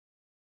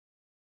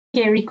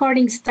Okay,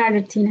 recording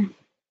started, Tina.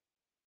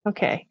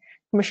 Okay.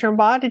 Commissioner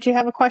Baugh, did you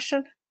have a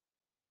question?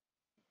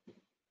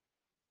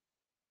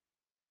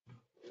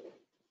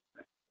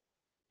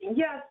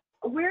 Yes.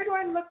 Where do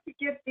I look to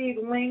get the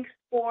links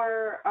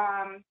for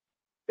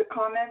the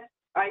comments?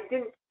 I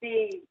didn't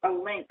see a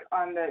link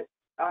on the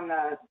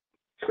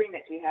screen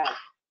that you had.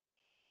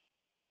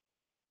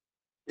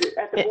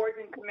 At the boards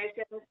and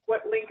commissions,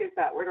 what link is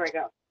that? Where do I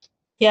go?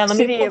 Yeah, let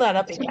me pull that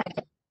up again.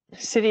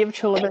 City of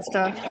Chula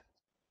Vista.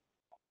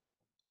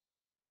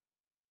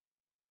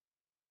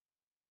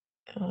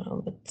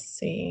 Let's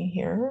see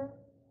here.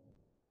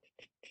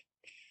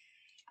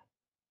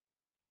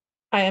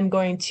 I am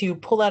going to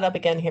pull that up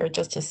again here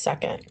just a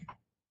second.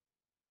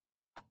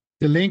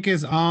 The link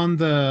is on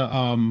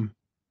the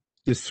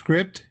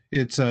script.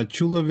 It's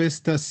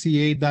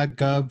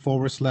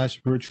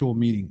chulavistaca.gov/virtual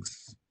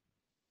meetings.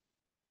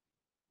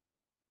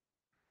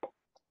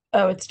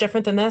 Oh, it's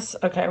different than this?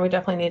 Okay, we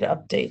definitely need to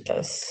update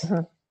this.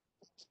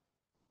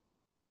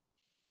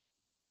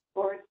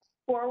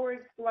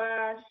 Forward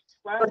slash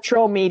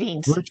Virtual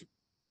meetings.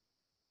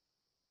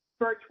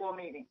 virtual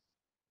meeting.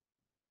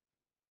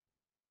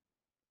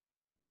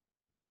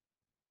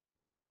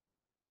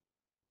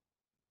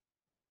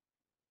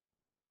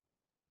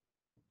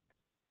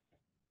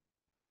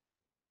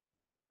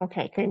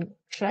 Okay,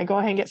 should I go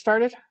ahead and get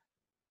started?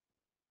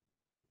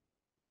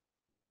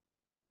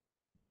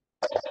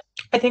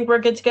 I think we're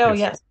good to go,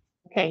 yes.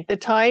 Okay, the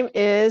time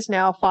is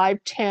now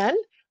 5:10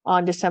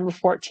 on December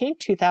 14th,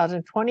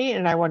 2020,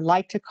 and I would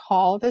like to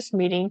call this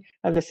meeting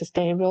of the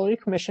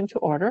Sustainability Commission to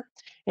order.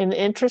 In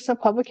the interest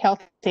of public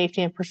health,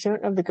 safety, and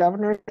pursuant of the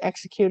Governor's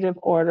Executive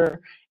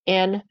Order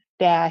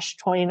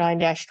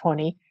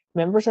N-29-20,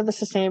 members of the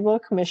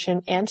Sustainability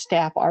Commission and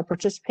staff are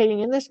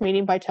participating in this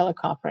meeting by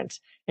teleconference.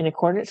 In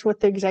accordance with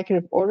the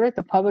executive order,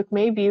 the public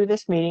may view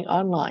this meeting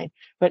online,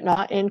 but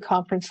not in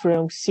conference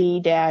room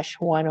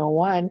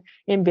C-101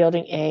 in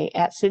Building A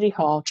at City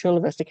Hall, Chula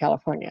Vista,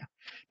 California.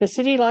 The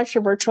city launched a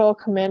virtual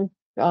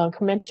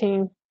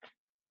commenting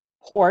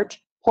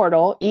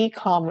portal,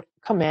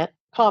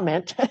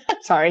 comment,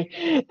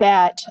 sorry,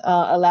 that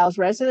allows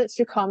residents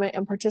to comment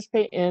and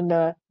participate in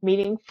the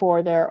meeting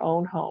from their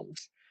own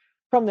homes.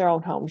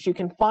 You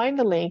can find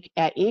the link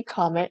at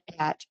eComment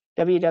at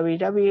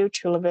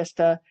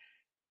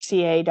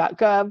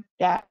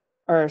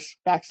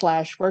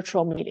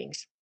www.chulavistaca.gov/virtual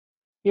meetings.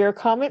 Your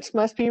comments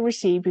must be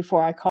received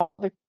before I call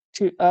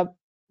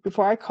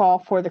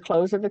for the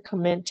close of the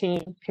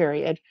commenting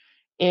period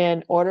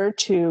in order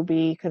to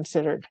be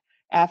considered.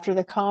 After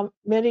the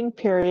commenting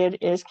period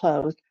is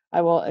closed,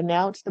 I will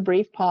announce the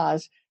brief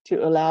pause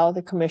to allow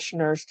the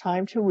commissioners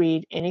time to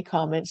read any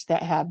comments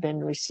that have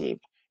been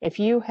received. If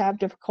you have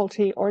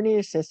difficulty or need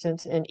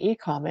assistance in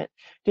e-comment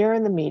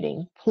during the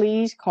meeting,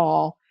 please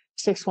call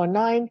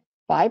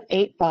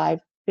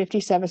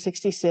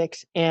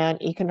 619-585-5766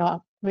 and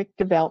Economic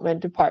Development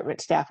Department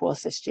staff will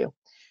assist you.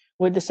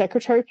 Would the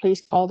secretary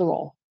please call the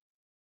roll?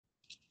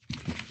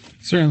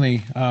 Certainly.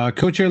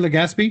 Co-Chair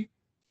Legaspi?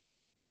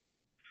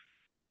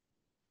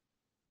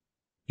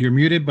 You're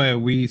muted,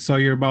 but we saw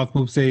your mouth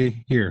move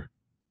say here.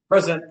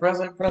 Present.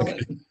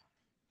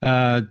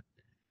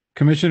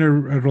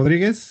 Commissioner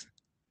Rodriguez?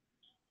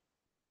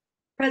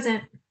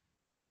 Present.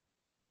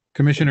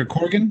 Commissioner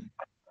Corrigan?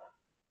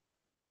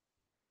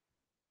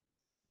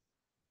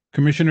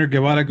 Commissioner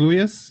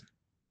Guevara-Gluyas?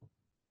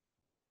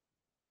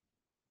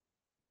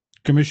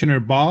 Commissioner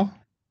Baugh?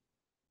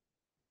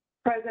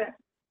 Present.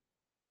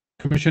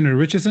 Commissioner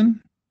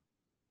Richardson?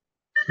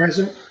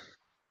 Present.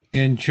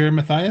 And Chair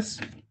Mathias?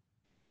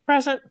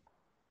 Present.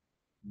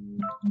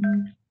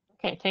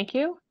 Okay, thank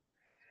you.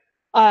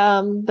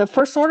 The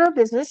first order of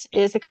business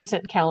is the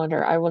consent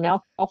calendar. I will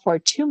now call for a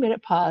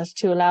 2-minute pause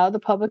to allow the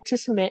public to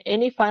submit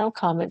any final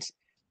comments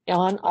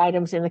on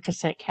items in the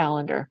consent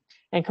calendar.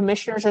 And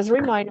commissioners, as a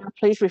reminder,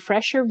 please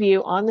refresh your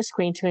view on the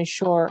screen to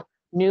ensure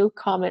new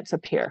comments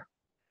appear.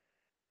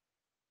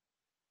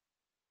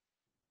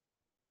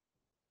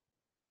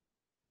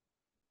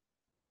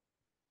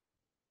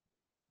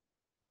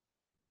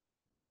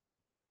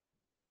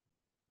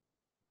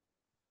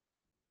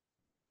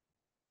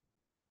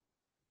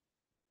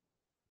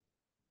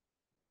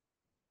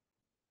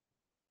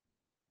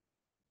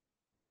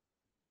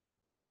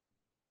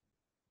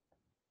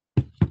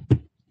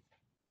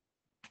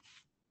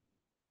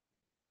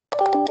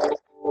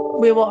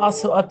 We will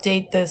also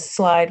update this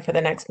slide for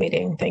the next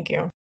meeting. Thank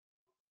you.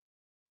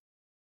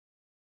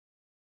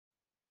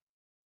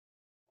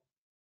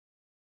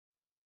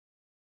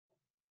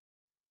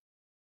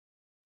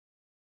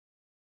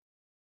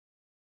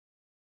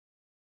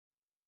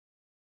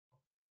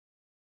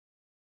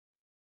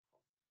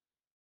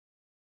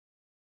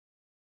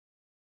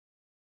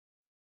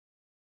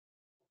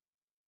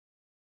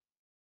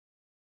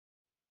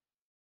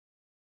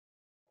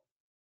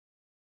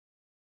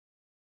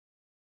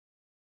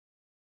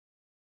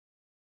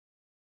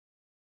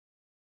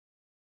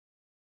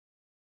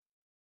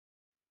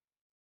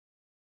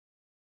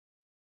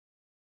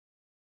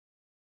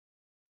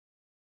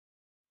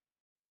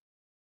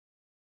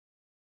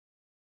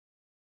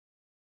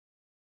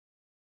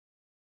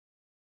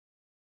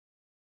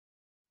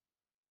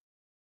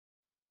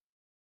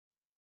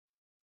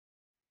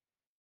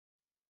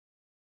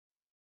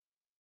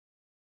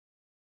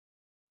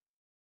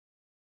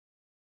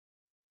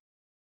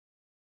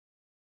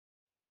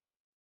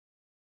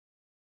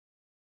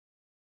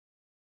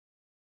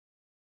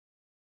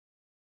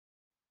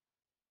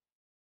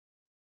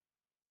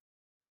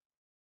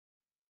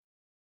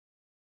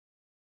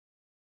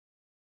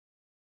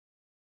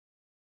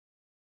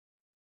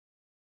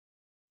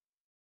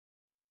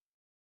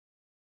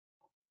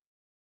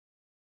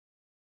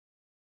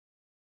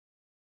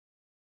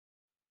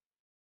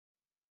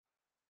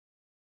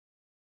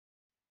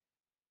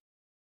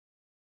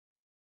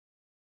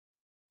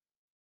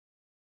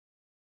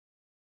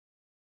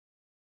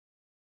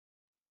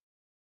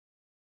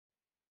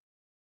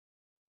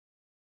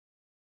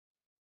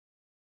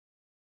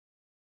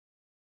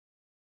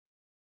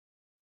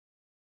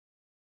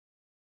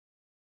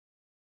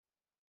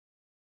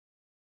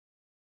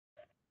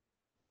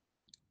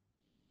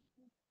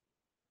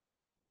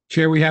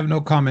 Chair, we have no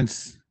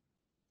comments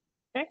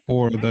Okay.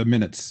 for the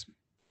minutes.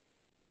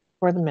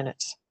 For the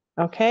minutes.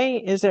 Okay,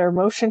 is there a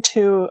motion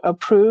to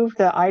approve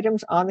the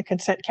items on the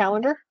consent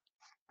calendar?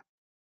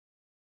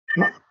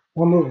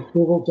 I'll move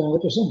approval, John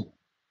Richardson.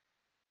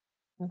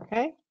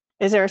 Okay,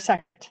 is there a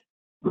second?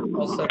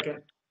 I'll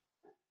second.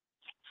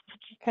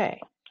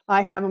 Okay,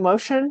 I have a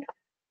motion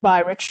by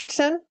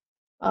Richardson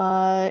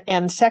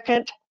and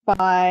second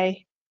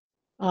by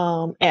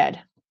Ed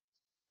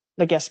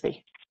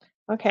Legespi.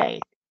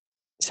 Okay,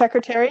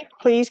 Secretary,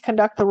 please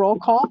conduct the roll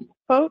call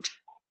vote.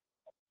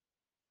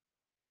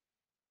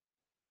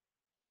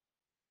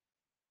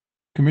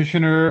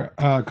 Commissioner,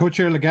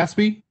 Co-Chair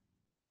Legaspi,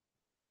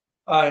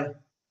 Aye.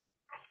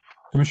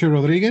 Commissioner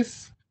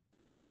Rodriguez,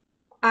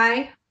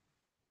 Aye.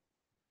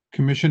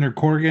 Commissioner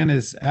Corrigan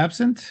is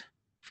absent.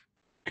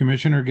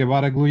 Commissioner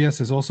Guevara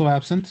Gluyas is also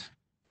absent.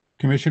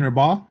 Commissioner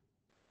Baugh,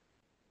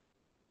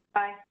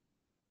 Aye.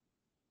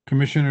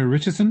 Commissioner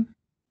Richardson,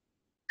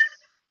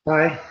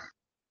 Aye.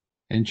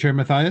 and Chair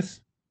Mathias.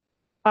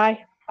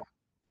 Aye.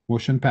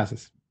 Motion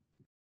passes.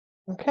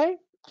 Okay,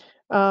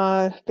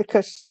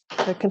 because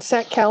the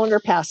consent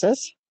calendar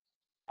passes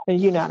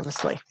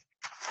unanimously.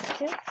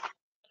 Okay.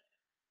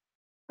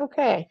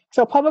 Okay,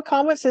 so public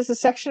comments is a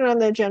section on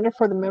the agenda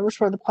for the members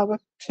for the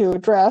public to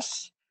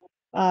address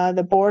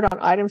the board on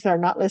items that are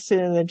not listed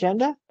in the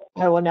agenda.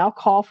 I will now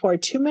call for a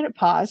 2-minute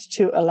pause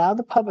to allow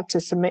the public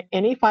to submit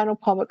any final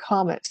public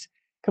comments.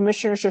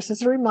 Commissioners, just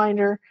as a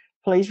reminder,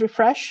 please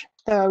refresh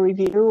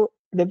the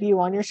view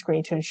on your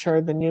screen to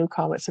ensure the new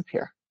comments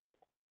appear.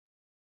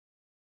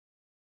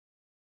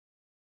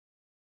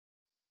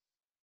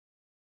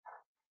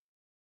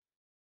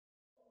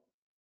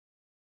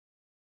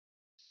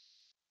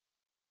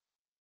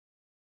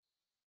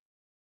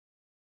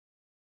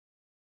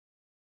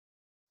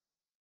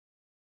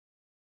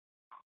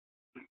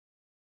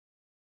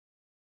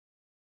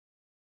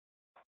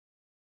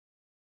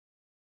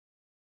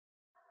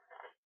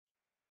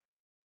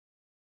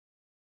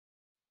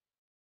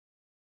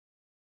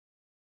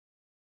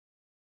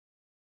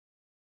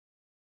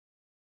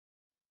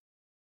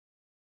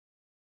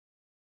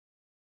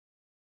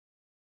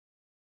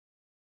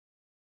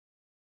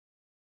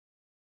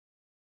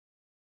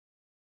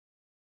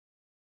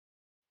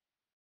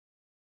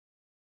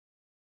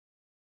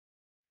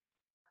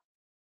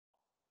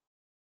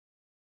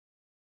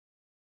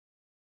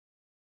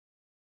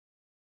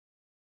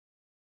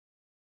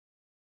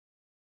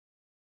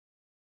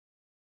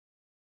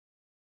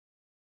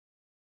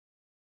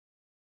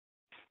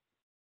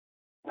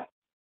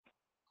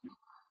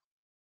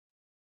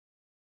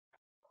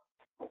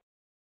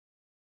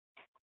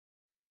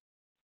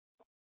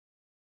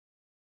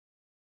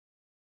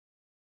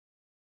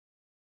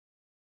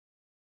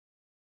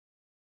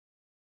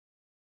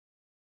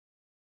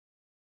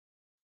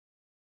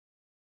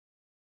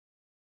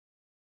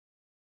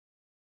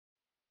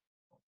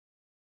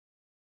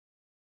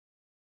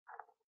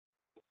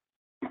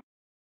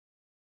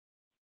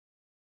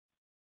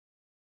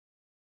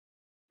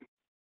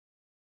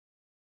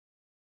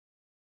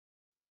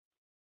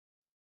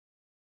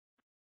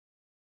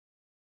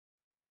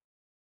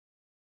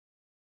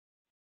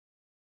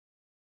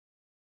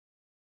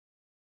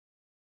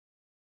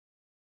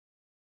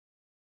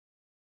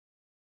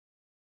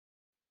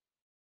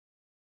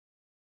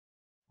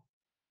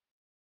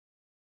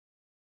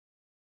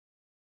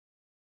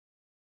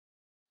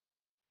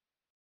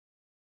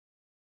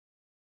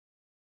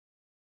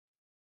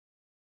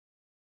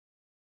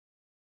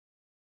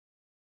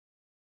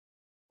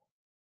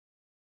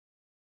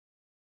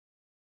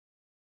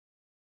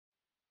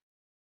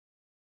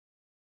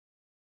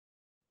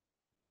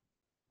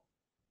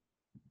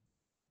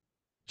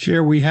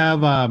 Chair, we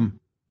have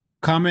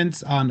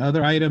comments on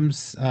other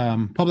items,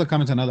 public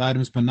comments on other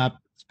items, but not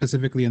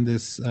specifically in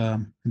this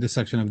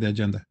section of the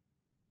agenda.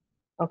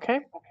 Okay.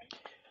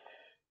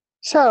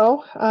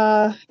 So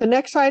the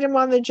next item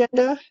on the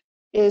agenda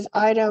is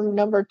item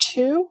number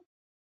 2,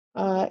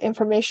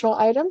 informational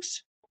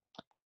items,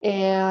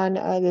 and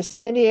the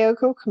San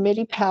Diego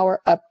Committee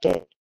Power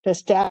Update. Does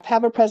staff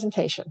have a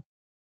presentation?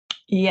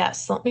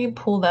 Yes, let me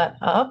pull that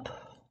up.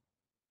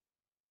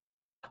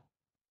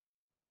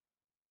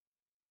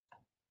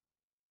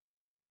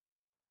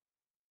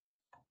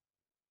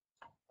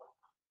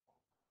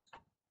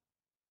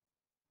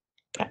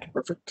 Okay.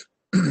 Perfect.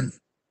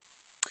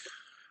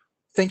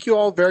 Thank you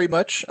all very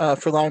much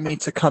for allowing me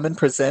to come and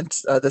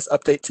present this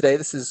update today.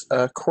 This is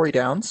Corey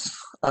Downs.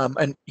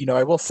 And,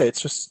 I will say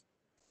it's just,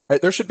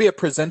 there should be a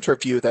presenter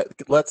view that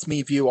lets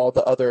me view all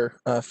the other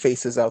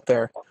faces out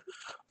there.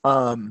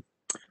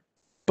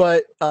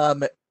 But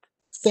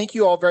thank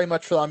you all very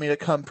much for allowing me to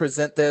come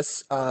present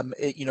this.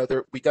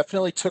 We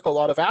definitely took a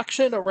lot of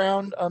action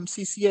around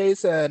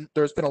CCAs, and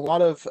there's been a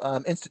lot of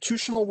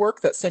institutional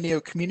work that San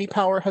Diego Community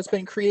Power has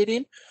been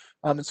creating.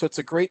 And so it's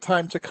a great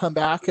time to come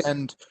back,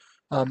 and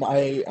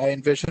I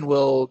envision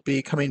we'll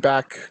be coming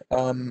back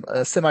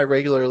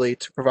semi-regularly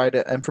to provide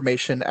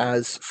information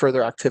as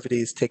further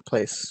activities take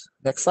place.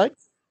 Next slide.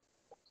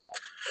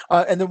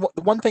 And then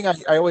the one thing I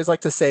always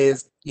like to say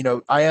is,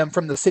 I am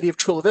from the city of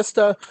Chula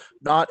Vista,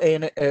 not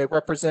a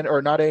represent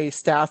or not a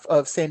staff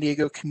of San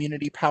Diego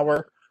Community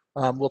Power.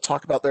 We'll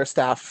talk about their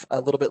staff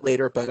a little bit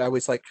later, but I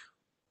always like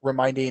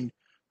reminding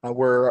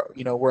we're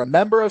a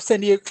member of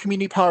San Diego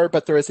Community Power,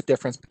 but there is a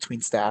difference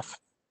between staff.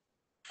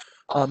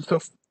 So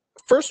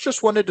first,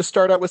 just wanted to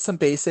start out with some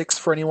basics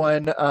for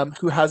anyone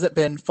who hasn't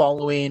been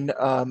following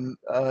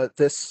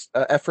this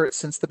effort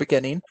since the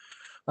beginning.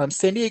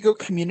 San Diego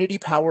Community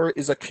Power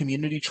is a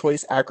community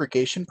choice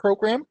aggregation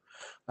program,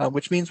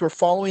 which means we're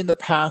following the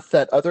path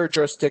that other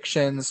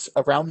jurisdictions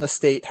around the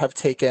state have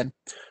taken,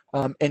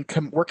 and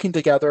working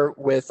together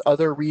with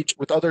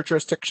other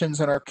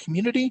jurisdictions in our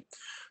community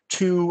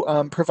to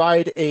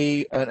provide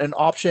an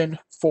option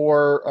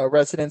for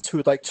residents who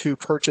would like to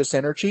purchase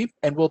energy,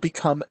 and will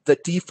become the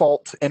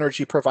default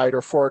energy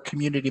provider for our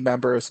community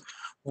members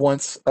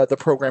once the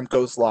program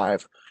goes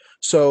live.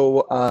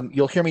 So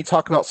you'll hear me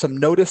talk about some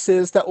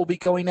notices that will be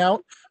going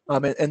out,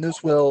 and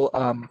this will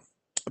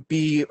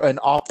be an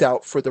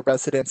opt-out for the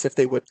residents if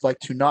they would like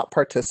to not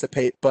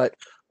participate. But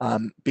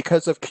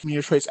because of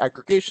community choice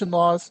aggregation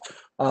laws,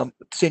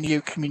 San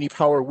Diego Community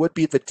Power would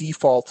be the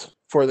default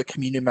for the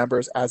community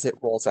members as it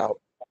rolls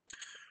out.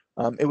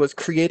 It was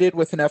created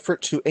with an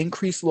effort to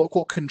increase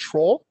local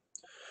control.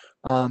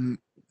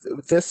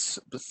 This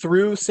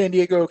through San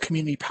Diego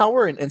Community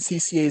Power and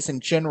CCAs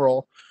in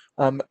general,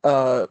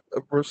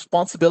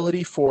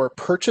 responsibility for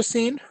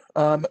purchasing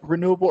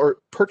renewable or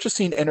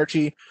purchasing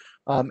energy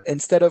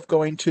instead of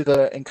going to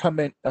the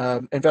incumbent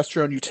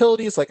investor-owned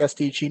utilities like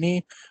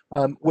SDG&E,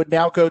 would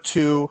now go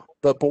to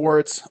the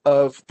boards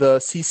of the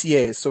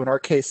CCAs. So in our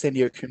case, San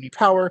Diego Community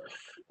Power,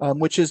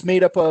 which is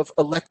made up of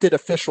elected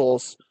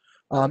officials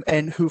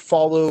and who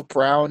follow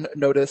Brown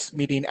Notice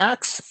Meeting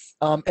Acts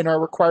and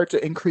are required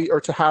to increase or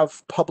to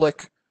have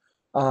public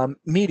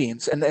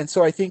meetings. And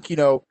so I think,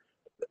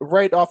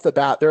 right off the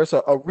bat, there's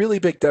a really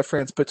big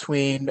difference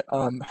between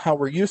how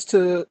we're used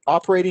to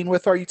operating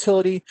with our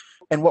utility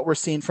and what we're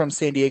seeing from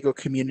San Diego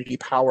Community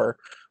Power,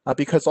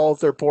 because all of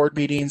their board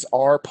meetings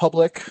are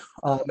public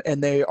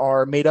and they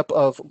are made up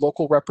of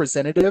local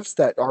representatives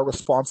that are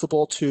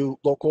responsible to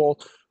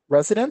local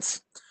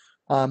residents.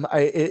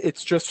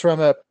 It's just from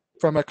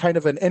a kind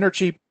of an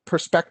energy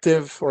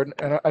perspective, or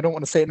I don't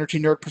want to say energy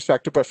nerd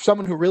perspective, but for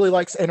someone who really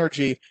likes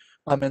energy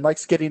and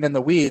likes getting in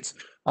the weeds,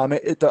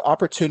 the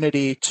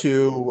opportunity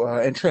to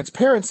and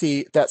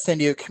transparency that San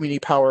Diego Community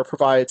Power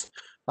provides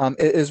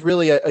is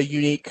really a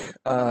unique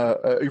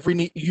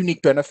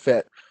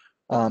benefit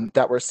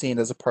that we're seeing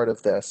as a part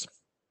of this.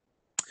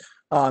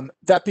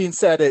 That being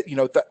said,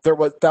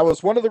 that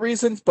was one of the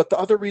reasons, but the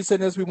other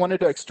reason is we wanted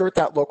to exert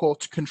that local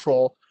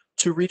control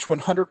to reach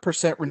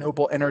 100%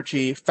 renewable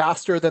energy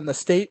faster than the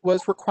state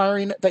was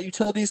requiring that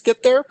utilities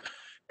get there.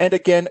 And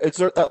again,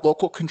 exert that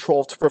local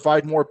control to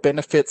provide more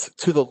benefits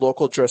to the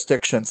local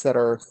jurisdictions that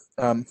are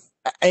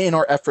in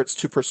our efforts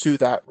to pursue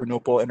that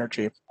renewable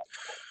energy.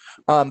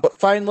 But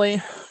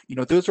finally,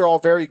 those are all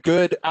very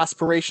good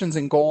aspirations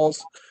and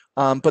goals,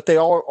 but they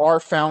all are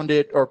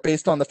founded or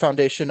based on the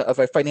foundation of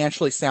a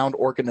financially sound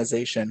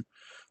organization.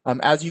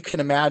 As you can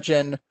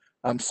imagine,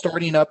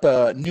 starting up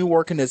a new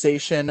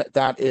organization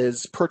that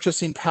is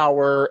purchasing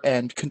power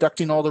and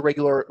conducting all the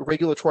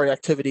regulatory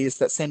activities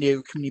that San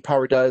Diego Community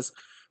Power does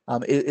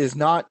is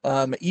not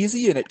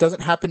easy, and it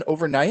doesn't happen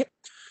overnight.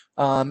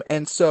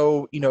 And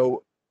so,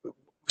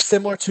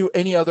 similar to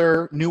any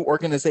other new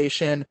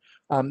organization,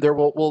 there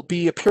will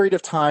be a period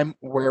of time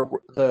where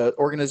the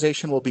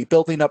organization will be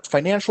building up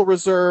financial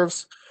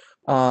reserves.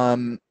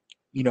 They'll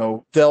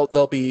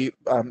be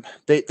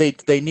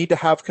they need to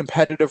have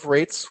competitive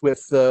rates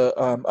with the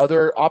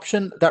other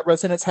option that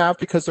residents have,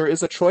 because there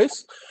is a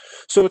choice.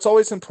 So it's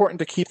always important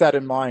to keep that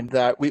in mind,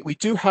 that we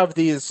do have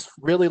these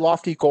really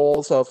lofty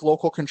goals of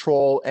local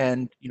control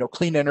and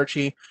clean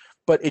energy,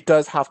 but it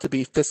does have to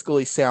be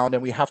fiscally sound,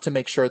 and we have to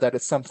make sure that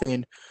it's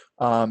something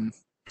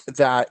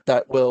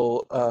that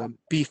will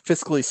be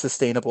fiscally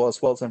sustainable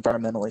as well as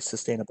environmentally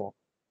sustainable.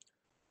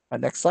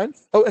 Next slide.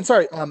 Oh, and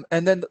sorry.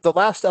 And then the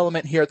last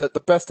element here, the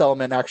best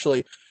element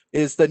actually,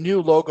 is the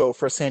new logo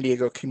for San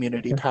Diego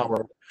Community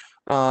Power.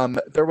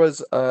 There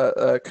was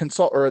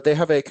they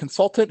have a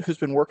consultant who's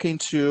been working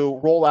to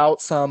roll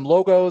out some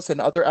logos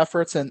and other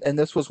efforts, and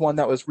this was one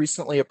that was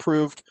recently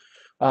approved.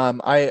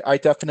 I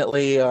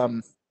definitely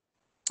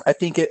I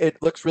think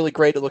it looks really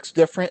great. It looks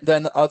different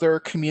than other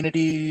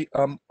community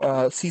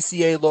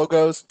CCA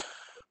logos.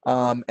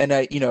 And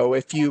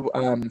if you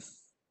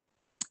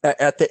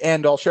at the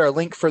end, I'll share a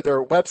link for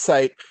their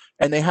website,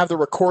 and they have the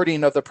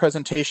recording of the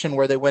presentation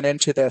where they went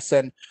into this.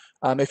 And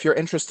if you're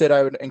interested,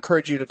 I would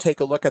encourage you to take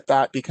a look at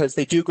that, because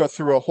they do go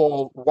through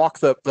walk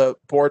the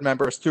board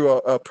members through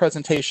a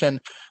presentation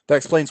that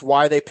explains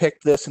why they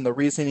picked this and the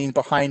reasoning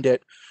behind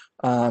it.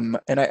 And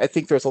I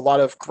think there's a lot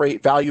of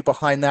great value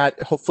behind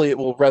that. Hopefully it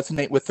will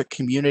resonate with the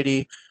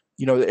community.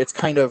 It's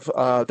kind of,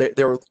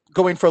 they're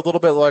going for a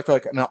little bit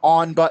like an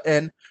on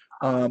button,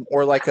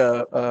 or like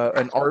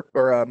an ARP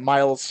or a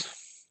miles,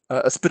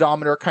 a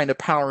speedometer kind of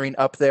powering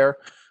up there.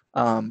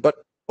 But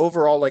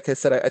overall, like I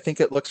said, I think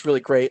it looks really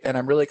great, and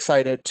I'm really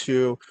excited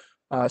to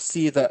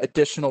see the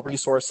additional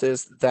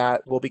resources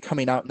that will be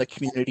coming out in the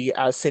community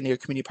as San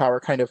Diego Community Power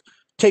kind of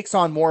takes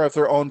on more of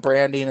their own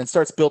branding and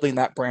starts building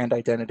that brand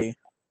identity.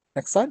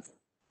 Next slide.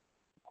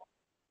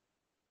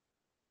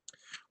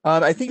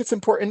 I think it's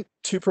important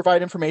to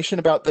provide information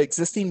about the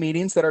existing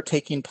meetings that are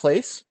taking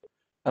place.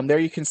 There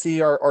you can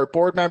see our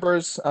board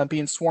members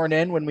being sworn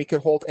in when we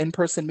could hold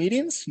in-person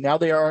meetings. Now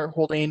they are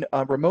holding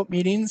remote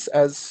meetings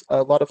as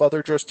a lot of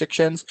other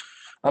jurisdictions,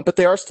 but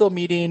they are still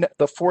meeting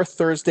the fourth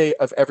Thursday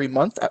of every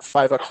month at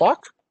 5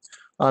 o'clock.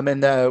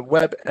 And the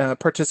web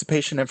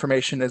participation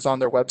information is on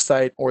their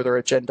website or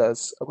their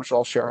agendas, which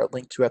I'll share a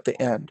link to at the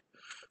end.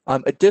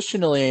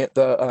 Additionally,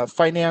 the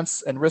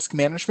Finance and Risk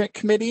Management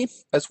Committee,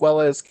 as well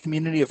as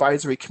Community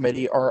Advisory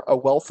Committee, are a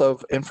wealth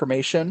of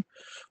information,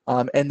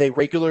 and they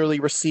regularly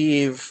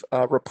receive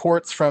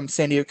reports from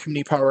San Diego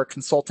Community Power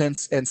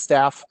consultants and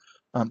staff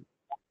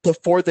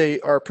before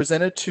they are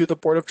presented to the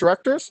Board of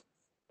Directors.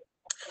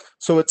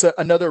 So it's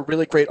another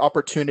really great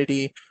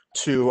opportunity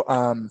to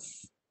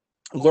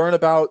learn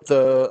about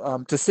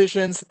the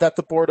decisions that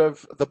the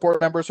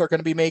board members are going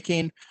to be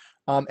making,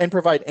 and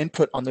provide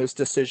input on those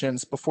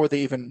decisions before they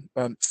even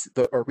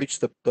reach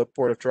the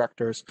Board of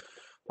Directors.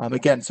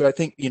 Again, so I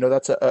think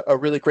that's a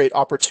really great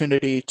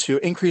opportunity to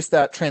increase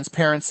that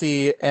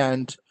transparency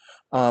and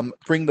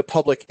bring the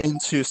public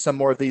into some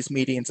more of these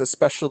meetings,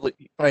 especially,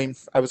 I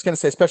was going to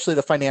say especially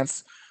the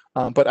finance,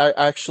 but I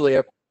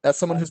actually, as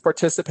someone who's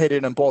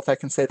participated in both, I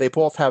can say they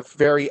both have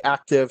very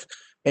active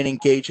and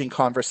engaging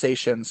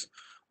conversations.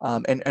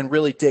 And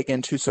really dig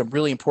into some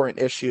really important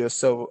issues.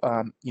 So,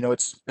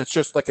 it's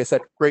just, like I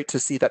said, great to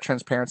see that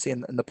transparency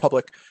and the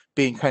public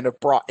being kind of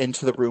brought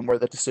into the room where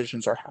the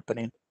decisions are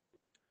happening.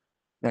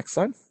 Next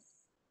slide.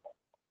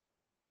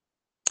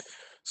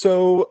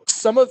 So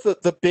some of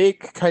the big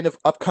kind of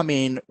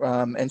upcoming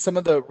and some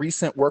of the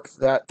recent work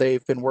that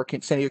they've been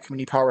working, San Diego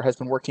Community Power has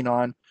been working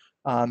on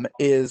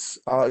is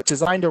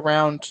designed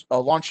around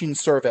launching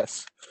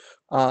service.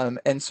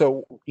 And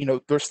so,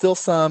 there's still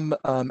some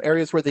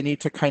areas where they need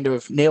to kind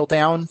of nail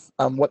down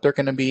what they're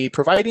going to be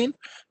providing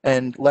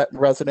and let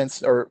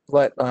residents or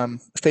let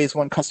phase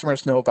one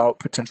customers know about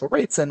potential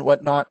rates and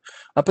whatnot.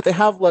 But they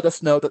have let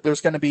us know that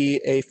there's going to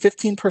be a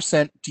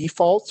 15%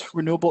 default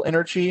renewable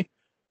energy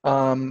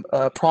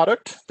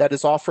product that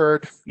is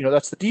offered.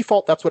 That's the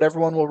default. That's what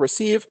everyone will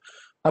receive.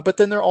 But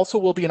then there also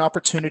will be an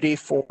opportunity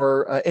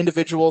for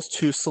individuals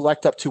to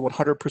select up to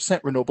 100%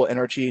 renewable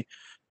energy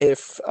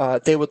if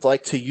they would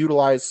like to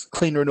utilize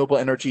clean renewable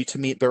energy to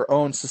meet their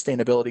own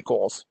sustainability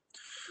goals.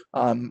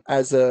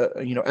 As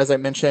I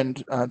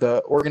mentioned,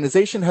 the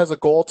organization has a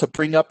goal to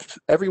bring up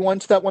everyone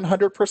to that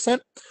 100%,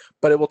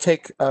 but it will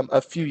take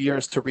a few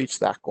years to reach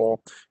that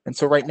goal. And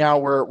so right now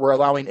we're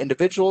allowing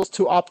individuals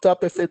to opt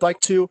up if they'd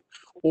like to,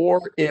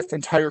 or if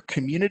entire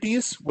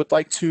communities would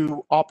like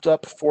to opt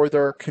up for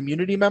their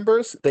community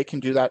members, they can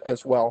do that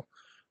as well.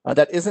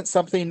 That isn't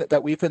something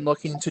that we've been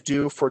looking to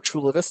do for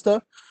Chula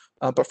Vista.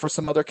 But for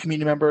some other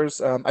community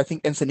members, I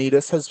think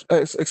Encinitas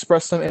has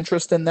expressed some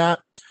interest in that.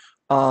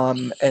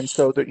 And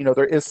so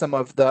there is some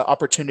of the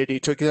opportunity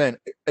to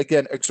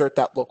again exert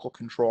that local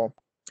control.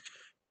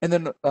 And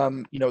then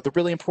the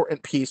really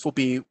important piece will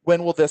be,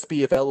 when will this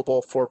be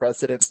available for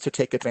residents to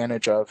take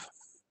advantage of?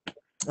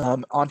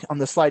 On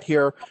the slide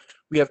here,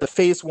 we have the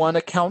phase one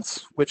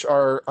accounts, which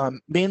are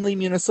mainly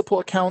municipal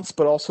accounts,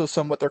 but also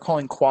some what they're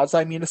calling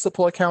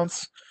quasi-municipal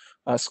accounts,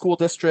 school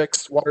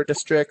districts, water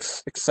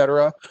districts,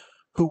 etc.,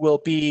 who will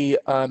be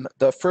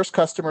the first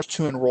customers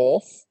to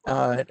enroll.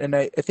 And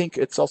I think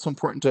it's also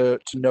important to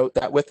note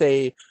that with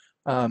an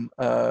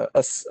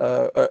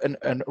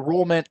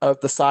enrollment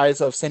of the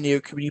size of San Diego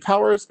Community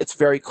Powers, it's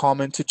very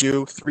common to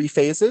do 3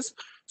 phases.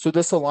 So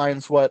this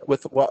aligns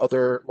with what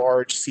other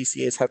large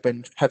CCAs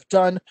have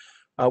done,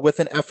 with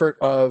an effort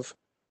of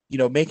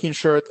making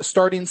sure,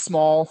 starting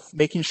small,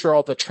 making sure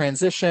all the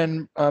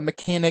transition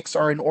mechanics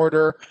are in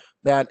order,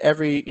 that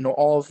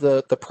all of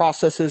the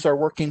processes are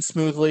working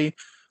smoothly.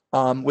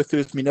 With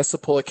those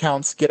municipal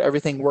accounts, get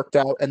everything worked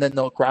out, and then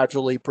they'll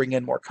gradually bring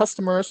in more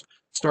customers,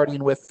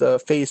 starting with the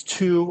phase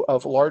 2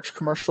 of large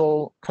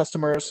commercial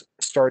customers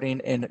starting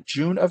in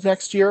June of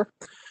next year.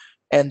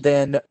 And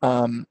then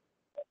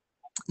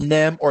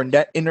NEM or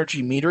net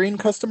energy metering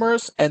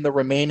customers, and the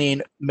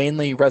remaining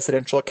mainly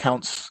residential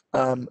accounts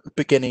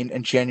beginning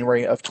in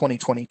January of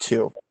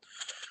 2022.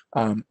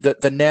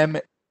 The NEM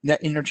net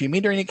energy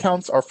metering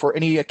accounts are for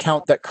any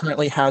account that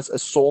currently has a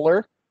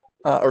solar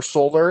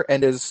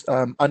and is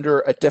under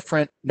a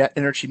different net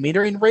energy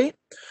metering rate.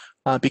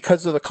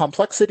 Because of the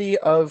complexity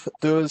of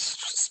those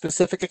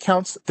specific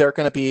accounts, they're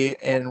going to be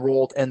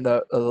enrolled in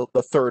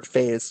the third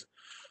phase.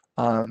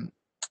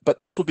 But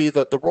will be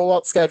the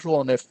rollout schedule,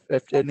 and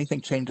if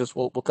anything changes,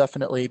 we'll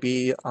definitely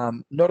be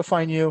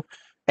notifying you.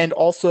 And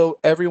also,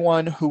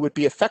 everyone who would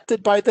be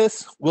affected by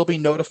this will be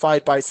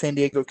notified by San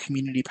Diego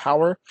Community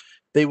Power.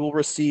 They will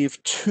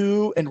receive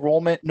 2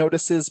 enrollment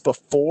notices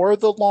before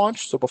the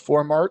launch, so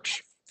before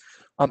March,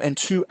 and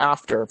 2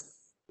 after.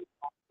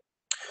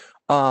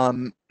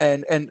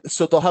 And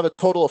so they'll have a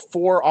total of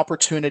 4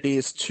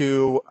 opportunities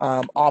to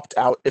opt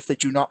out if they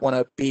do not want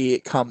to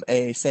become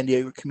a San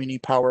Diego Community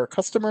Power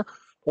customer,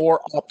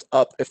 or opt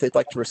up if they'd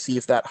like to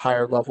receive that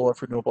higher level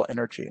of renewable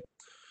energy.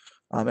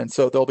 And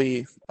so there'll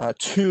be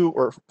 2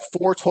 or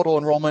 4 total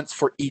enrollments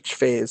for each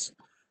phase,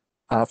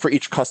 for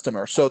each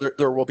customer. So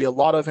there will be a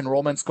lot of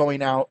enrollments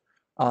going out,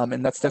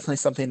 and that's definitely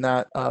something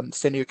that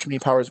San Diego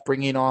Community Power is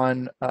bringing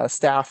on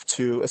staff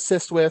to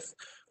assist with.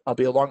 It'll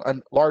be a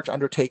large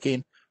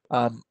undertaking,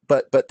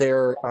 but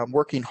they're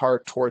working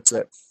hard towards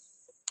it.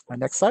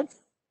 Next slide.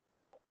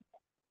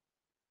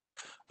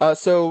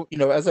 So,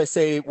 as I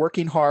say,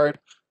 working hard.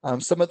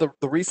 Some of the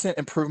recent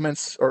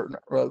improvements or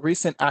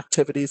recent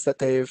activities that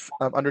they've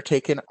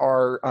undertaken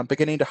are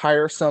beginning to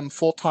hire some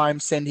full-time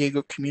San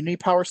Diego Community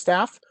Power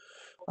staff,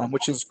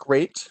 which is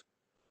great.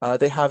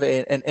 They have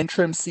an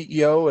interim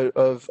CEO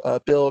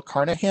of Bill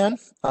Carnahan,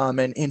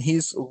 and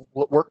he's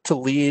worked to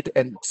lead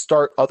and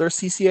start other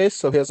CCAs,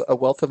 so he has a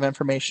wealth of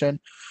information,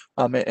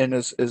 and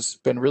has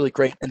been really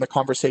great in the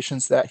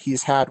conversations that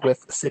he's had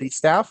with city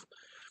staff.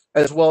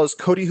 As well as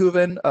Cody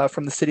Hooven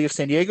from the city of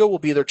San Diego will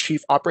be their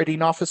chief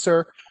operating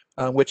officer,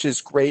 which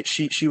is great.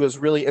 She was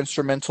really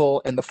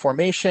instrumental in the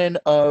formation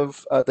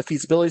of the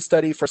feasibility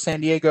study for San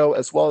Diego,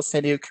 as well as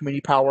San Diego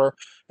Community Power,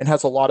 and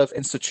has a lot of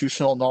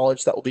institutional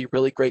knowledge that will be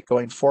really great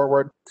going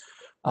forward.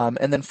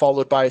 And then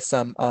followed by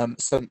some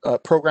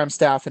program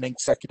staff and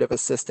executive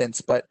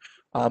assistants, but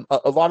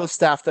a lot of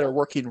staff that are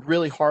working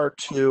really hard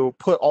to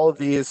put all of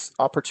these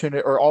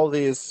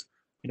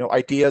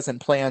ideas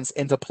and plans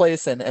into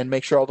place and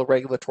make sure all the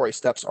regulatory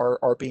steps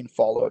are being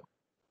followed.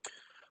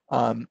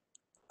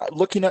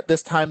 Looking at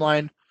this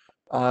timeline,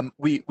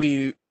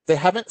 they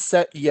haven't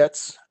set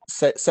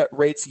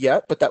rates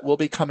yet, but that will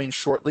be coming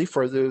shortly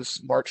for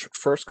those March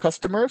 1st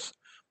customers.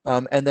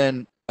 And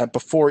then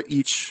before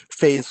each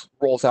phase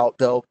rolls out,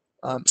 they'll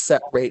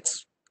set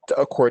rates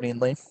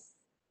accordingly.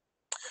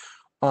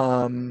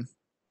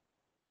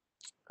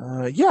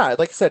 Yeah,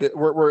 like I said,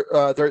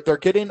 they're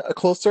getting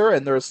closer,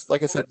 and there's,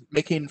 like I said,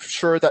 making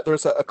sure that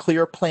there's a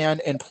clear plan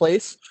in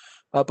place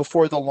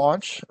before the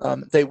launch.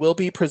 They will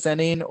be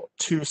presenting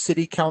to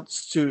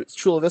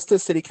Chula Vista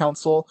City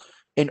Council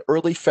in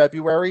early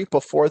February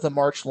before the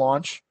March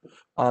launch,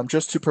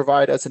 just to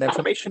provide as an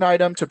information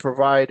item, to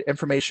provide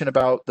information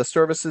about the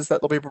services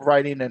that they'll be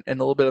providing, and a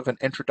little bit of an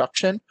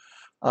introduction.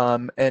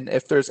 And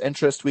if there's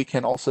interest, we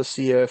can also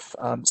see if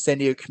San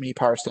Diego Community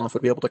Power staff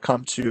would be able to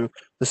come to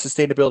the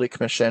Sustainability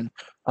Commission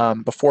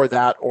before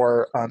that,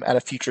 or at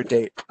a future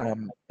date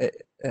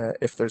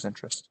if there's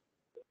interest.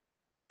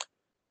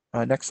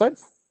 Next slide.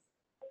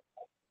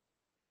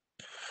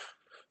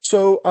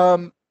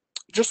 So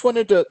just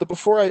wanted to,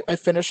 before I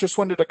finish, just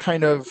wanted to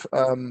kind of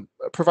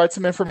provide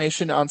some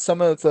information on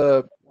some of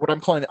the, what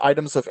I'm calling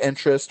items of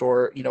interest,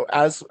 or,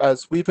 as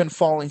we've been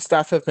following,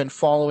 staff have been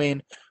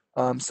following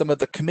some of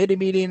the committee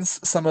meetings,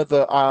 some of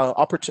the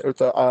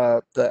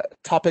the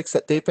topics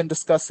that they've been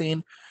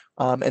discussing,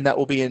 and that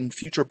will be in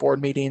future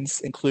board meetings,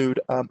 include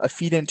a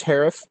feed-in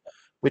tariff,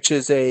 which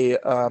is a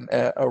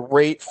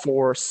rate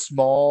for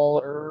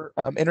smaller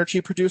energy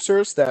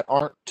producers that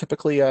aren't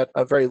typically at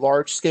a very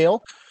large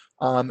scale,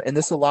 and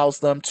this allows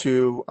them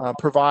to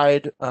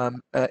provide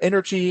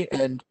energy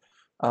and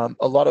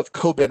a lot of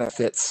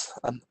co-benefits.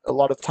 A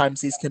lot of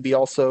times these can be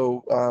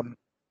also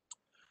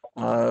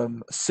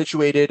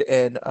situated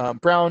in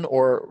brown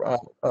or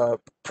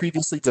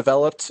previously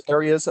developed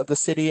areas of the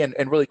city,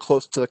 and really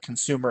close to the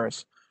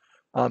consumers.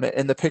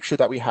 And the picture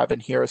that we have in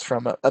here is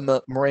from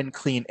a Marin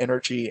Clean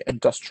Energy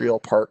Industrial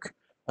Park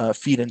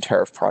feed-in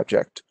tariff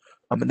project.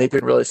 And they've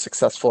been really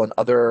successful in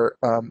other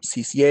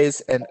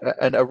CCAs,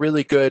 and a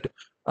really good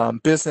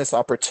business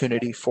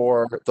opportunity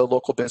for the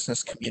local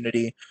business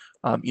community.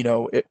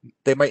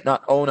 They might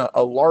not own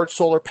a large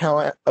solar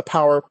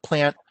power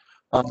plant,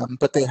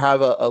 but they have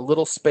a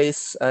little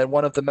space in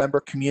one of the member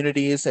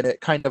communities, and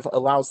it kind of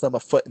allows them a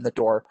foot in the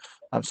door.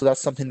 So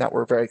that's something that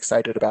we're very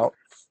excited about,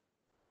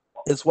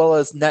 as well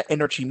as net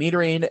energy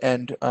metering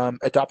and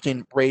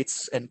adopting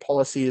rates and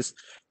policies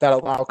that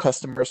allow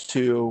customers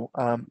to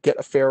get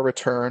a fair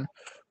return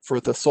for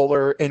the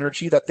solar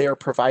energy that they are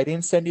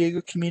providing San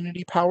Diego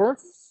Community Power.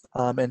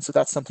 And so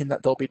that's something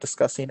that they'll be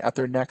discussing at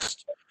their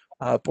next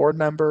board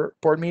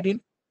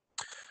meeting.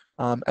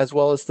 As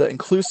well as the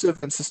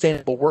inclusive and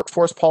sustainable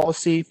workforce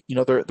policy.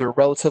 They're a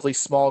relatively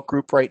small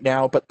group right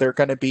now, but they're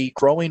going to be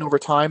growing over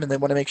time, and they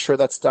want to make sure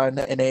that's done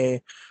in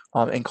a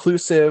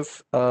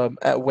inclusive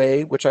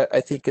way, which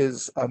I think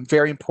is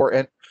very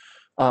important.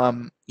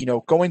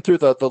 Going through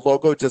the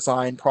logo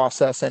design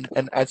process, and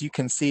as you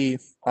can see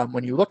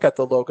when you look at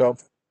the logo,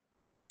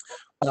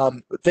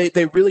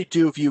 they really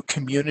do view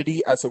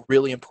community as a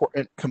really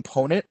important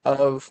component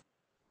of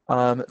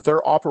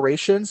their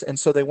operations, and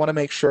so they want to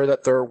make sure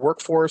that their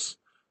workforce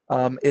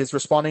is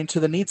responding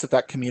to the needs of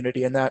that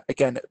community, and that,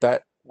 again,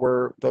 that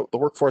the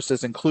workforce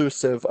is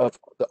inclusive of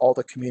all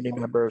the community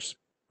members,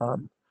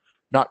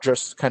 not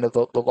just kind of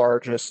the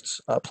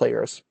largest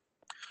players.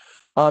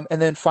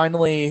 And then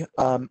finally,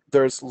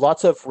 there's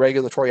lots of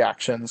regulatory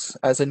actions.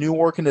 As a new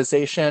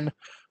organization,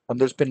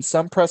 There's been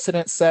some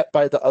precedent set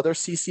by the other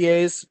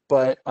CCAs,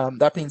 but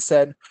that being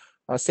said,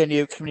 San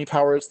Diego Community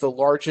Power is the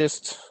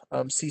largest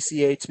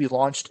CCA to be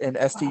launched in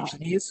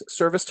SDG&E's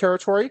service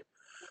territory.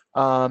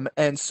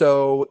 And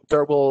so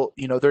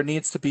there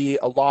needs to be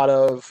a lot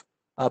of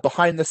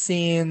behind the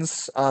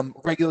scenes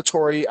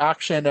regulatory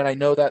action. And I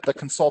know that the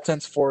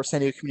consultants for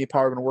San Diego Community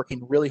Power have been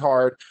working really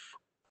hard,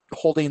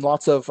 holding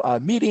lots of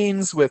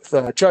meetings with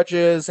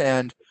judges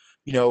and,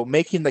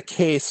 making the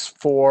case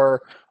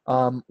for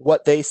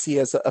what they see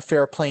as a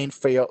fair playing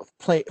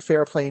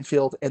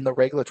field in the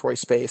regulatory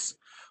space.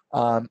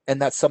 And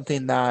that's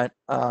something that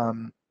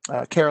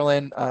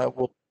Carolyn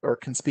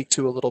can speak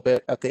to a little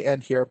bit at the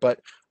end here,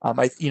 but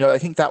I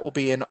think that will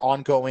be an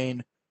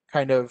ongoing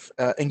kind of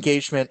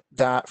engagement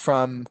that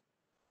from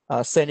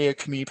San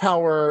Diego Community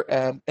Power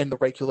and the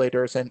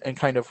regulators and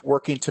kind of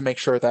working to make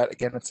sure that,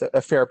 again, it's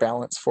a fair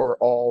balance for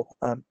all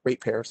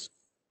ratepayers.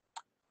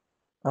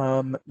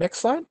 Next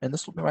slide, and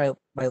this will be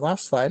my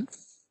last slide.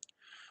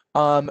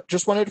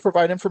 Just wanted to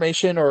provide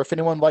information, or if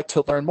anyone would like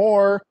to learn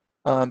more,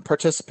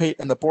 participate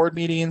in the board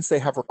meetings. They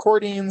have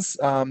recordings.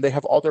 They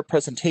have all their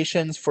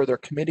presentations for their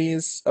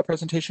committees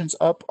presentations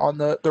up on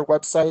their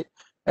website,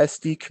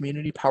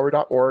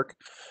 sdcommunitypower.org.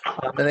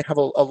 And they have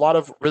a lot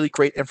of really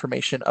great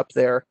information up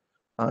there.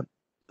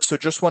 So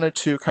just wanted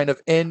to kind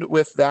of end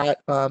with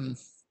that.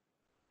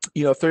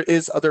 If there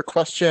is other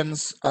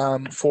questions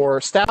for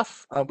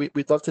staff,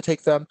 we'd love to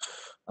take them.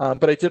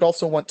 But I did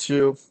also want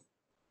to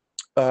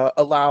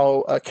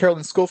allow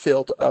Carolyn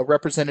Schofield, a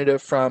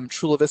representative from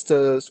Chula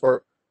Vista's,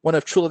 or one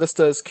of Chula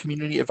Vista's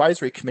Community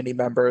Advisory Committee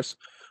members,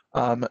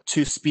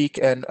 to speak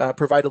and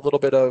provide a little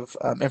bit of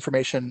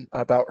information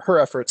about her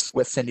efforts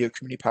with San Diego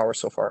Community Power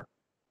so far.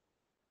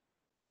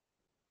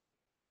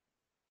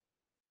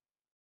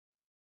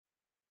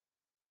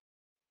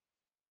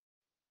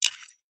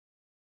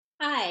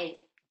 Hi.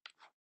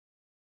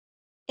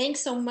 Thanks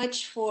so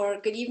much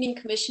good evening,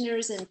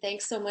 commissioners, and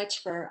thanks so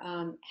much for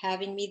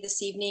having me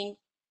this evening.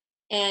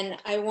 And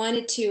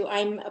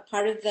I'm a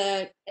part of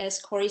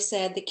as Corey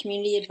said, the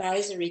Community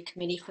Advisory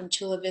Committee from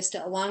Chula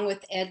Vista, along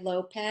with Ed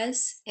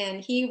Lopez,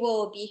 and he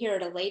will be here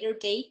at a later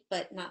date,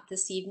 but not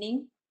this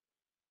evening.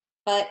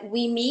 But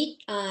we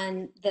meet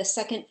on the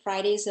second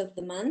Fridays of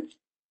the month.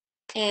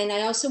 And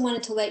I also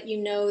wanted to let you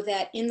know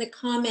that in the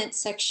comment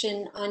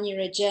section on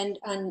your agenda,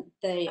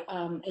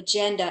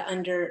 agenda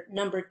under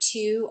number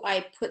 2,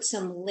 I put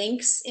some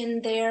links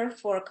in there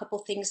for a couple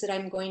things that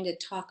I'm going to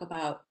talk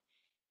about.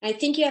 I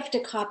think you have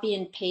to copy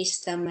and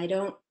paste them. I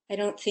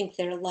don't think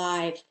they're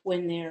live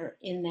when they're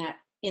in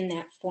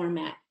that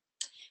format.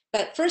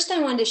 But first,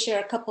 I wanted to share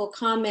a couple of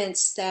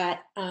comments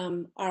that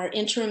our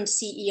interim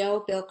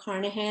CEO, Bill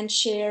Carnahan,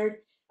 shared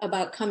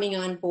about coming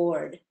on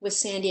board with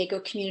San Diego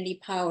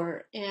Community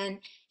Power. And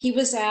he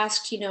was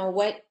asked,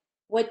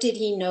 what did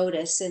he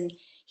notice? And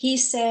he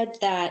said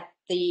that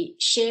the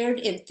shared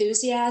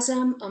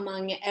enthusiasm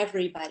among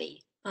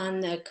everybody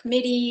on the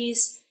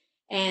committees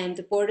and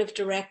the board of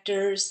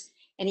directors.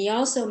 And he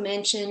also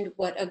mentioned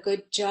what a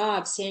good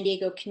job San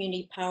Diego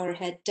Community Power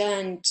had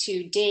done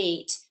to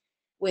date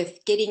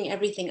with getting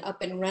everything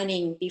up and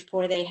running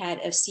before they had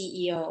a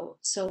CEO.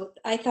 So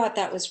I thought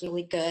that was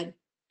really good.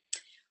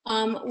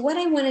 What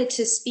I wanted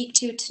to speak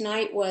to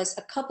tonight was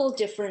a couple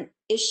different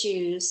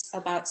issues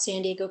about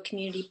San Diego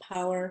Community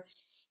Power,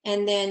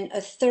 and then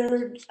a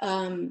third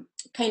kind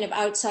of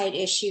outside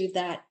issue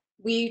that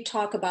we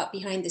talk about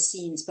behind the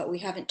scenes, but we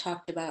haven't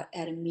talked about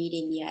at a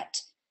meeting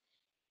yet.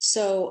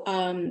 So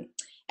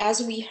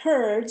as we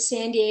heard,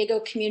 San Diego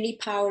Community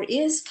Power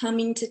is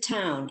coming to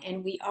town,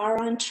 and we are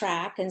on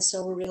track, and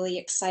so we're really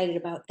excited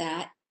about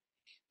that.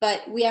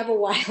 But we have a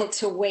while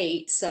to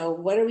wait, so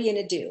what are we going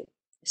to do?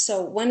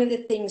 So one of the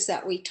things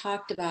that we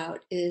talked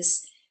about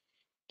is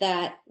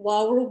that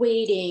while we're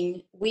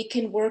waiting, we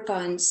can work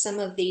on some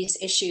of these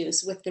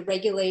issues with the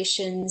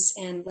regulations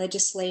and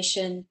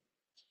legislation.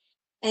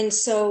 And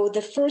so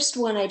the first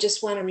one I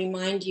just want to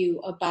remind you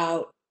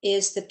about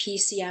is the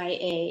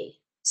PCIA.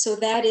 So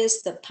that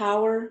is the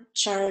Power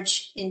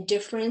Charge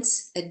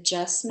Indifference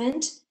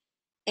Adjustment.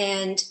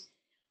 And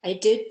I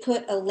did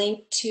put a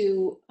link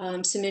to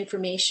some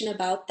information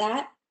about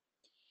that.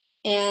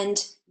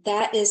 And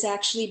that is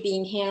actually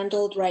being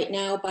handled right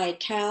now by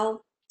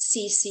Cal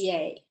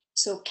CCA.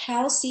 So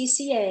Cal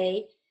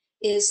CCA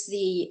is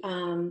the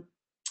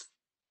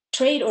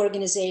trade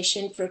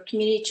organization for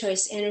community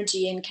choice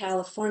energy in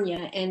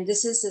California, and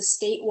this is a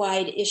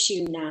statewide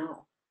issue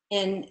now.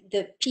 And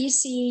the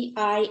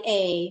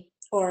PCIA,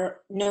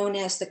 or known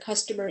as the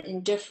customer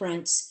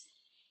indifference,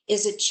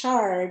 is a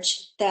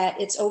charge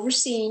that it's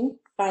overseen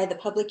by the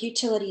Public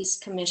Utilities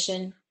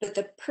Commission, but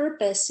the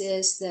purpose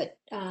is that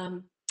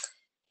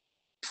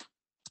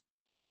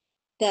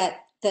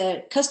that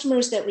the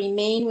customers that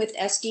remain with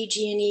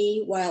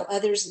SDG&E while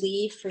others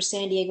leave for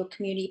San Diego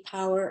Community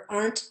Power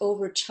aren't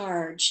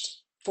overcharged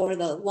for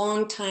the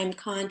long-time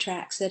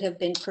contracts that have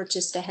been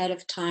purchased ahead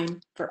of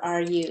time for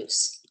our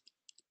use.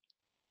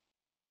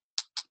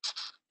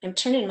 I'm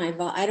turning my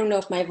I don't know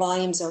if my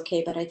volume's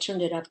okay, but I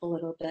turned it up a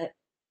little bit.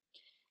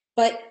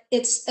 but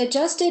it's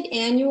adjusted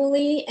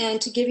annually. And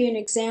to give you an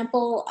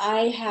example,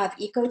 I have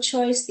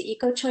EcoChoice, the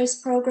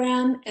EcoChoice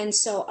program. And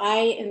so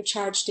I am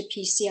charged a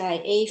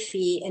PCIA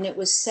fee, and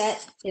it's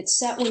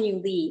set when you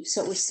leave.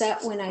 So it was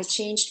set when I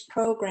changed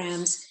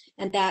programs,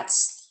 and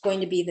that's going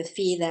to be the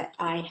fee that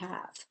I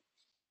have.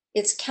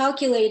 It's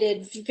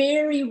calculated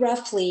very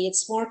roughly.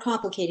 It's more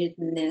complicated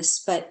than this,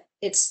 but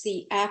it's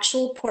the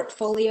actual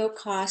portfolio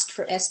cost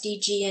for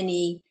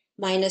SDG&E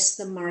minus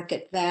the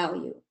market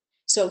value.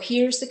 So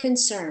here's the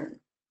concern.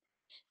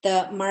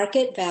 The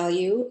market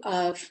value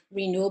of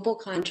renewable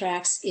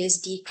contracts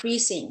is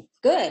decreasing.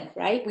 Good,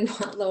 right? We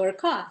want lower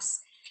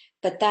costs,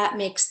 but that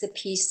makes the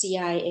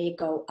PCIA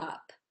go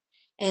up.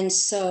 And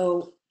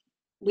so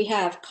we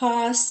have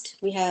cost,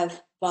 we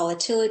have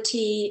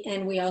volatility,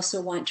 and we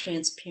also want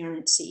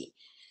transparency.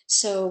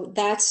 So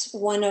that's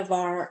one of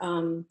our,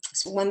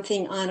 one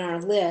thing on our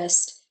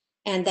list.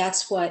 And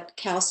that's what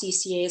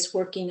CalCCA is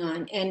working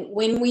on. And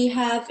when we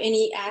have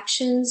any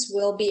actions,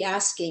 we'll be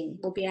asking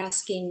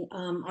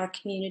our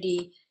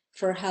community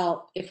for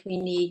help if we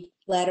need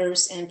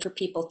letters and for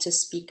people to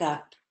speak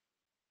up.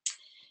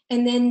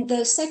 And then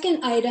the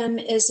second item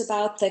is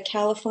about the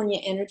California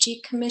Energy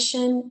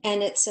Commission,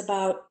 and it's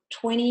about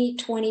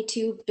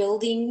 2022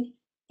 building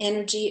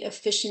energy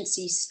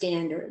efficiency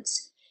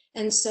standards.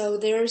 And so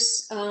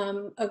there's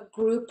a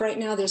group right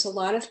now, there's a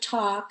lot of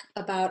talk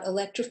about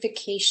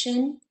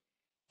electrification.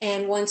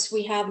 And once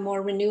we have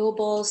more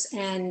renewables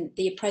and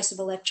the price of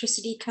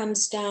electricity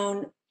comes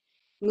down,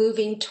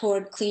 moving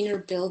toward cleaner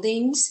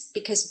buildings,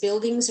 because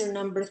buildings are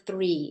number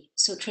 3.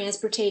 So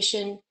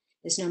transportation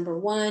is number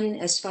 1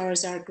 as far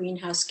as our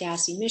greenhouse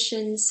gas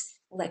emissions.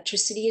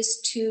 Electricity is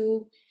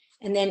 2.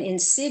 And then in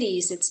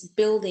cities, it's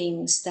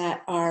buildings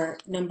that are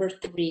number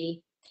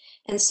 3.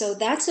 And so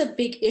that's a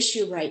big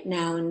issue right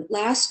now. And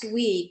last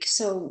week,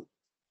 so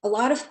a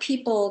lot of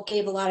people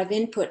gave a lot of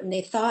input, and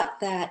they thought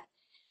that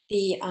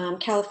the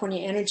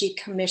California Energy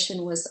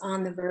Commission was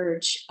on the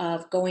verge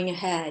of going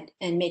ahead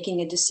and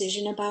making a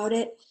decision about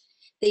it.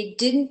 They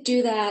didn't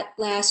do that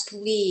last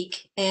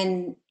week,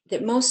 and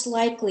that most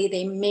likely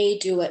they may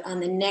do it on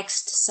the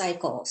next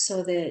cycle.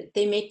 So that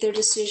they make their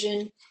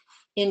decision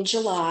in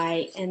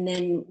July, and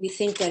then we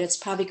think that it's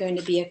probably going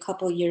to be a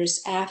couple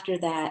years after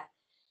that.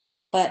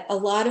 But a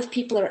lot of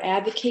people are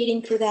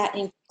advocating for that,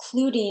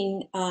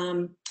 including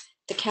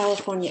the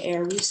California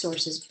Air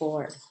Resources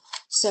Board.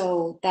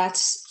 So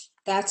that's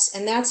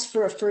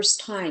for a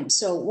first time.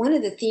 So one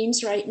of the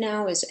themes right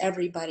now is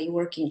everybody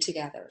working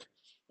together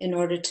in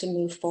order to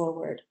move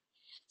forward.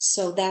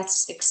 So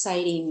that's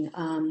exciting,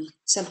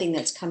 something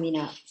that's coming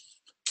up.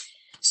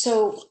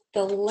 So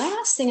the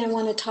last thing I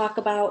want to talk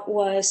about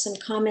was some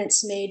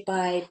comments made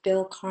by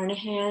Bill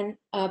Carnahan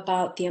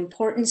about the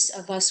importance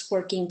of us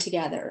working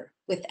together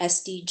with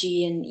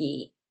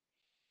SDG&E.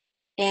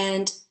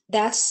 And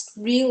that's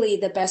really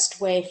the best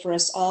way for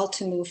us all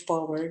to move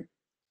forward.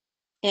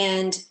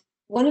 And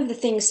one of the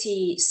things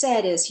he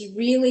said is he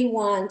really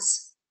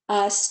wants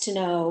us to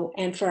know,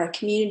 and for our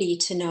community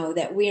to know,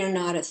 that we are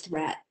not a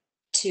threat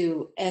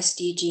to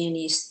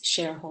SDG&E's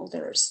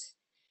shareholders.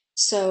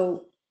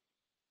 So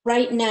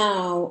right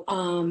now,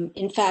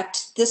 in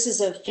fact, this is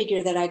a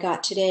figure that I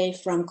got today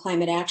from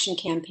Climate Action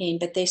Campaign,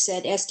 but they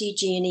said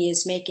SDG&E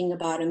is making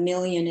about $1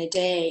 million a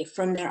day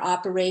from their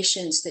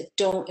operations that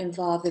don't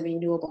involve the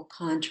renewable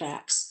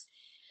contracts.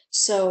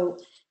 So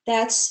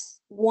that's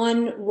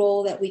one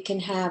role that we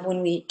can have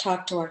when we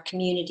talk to our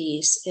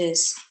communities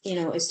is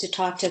to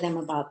talk to them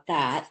about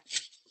that.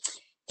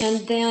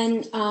 And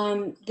then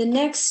the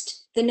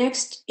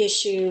next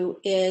issue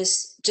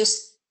is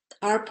just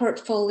our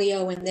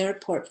portfolio and their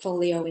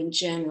portfolio in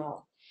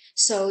general.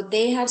 So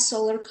they have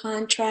solar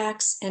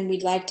contracts, and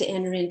we'd like to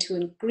enter into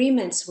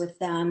agreements with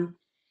them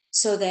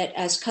so that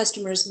as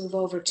customers move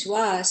over to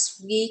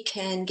us, we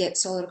can get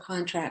solar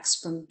contracts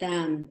from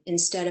them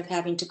instead of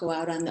having to go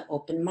out on the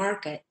open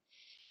market.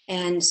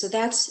 And so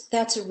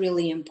that's a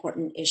really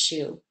important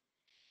issue.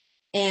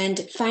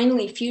 And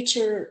finally,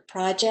 future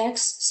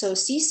projects. So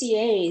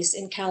CCAs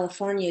in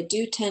California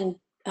do tend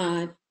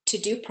to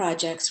do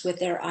projects with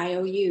their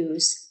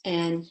IOUs,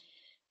 and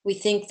we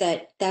think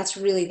that that's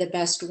really the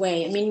best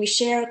way. I mean, we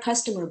share a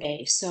customer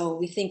base, so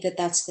we think that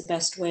that's the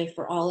best way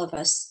for all of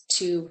us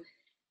to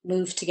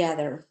move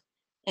together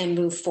and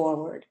move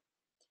forward.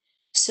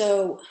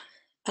 So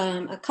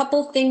a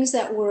couple things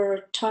that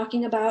we're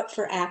talking about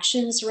for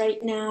actions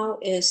right now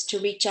is to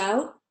reach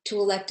out to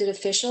elected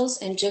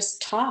officials and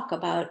just talk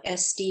about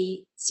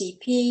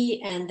SDCP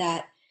and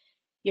that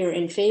you're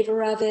in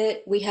favor of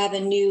it. We have a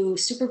new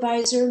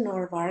supervisor,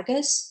 Nora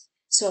Vargas.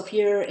 So if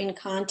you're in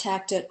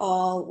contact at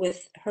all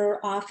with her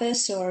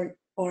office or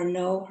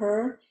know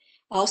her.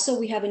 Also,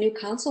 we have a new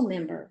council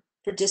member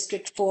for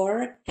District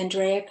 4,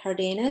 Andrea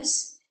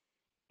Cardenas.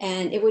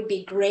 And it would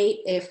be great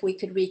if we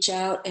could reach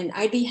out, and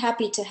I'd be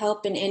happy to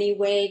help in any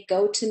way,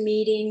 go to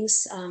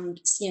meetings,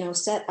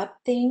 set up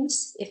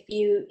things if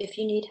you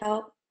need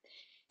help.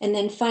 And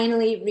then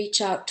finally,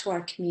 reach out to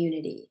our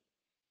community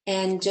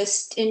and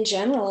just in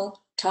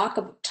general,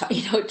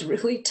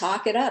 really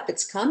talk it up.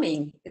 It's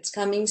coming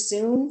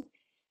soon.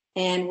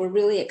 And we're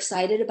really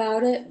excited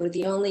about it. We're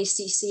the only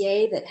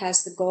CCA that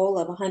has the goal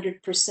of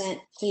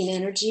 100% clean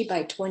energy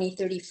by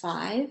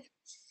 2035.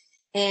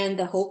 And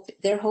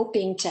they're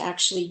hoping to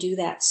actually do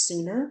that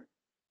sooner.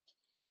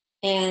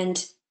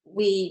 And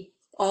we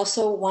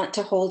also want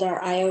to hold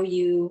our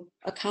IOU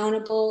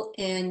accountable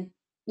and,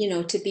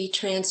 to be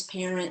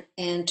transparent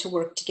and to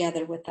work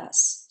together with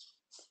us.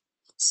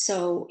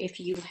 So if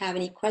you have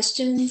any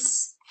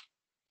questions,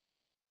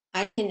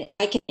 I can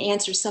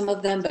answer some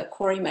of them, but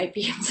Corey might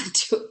be able to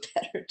do a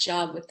better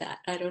job with that.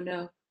 I don't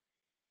know.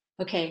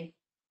 Okay.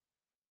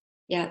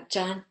 Yeah,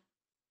 John?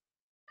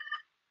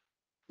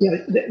 Yeah,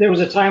 there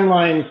was a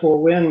timeline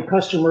for when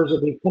customers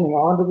will be coming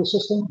onto the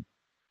system.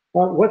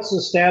 What's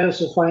the status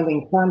of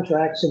finding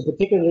contracts, and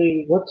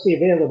particularly what's the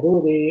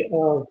availability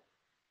of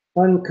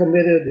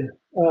uncommitted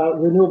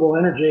renewable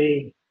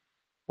energy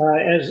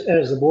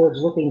as the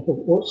board's looking for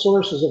what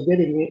sources of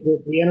getting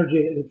the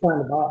energy that we're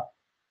trying to buy?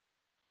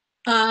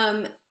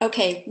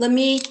 Okay, let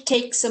me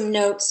take some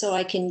notes so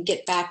I can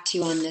get back to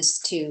you on this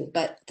too.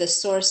 But the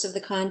source of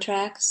the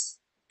contracts?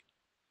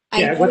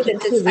 Yeah, what's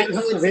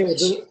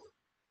the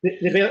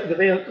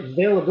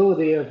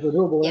availability of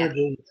renewable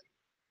energy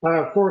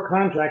for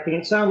contracting?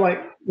 It sounds like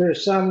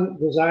there's some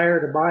desire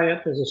to buy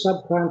it as a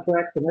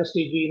subcontract from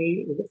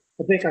SDG&E.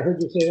 I think I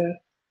heard you say that.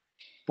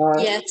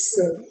 Yes.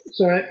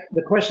 So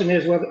the question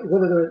is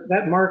whether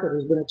that market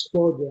has been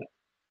explored yet.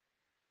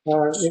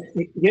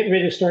 Getting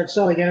ready to start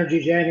selling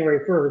energy January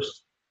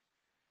 1st.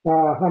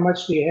 How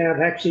much do you have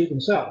actually you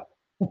can sell?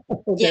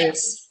 Okay.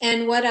 Yes,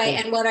 and what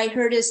I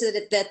heard is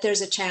that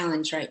there's a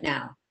challenge right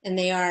now, and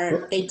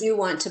they do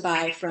want to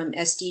buy from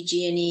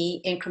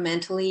SDG&E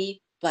incrementally,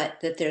 but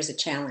that there's a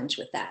challenge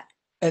with that.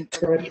 And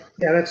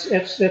yeah,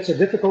 that's a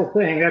difficult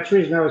thing. That's the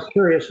reason I was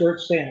curious where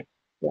it stands.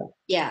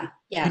 Yeah.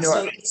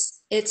 So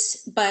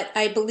but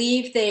I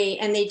believe they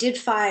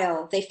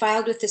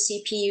filed with the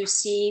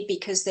CPUC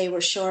because they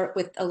were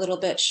a little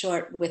bit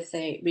short with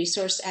the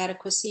resource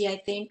adequacy, I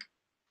think.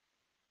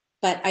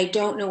 But I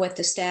don't know what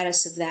the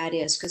status of that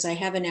is because I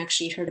haven't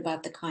actually heard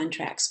about the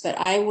contracts, but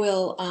I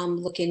will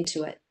look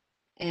into it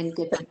and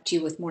get back to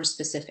you with more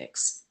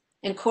specifics.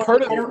 And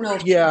Corey, I don't know.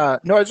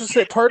 I was just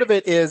saying part of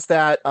it is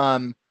that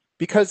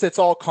because it's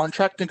all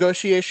contract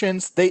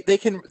negotiations, they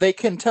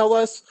can tell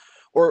us,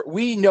 or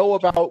we know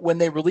about when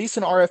they release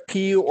an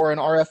RFP or an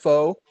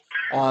RFO,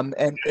 and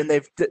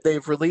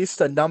they've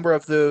released a number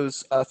of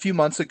those a few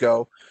months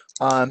ago.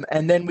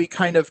 And then we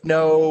kind of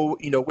know,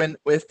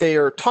 if they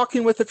are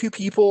talking with a few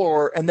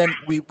people, and then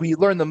we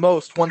learn the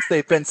most once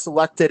they've been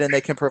selected and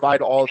they can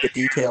provide all of the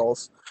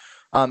details.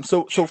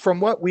 So from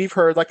what we've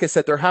heard, like I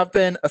said, there have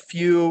been a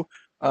few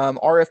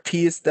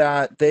RFPs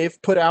that they've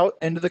put out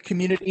into the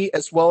community,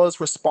 as well as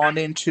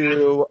responding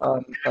to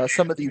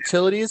some of the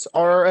utilities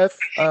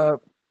RFPs,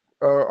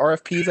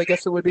 I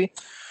guess it would be,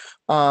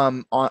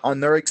 on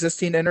their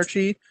existing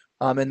energy.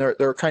 And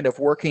they're kind of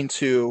working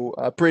to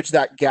bridge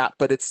that gap,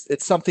 but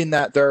it's something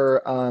that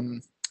they're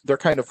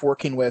kind of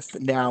working with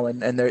now,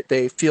 and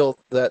they feel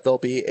that they'll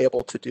be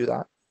able to do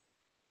that.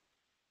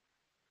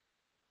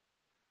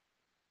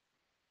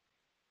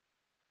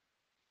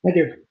 Thank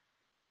you.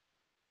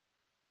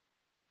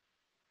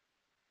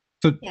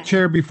 So,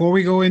 Chair, before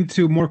we go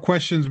into more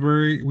questions,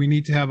 we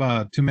need to have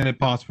a 2-minute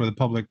pause for the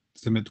public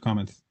to submit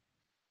comments.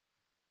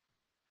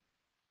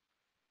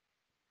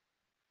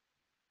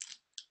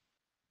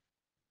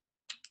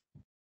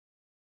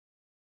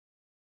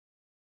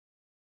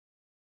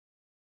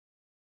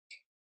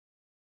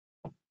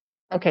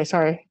 Okay,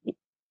 sorry.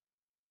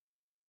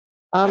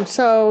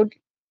 So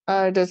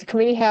does the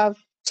committee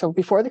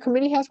before the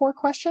committee has more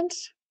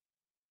questions?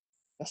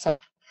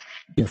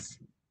 Yes.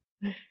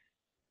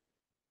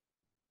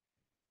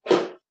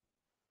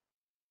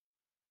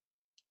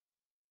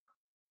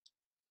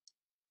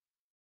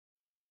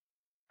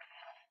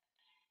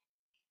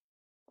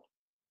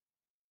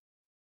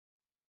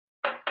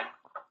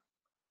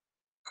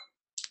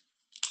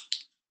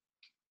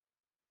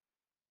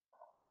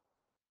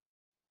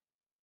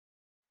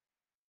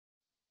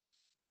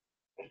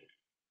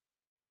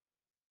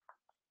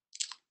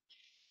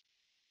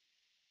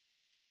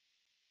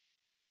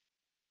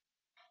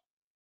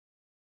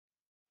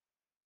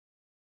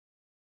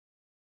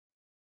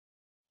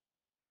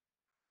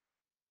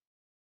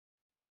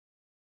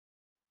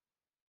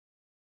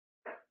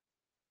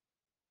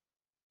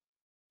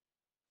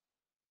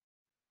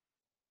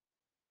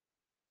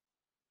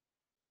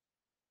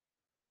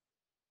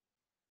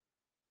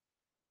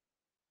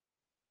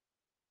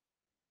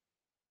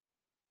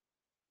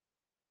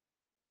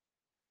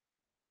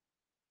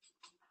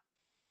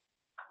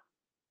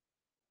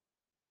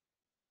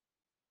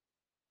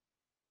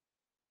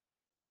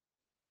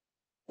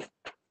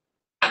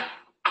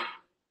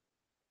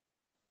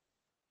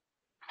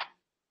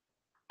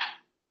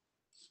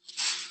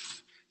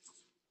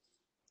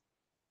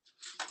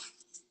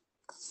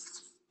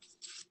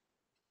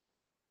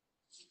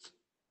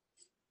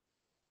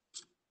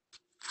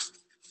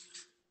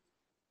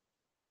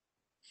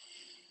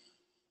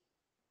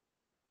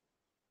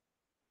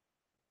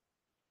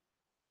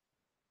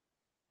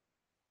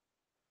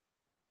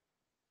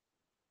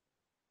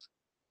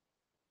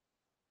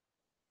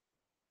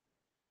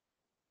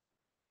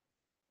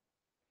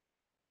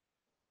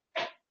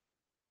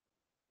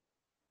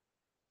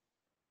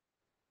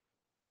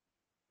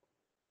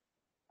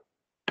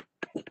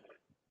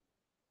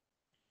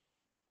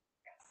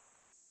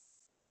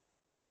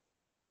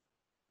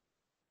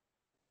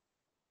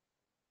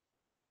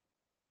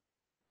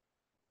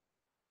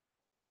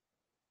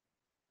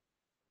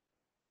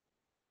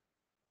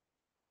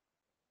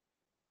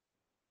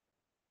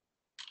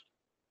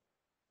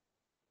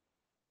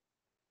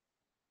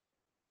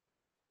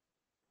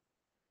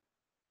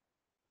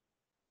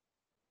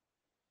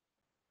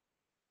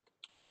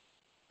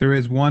 There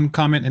is one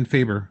comment in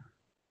favor.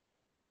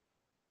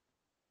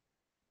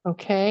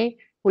 Okay,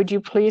 would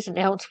you please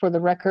announce for the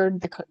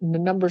record the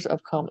numbers of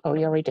oh,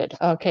 you already did.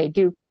 Okay,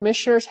 do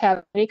commissioners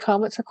have any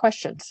comments or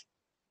questions?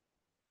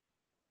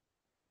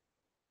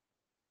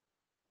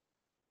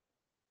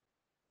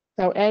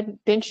 So Ed,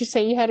 didn't you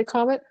say you had a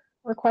comment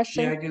or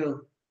question? Yeah, I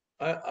do.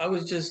 I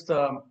was just,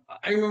 I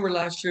remember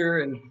last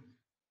year and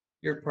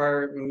year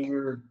prior when we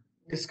were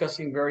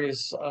discussing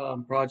various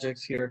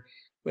projects here,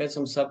 we had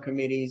some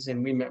subcommittees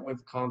and we met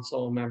with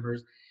council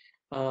members.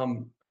 I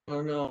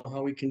don't know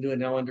how we can do it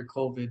now under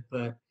COVID,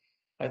 but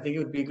I think it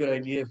would be a good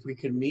idea if we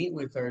could meet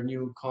with our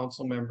new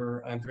council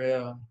member,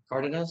 Andrea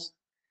Cardenas.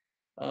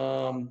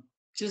 Or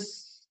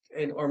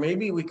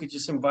maybe we could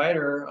just invite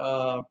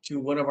her to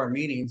one of our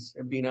meetings.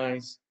 It'd be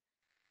nice.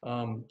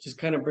 Just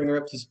kind of bring her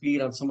up to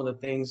speed on some of the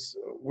things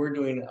we're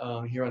doing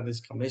here on this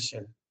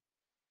commission.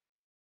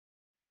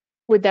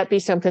 Would that be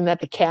something that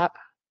the CAP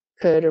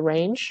could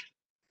arrange?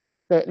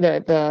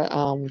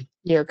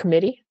 Your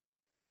committee?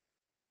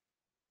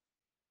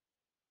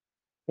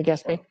 I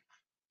guess me.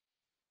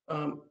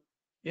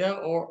 Yeah,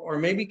 or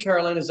maybe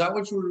Carolyn, is that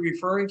what you were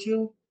referring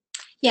to?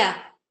 Yeah.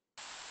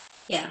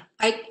 Yeah,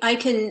 I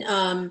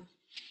can,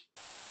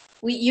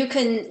 you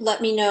can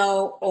let me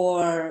know,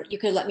 or you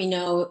could let me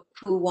know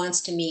who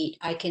wants to meet.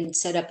 I can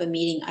set up a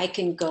meeting. I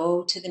can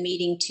go to the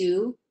meeting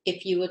too,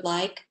 if you would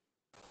like.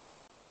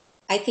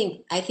 I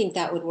think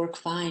that would work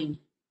fine.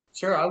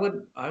 Sure, I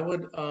would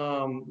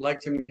like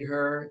to meet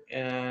her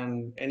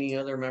and any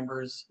other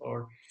members,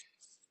 or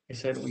I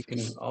said we can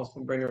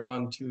also bring her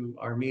on to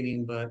our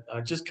meeting, but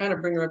just kind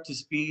of bring her up to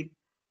speed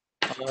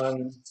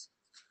on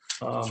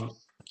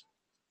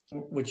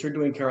what you're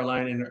doing,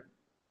 Caroline, and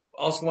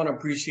also want to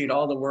appreciate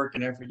all the work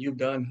and effort you've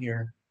done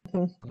here.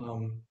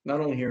 Not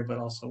only here, but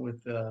also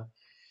with the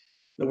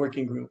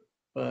working group,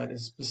 but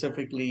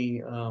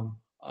specifically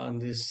on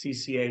this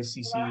CCA.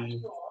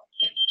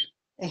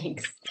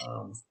 Thanks.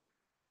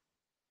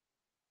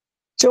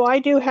 So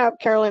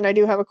Carolyn, I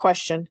do have a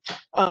question.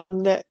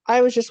 That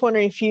I was just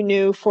wondering if you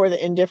knew for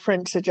the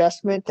indifference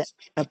adjustment, the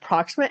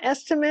approximate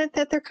estimate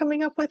that they're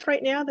coming up with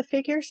right now, the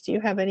figures. Do you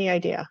have any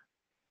idea?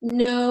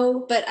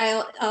 No, but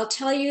I'll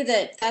tell you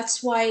that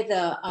that's why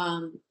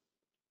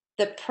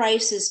the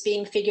price is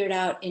being figured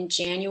out in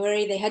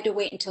January. They had to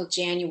wait until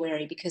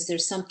January because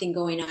there's something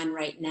going on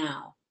right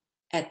now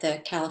at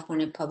the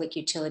California Public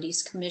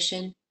Utilities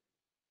Commission.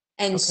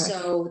 And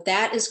so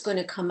that is going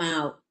to come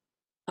out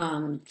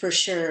for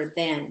sure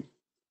then,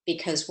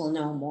 because we'll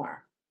know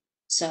more.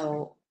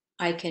 So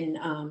I can,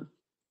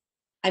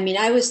 I mean,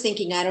 I was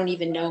thinking, I don't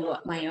even know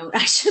what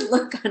I should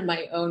look on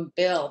my own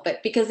bill,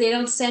 but because they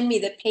don't send me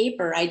the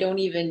paper, I don't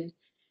even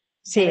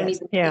think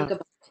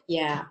about it.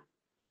 Yeah.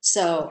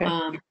 So,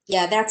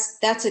 yeah,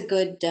 that's a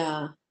good,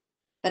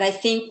 but I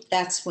think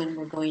that's when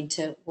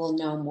we'll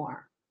know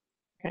more.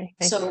 Okay.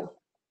 Thank you.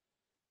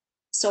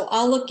 So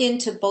I'll look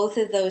into both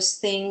of those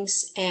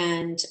things,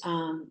 and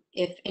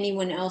if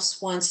anyone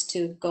else wants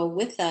to go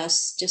with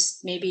us,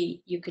 just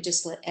maybe you could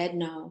just let Ed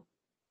know.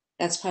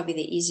 That's probably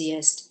the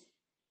easiest.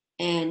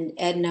 And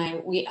Ed and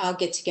I'll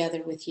get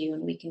together with you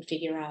and we can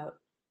figure out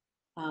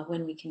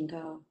when we can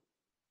go.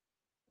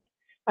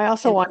 I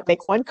also want to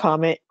make one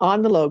comment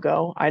on the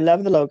logo. I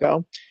love the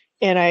logo,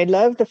 and I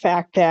love the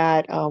fact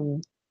that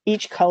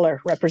each color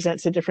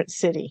represents a different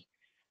city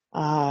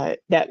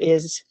that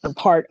is a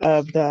part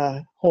of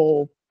the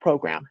whole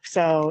program.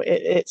 So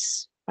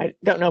I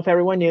don't know if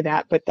everyone knew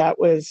that, but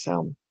that's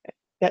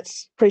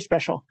pretty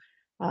special.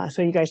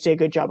 So you guys did a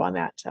good job on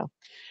that. So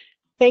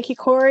thank you,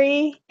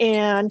 Corey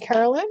and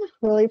Carolyn.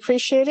 Really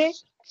appreciate it.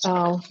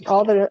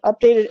 All the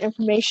updated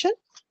information.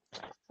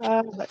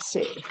 Let's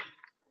see.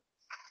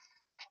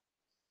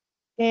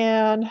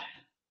 And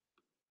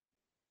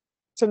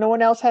so no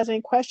one else has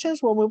any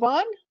questions. We'll move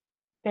on.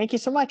 Thank you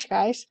so much,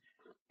 guys.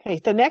 Okay,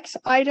 the next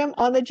item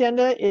on the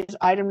agenda is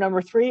item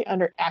number 3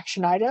 under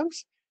action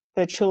items,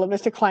 the Chula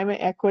Vista Climate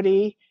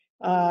Equity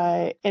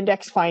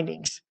Index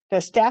findings.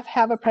 Does staff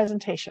have a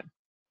presentation?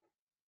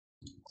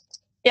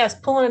 Yes,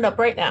 pulling it up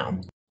right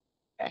now.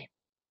 Okay.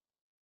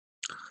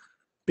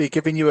 Be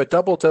giving you a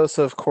double dose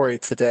of Corey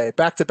today,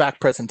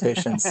 back-to-back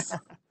presentations.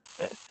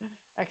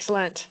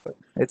 Excellent.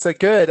 It's a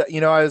good,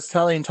 I was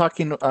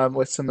talking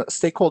with some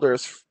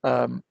stakeholders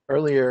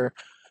earlier,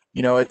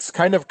 it's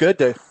kind of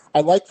good I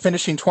like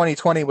finishing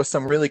 2020 with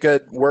some really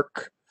good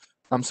work,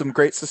 some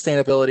great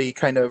sustainability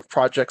kind of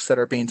projects that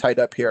are being tied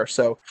up here.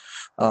 So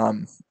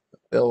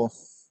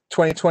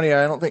 2020,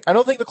 I don't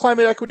think the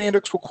Climate Equity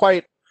Index will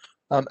quite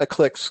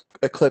eclipse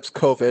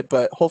COVID,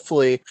 but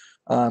hopefully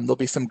there'll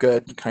be some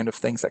good kind of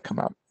things that come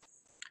out.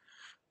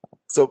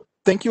 So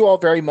thank you all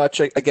very much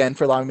again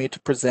for allowing me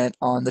to present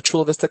on the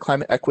Chula Vista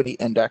Climate Equity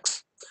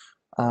Index.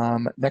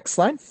 Next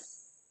slide.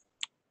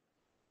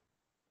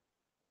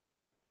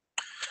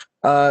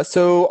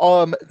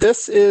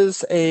 This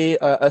is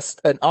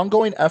an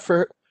ongoing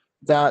effort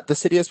that the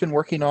city has been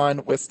working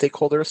on with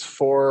stakeholders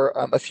for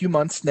a few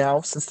months now,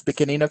 since the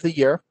beginning of the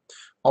year.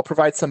 I'll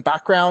provide some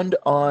background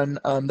on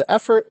the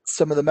effort,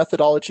 some of the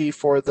methodology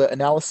for the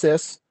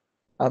analysis,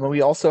 And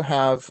we also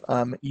have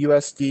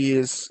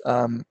USD's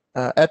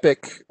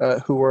EPIC,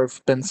 who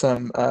have been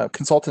some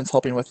consultants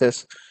helping with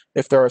this,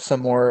 if there are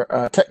some more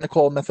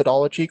technical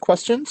methodology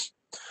questions.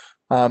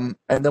 And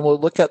then we'll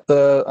look at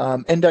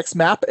the index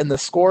map and the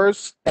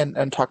scores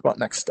and talk about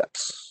next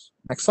steps.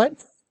 Next slide.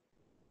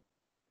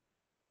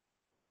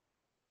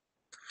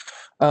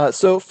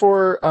 So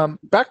for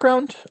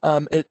background,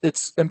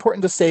 it's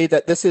important to say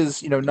that this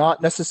is,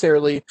 not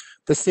necessarily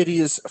the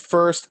city's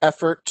first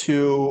effort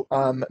to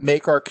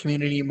make our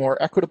community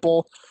more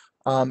equitable.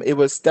 It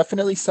was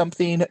definitely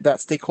something that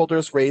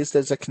stakeholders raised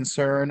as a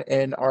concern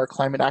in our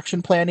climate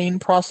action planning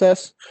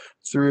process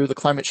through the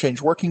Climate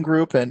Change Working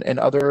Group and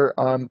other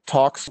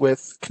talks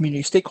with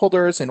community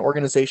stakeholders and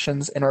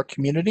organizations in our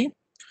community.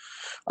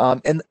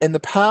 In the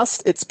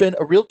past, it's been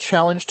a real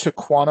challenge to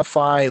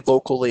quantify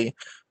locally.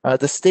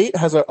 The state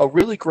has a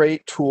really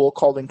great tool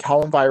called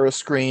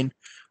EncalEnviroScreen,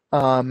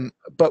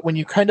 but when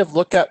you kind of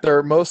look at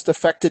their most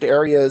affected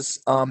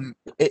areas,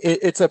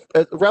 it's a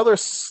rather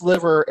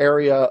sliver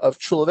area of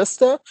Chula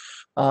Vista,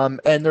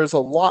 and there's a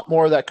lot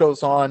more that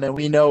goes on, and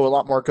we know a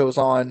lot more goes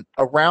on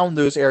around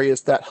those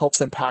areas that helps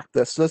impact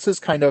this. So this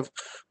is kind of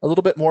a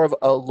little bit more of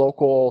a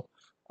local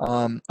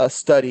a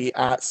study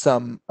at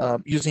some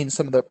using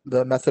some of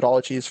the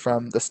methodologies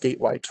from the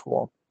statewide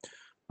tool.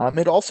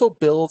 It also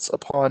builds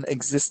upon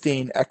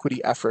existing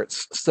equity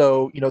efforts.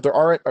 So,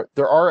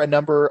 there are a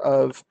number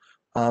of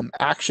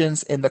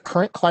actions in the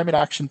current climate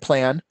action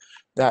plan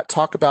that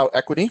talk about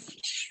equity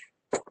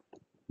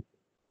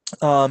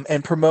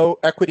and promote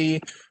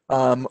equity,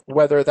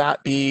 whether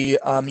that be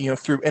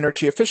through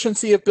energy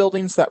efficiency of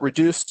buildings that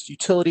reduce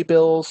utility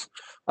bills,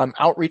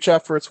 outreach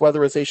efforts,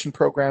 weatherization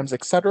programs,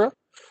 etc.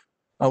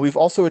 We've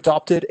also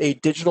adopted a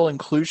digital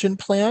inclusion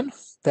plan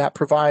that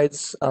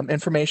provides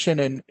information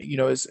and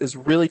is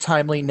really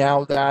timely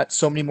now that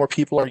so many more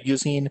people are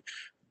using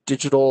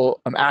digital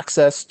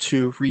access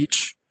to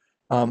reach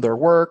their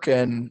work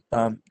and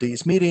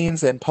these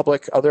meetings and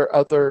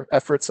other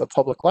efforts of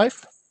public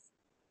life.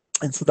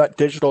 And so that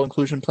digital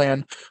inclusion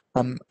plan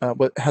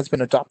has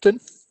been adopted.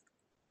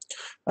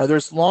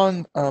 There's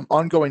long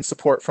ongoing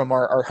support from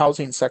our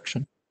housing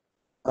section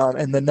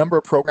and the number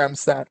of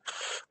programs that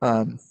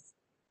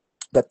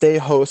they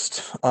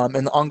host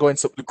and the ongoing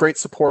great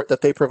support that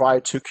they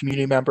provide to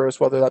community members,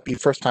 whether that be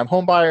first-time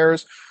home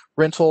buyers,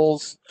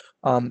 rentals,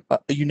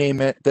 you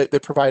name it. They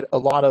provide a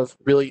lot of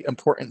really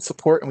important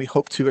support, and we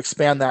hope to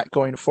expand that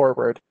going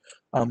forward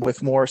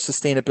with more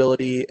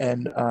sustainability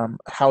and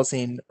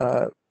housing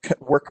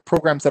work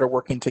programs that are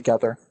working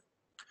together.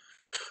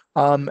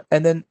 And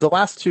then the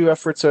last two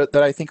efforts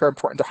that I think are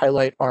important to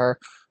highlight are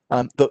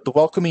the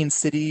Welcoming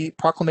City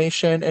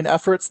proclamation and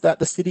efforts that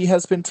the city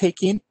has been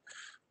taking.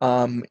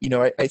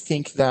 I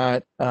think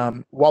that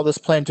while this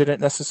plan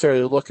didn't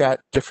necessarily look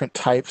at different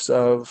types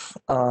of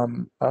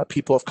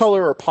people of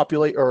color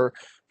or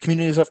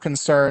communities of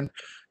concern,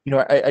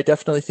 I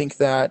definitely think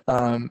that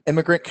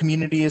immigrant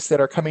communities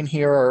that are coming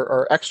here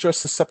are extra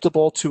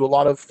susceptible to a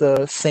lot of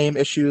the same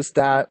issues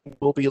that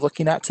we'll be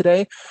looking at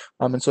today.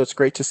 And so it's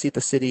great to see the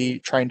city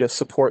trying to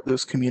support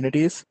those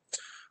communities.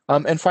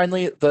 And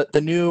finally,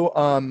 the new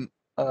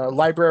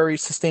library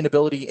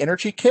sustainability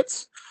energy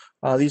kits.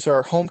 These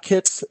are home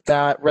kits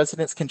that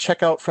residents can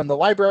check out from the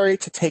library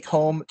to take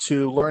home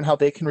to learn how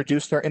they can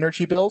reduce their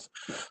energy bills.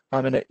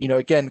 And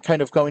again,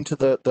 kind of going to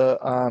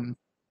the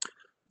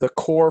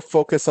core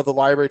focus of the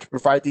library to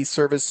provide these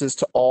services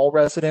to all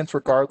residents,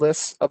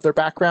 regardless of their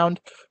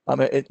background.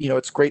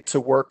 It's great to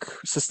work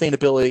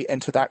sustainability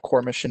into that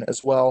core mission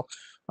as well.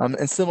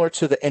 And similar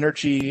to the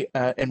energy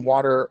and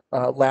water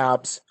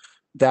labs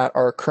that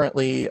are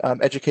currently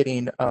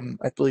educating,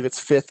 I believe it's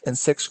 5th and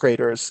 6th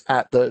graders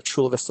at the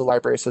Chula Vista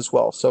libraries as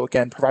well. So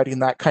again, providing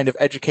that kind of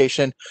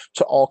education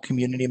to all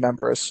community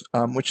members,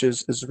 which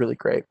is really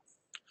great.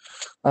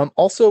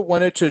 Also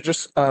wanted to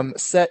just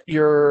set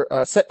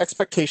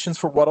expectations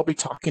for what I'll be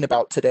talking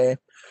about today.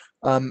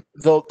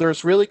 Though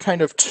there's really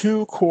kind of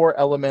two core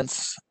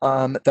elements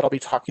that I'll be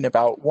talking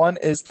about. One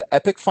is the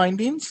EPIC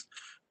findings.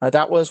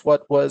 That was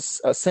what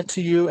was sent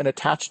to you and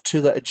attached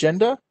to the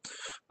agenda.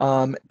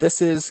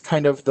 This is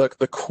kind of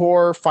the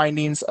core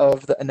findings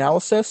of the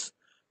analysis,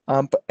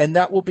 and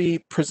that will be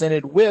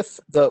presented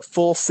with the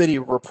full city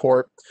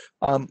report,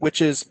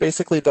 which is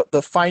basically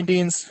the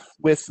findings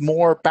with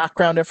more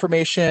background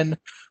information,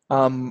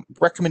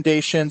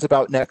 recommendations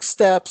about next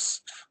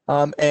steps,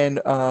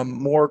 and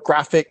more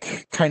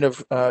graphic kind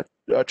of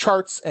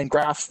charts and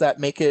graphs that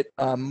make it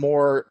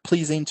more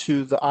pleasing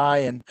to the eye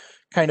and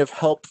kind of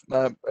help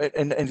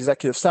an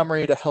executive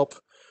summary to help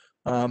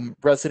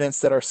residents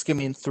that are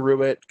skimming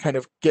through it kind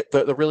of get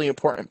the really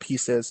important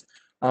pieces.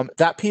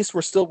 That piece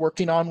we're still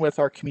working on with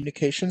our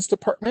communications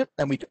department,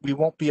 and we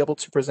won't be able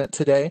to present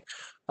today,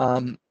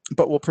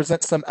 but we'll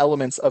present some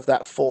elements of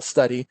that full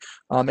study.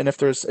 And if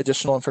there's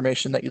additional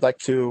information that you'd like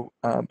to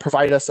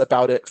provide us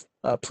about it,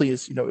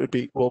 please,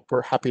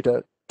 we're happy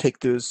to take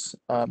those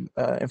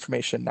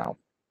information now.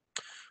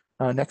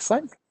 Next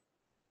slide.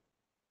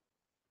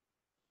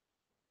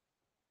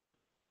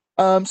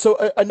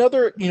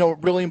 Another,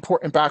 really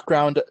important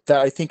background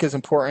that I think is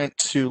important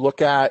to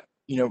look at,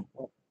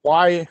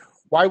 why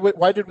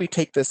did we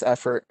take this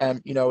effort?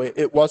 And,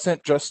 it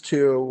wasn't just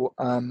to,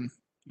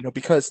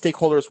 because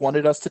stakeholders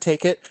wanted us to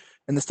take it,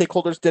 and the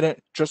stakeholders didn't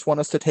just want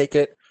us to take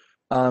it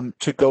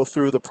to go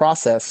through the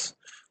process.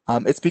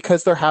 It's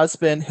because there has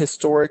been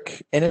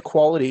historic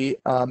inequality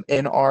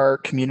in our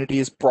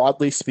communities,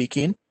 broadly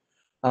speaking.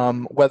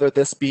 Whether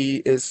this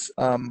is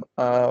kind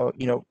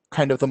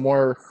of the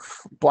more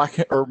black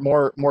or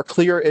more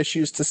clear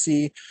issues to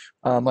see,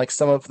 like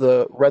some of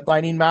the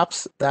redlining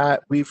maps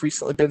that we've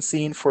recently been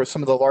seeing for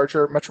some of the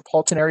larger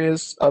metropolitan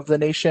areas of the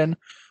nation,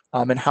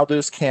 and how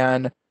those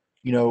can,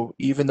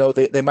 even though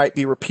they might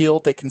be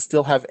repealed, they can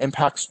still have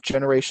impacts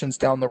generations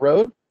down the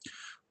road.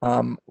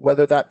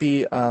 Whether that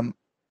be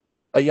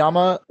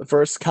Ayama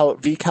versus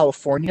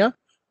California,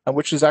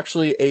 which is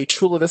actually a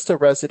Chula Vista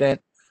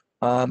resident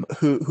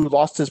who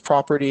lost his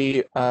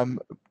property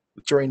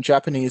during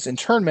Japanese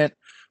internment,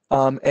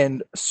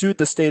 and sued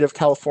the state of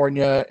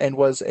California, and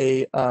was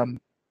a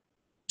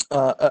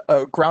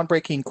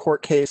groundbreaking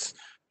court case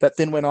that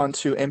then went on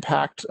to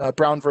impact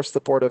Brown versus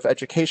the Board of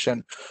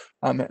Education.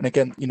 And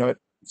again,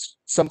 it's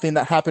something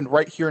that happened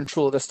right here in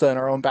Chula Vista in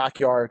our own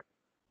backyard,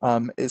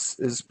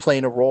 is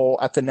playing a role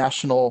at the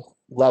national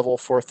level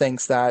for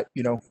things that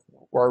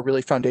are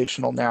really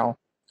foundational now.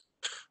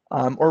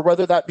 Or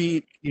whether that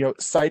be,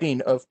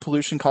 citing of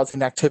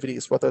pollution-causing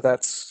activities, whether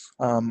that's,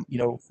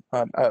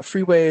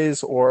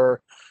 freeways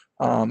or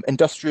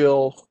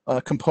industrial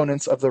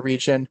components of the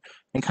region,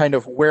 and kind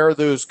of where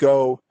those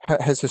go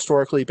has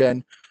historically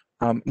been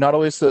not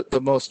always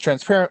the most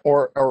transparent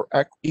or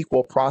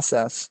equal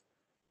process.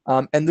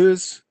 And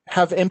those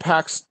have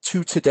impacts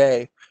to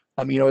today.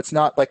 It's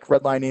not like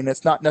redlining.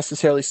 It's not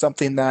necessarily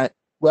something that,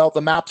 well,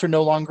 the maps are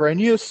no longer in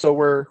use, so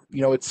we're,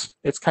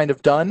 it's kind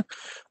of done.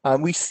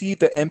 We see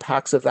the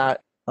impacts of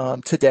that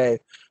today.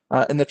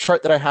 And the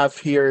chart that I have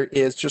here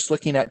is just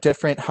looking at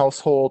different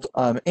household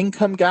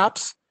income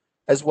gaps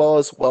as well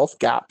as wealth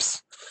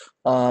gaps.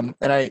 And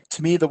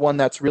to me, the one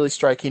that's really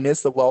striking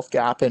is the wealth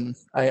gap. And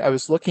I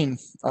was looking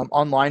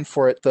online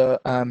for it.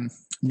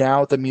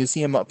 Now the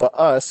Museum of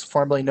Us,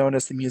 formerly known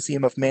as the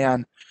Museum of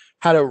Man,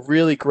 had a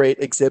really great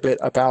exhibit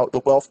about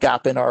the wealth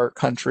gap in our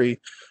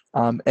country.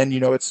 And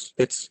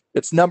it's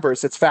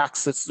numbers, it's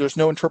facts. There's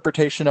no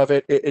interpretation of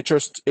it.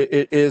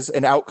 It is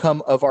an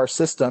outcome of our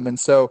system. And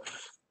so,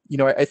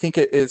 I think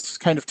it is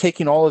kind of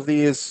taking all of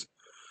this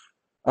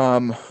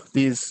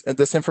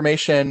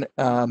information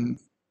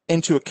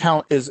into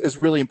account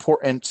is really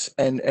important,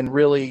 and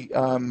really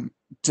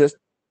just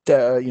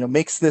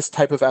makes this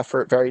type of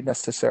effort very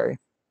necessary.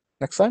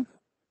 Next slide.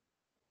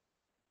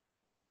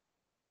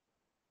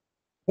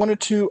 Wanted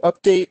to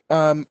update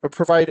or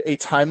provide a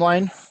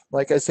timeline.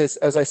 Like as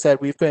I said,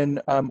 we've been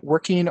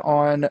working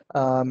on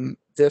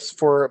this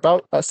for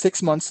about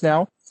 6 months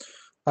now.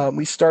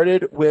 We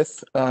started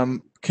with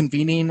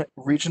convening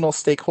regional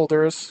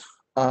stakeholders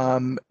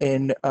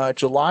in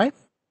July,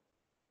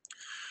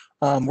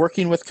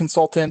 working with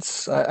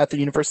consultants at the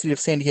University of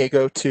San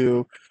Diego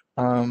to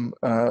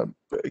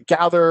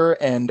gather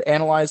and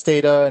analyze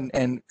data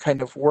and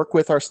kind of work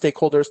with our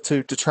stakeholders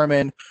to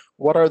determine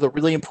what are the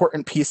really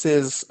important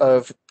pieces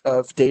of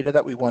data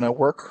that we want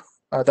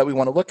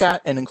to look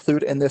at and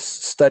include in this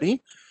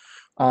study.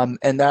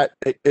 And that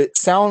it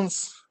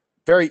sounds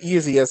very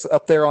easy as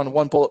up there on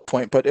one bullet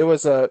point, but it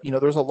was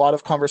there's a lot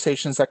of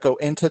conversations that go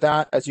into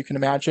that, as you can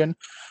imagine.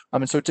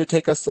 And so it did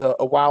take us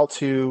a while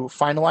to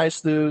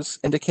finalize those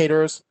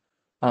indicators,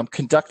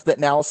 conduct the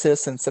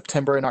analysis in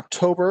September and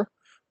October,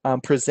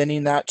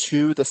 presenting that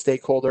to the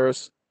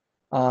stakeholders,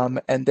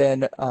 and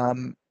then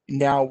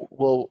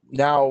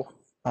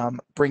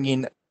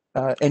bringing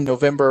in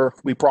November,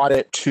 we brought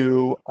it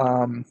to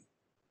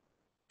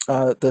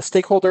the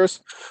stakeholders,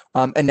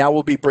 and now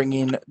we'll be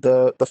bringing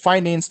the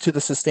findings to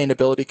the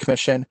Sustainability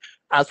Commission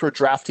as we're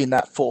drafting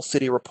that full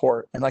city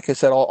report. And like I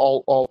said,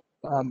 I'll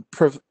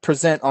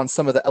present on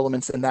some of the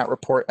elements in that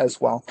report as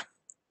well.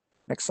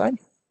 Next slide.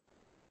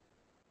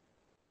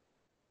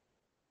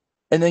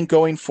 And then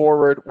going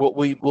forward,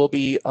 we will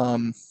be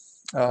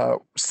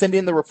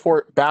sending the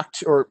report back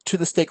to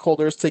the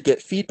stakeholders to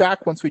get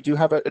feedback once we do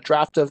have a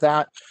draft of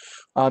that,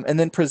 and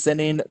then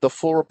presenting the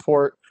full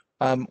report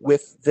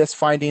with this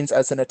findings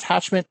as an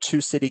attachment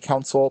to City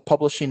Council,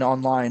 publishing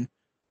online,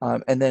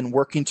 and then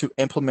working to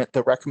implement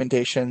the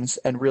recommendations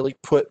and really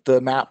put the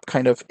map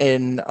kind of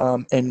in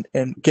and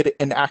get it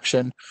in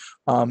action,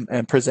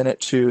 and present it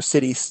to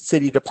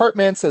city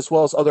departments as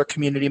well as other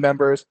community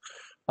members.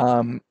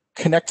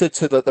 Connected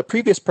to the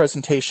previous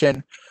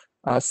presentation,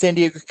 San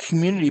Diego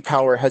Community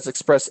Power has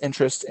expressed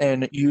interest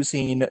in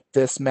using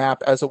this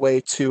map as a way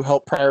to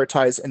help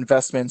prioritize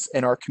investments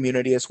in our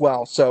community as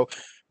well. So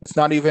it's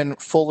not even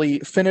fully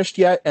finished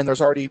yet, and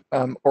there's already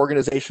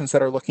organizations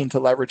that are looking to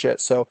leverage it.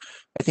 So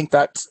I think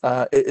that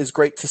is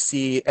great to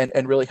see,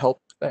 and really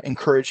help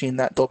encouraging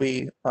that there'll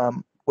be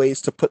ways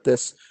to put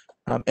this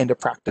into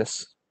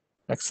practice.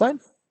 Next slide.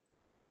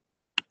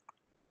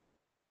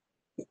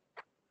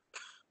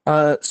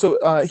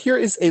 Here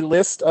is a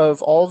list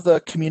of all of the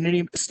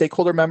community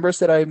stakeholder members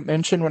that I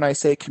mentioned when I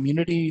say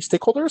community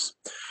stakeholders.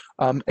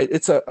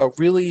 It's a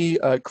really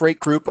great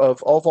group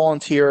of all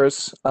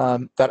volunteers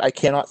that I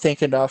cannot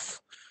thank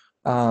enough.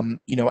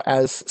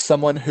 As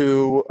someone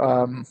who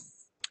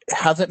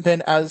hasn't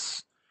been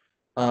as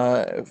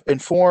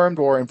informed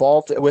or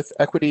involved with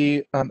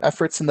equity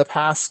efforts in the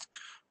past,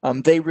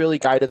 they really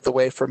guided the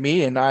way for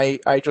me, and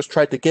I just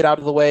tried to get out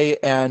of the way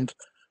and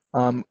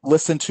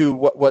listen to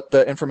what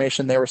the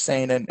information they were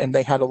saying, and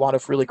they had a lot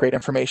of really great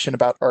information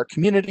about our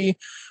community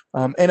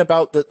and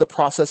about the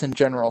process in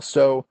general.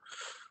 So,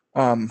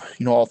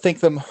 I'll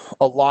thank them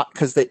a lot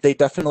because they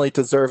definitely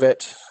deserve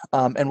it.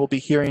 And we'll be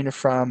hearing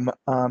from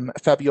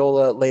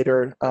Fabiola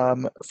later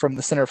from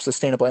the Center for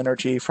Sustainable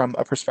Energy from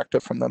a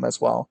perspective from them as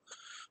well.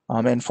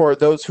 And for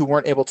those who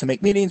weren't able to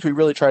make meetings, we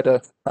really try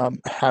to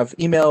have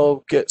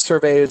email, get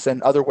surveys,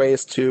 and other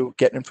ways to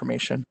get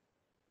information.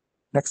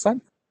 Next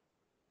slide.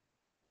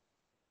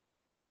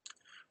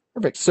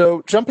 Perfect.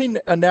 So jumping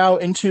now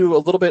into a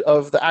little bit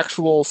of the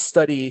actual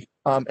study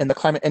and the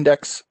climate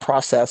index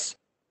process.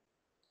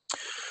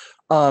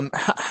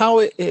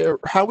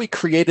 How we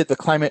created the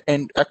climate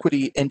and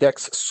equity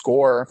index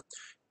score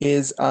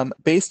is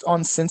based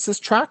on census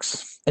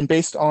tracts and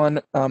based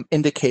on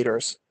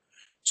indicators.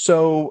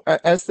 So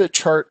as the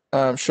chart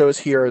shows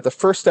here, the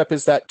first step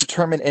is that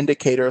determine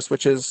indicators,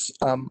 which is,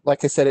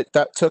 like I said,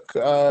 that took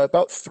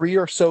about 3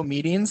 or so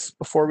meetings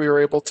before we were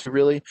able to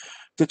really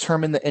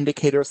determine the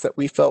indicators that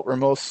we felt were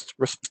most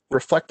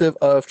reflective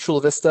of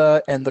Chula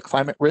Vista and the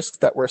climate risk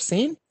that we're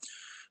seeing.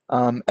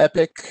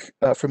 EPIC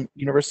from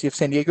University of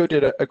San Diego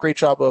did a great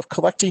job of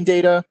collecting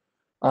data,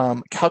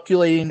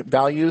 calculating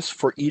values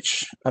for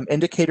each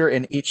indicator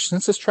in each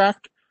census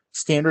tract,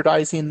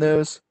 standardizing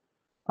those,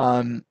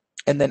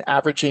 and then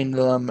averaging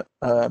them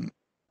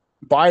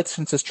by the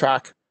census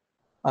tract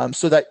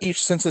so that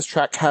each census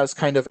tract has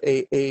kind of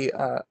a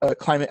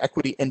climate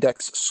equity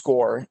index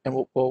score,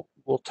 and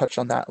we'll touch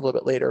on that a little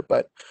bit later.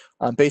 But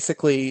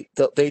basically,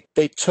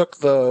 they took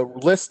the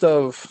list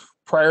of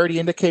priority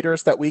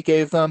indicators that we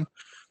gave them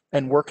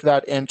and worked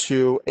that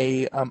into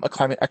a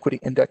climate equity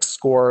index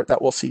score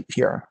that we'll see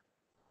here.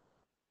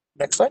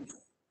 Next slide.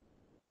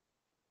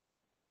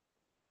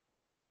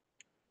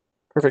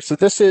 Perfect. So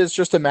this is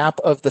just a map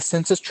of the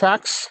census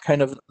tracts,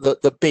 kind of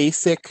the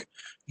basic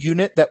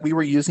unit that we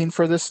were using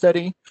for this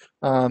study.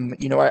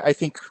 I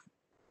think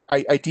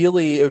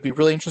ideally it would be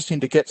really interesting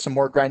to get some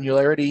more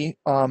granularity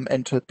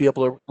and to be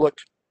able to look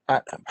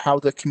at how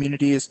the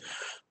communities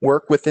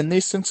work within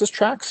these census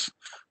tracts.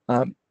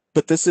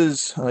 But this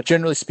is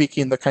generally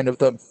speaking the kind of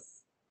the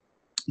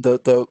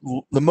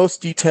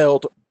most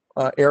detailed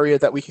area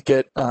that we could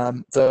get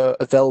the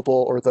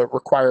available or the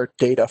required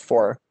data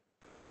for.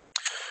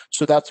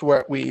 So that's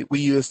what we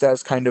used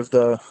as kind of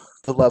the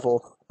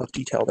level of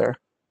detail there.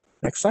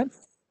 Next slide.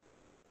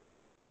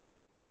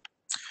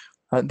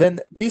 Then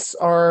this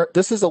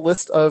is a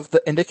list of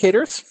the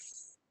indicators.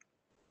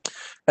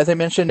 As I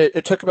mentioned,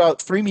 it took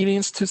about 3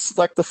 meetings to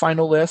select the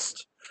final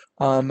list.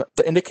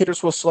 The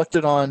indicators were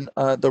selected on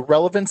the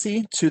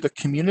relevancy to the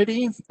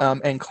community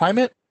and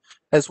climate,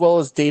 as well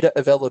as data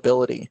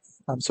availability.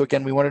 So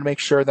again, we wanted to make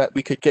sure that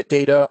we could get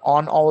data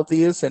on all of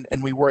these,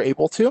 and we were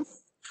able to.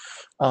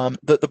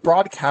 The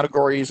broad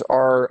categories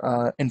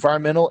are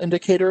environmental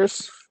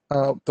indicators,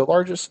 the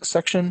largest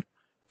section,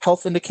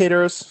 health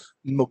indicators,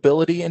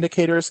 mobility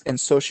indicators, and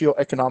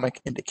socioeconomic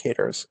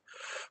indicators.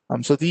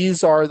 So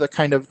these are the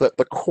kind of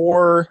the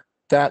core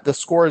that the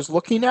score is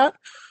looking at.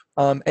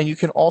 And you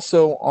can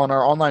also, on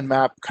our online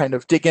map, kind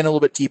of dig in a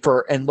little bit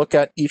deeper and look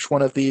at each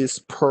one of these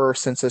per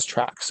census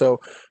tract. So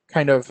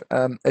kind of,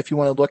 if you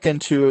want to look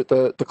into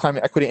the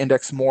Climate Equity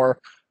Index more,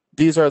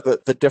 these are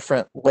the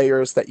different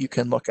layers that you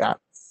can look at.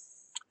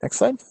 Next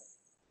slide.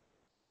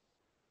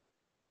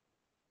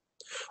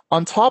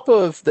 On top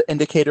of the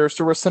indicators,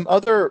 there were some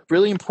other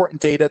really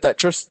important data that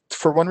just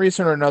for one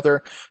reason or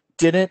another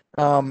didn't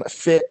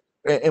fit,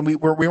 and we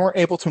weren't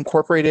able to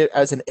incorporate it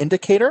as an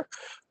indicator,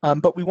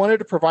 but we wanted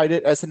to provide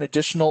it as an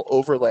additional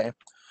overlay.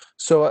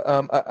 So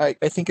I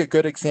think a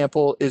good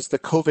example is the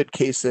COVID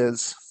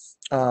cases,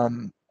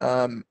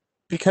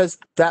 because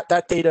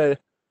that data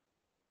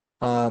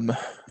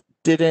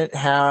didn't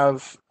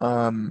have,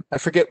 I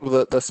forget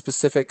the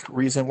specific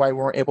reason why we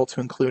weren't able to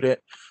include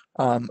it.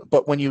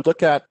 But when you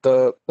look at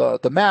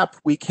the map,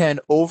 we can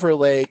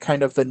overlay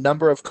kind of the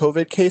number of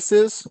COVID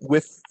cases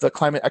with the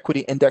climate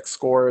equity index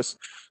scores,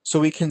 so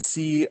we can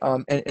see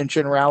in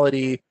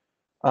generality,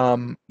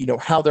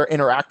 how they're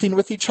interacting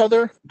with each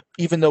other,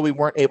 even though we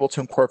weren't able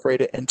to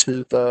incorporate it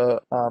into the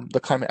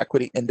climate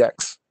equity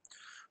index.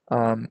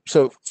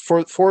 So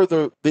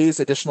for these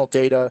additional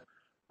data,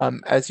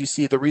 as you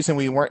see, the reason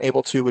we weren't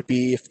able to would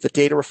be if the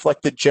data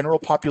reflected general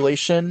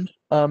population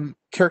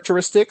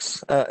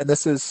characteristics, and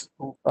this is,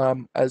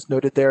 as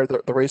noted there,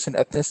 the race and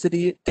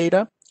ethnicity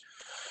data.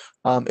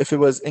 If it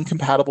was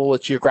incompatible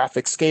with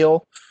geographic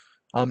scale,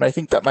 I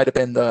think that might have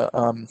been the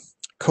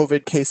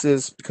COVID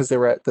cases because they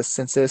were at the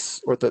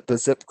census or the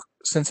zip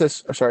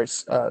census, or sorry,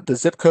 the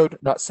zip code,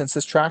 not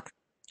census tract.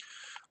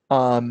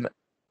 And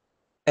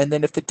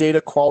then if the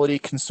data quality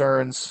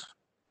concerns,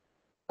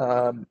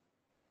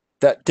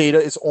 that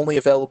data is only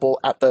available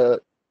at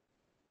the,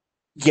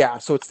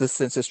 so it's the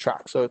census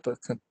tract. So the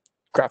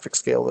graphic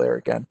scale there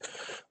again.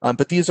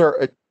 But these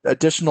are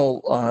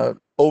additional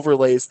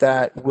overlays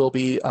that we'll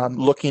be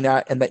looking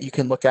at and that you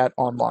can look at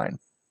online.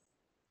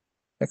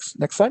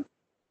 Next slide.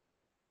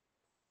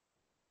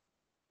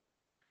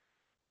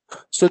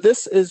 So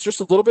this is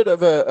just a little bit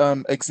of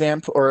a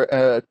example or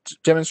a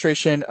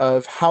demonstration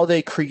of how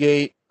they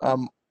create,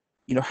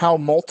 how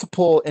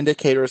multiple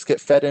indicators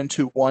get fed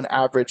into one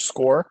average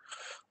score.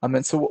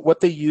 And so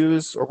what they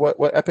use, or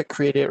what Epic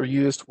created or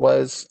used,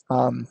 was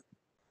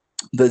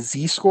the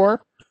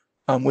Z-score,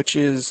 which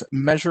is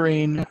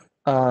measuring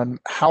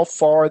how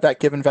far that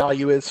given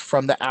value is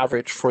from the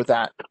average for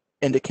that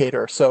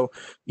indicator. So,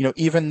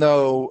 even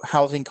though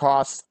housing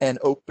costs and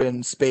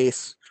open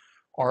space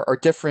are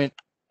different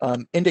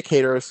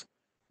indicators,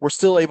 we're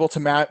still able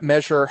to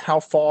measure how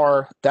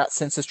far that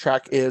census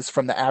tract is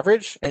from the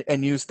average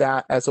and use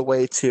that as a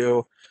way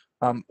to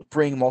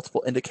bring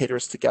multiple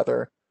indicators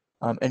together.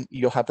 And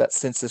you'll have that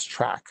census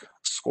tract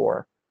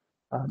score.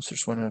 So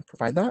just want to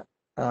provide that.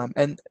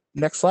 And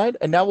next slide.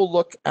 And now we'll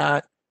look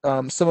at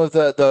some of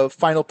the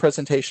final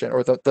presentation,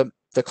 or the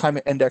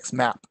climate index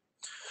map.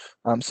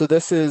 So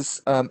this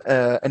is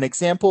an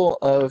example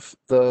of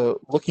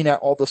looking at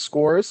all the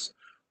scores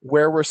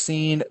where we're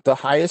seeing the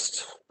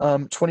highest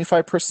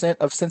 25%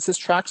 of census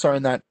tracts are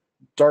in that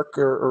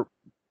darker, or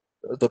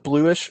the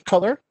bluish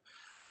color,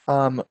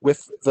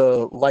 with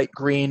the light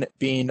green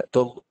being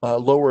the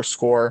lower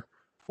score,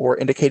 or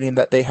indicating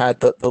that they had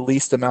the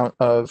least amount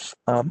of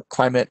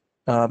climate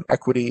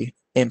equity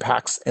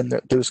impacts in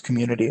those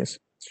communities.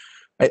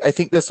 I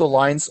think this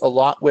aligns a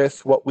lot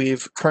with what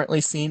we've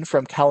currently seen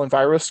from Cal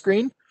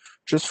EnviroScreen.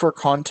 Just for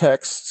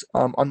context,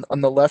 on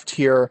the left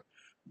here,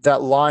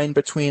 that line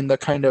between the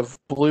kind of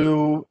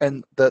blue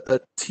and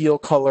the teal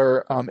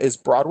color is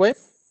Broadway.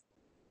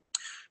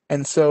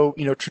 And so,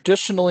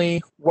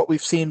 traditionally, what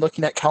we've seen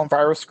looking at Cal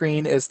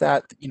EnviroScreen is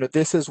that,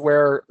 this is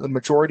where the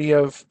majority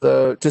of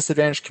the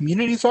disadvantaged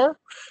communities are.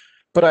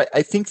 But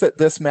I think that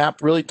this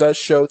map really does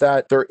show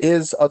that there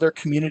is other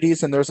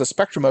communities, and there's a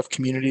spectrum of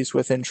communities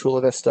within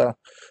Chula Vista,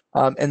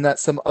 and that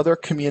some other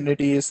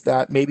communities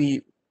that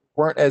maybe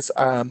weren't as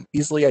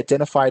easily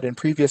identified in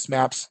previous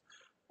maps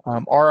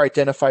are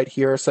identified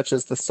here, such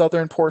as the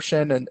southern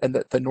portion and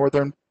the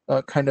northern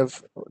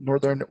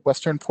northern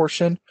western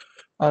portion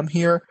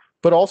here,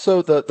 but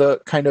also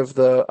the kind of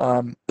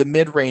the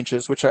mid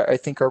ranges, which I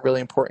think are really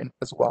important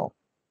as well.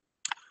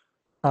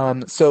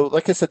 So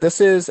like I said,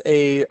 this is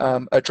a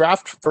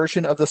draft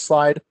version of the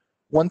slide.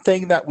 One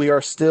thing that we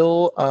are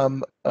still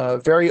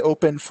very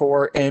open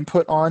for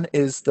input on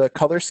is the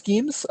color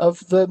schemes of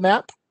the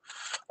map.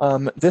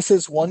 This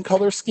is one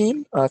color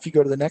scheme. If you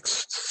go to the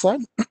next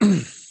slide.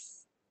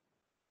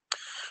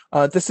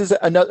 This is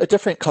a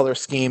different color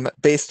scheme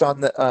based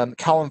on the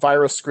Cal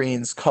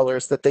EnviroScreen's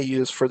colors that they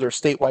use for their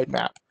statewide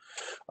map.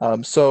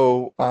 We'll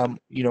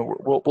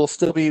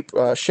still be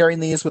sharing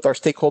these with our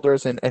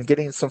stakeholders and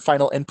getting some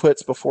final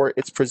inputs before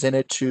it's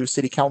presented to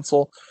City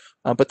Council.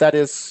 But that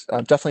is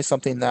definitely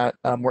something that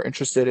we're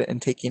interested in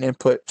taking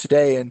input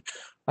today. And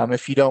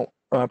if you don't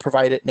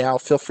provide it now,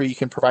 feel free, you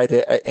can provide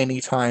it at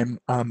any time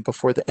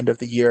before the end of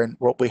the year, and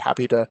we'll be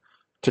happy to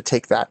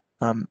take that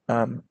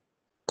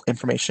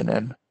information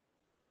in.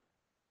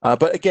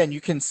 But again,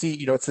 you can see,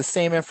 it's the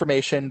same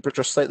information, but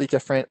just slightly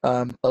different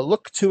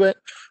look to it.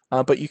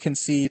 But you can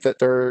see that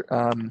there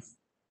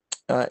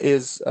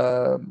is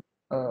a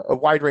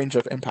wide range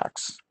of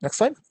impacts. Next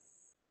slide.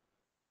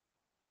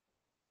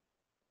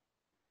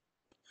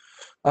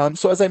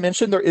 So as I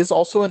mentioned, there is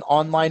also an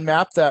online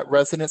map that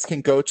residents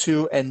can go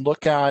to and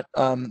look at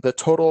the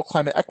total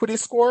climate equity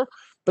score,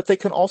 but they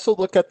can also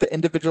look at the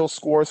individual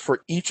scores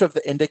for each of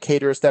the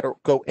indicators that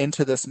go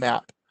into this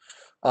map.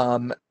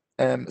 And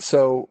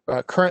so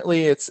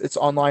currently it's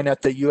online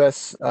at the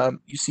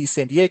UC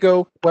San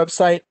Diego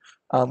website.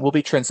 We'll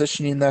be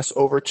transitioning this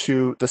over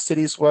to the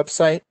city's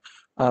website,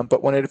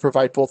 but wanted to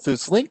provide both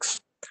those links.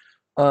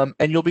 And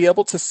you'll be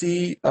able to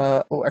see,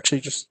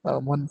 just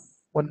one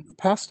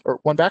past, or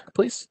one back,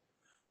 please.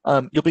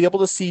 You'll be able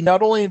to see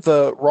not only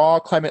the raw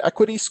climate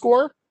equity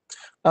score,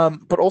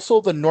 but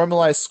also the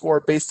normalized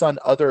score based on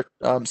other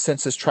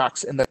census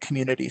tracts in the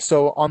community.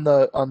 So on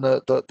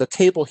the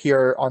table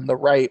here on the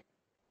right,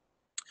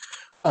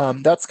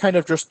 that's kind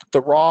of just the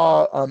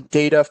raw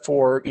data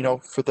for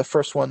the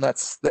first one.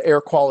 That's the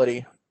air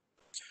quality,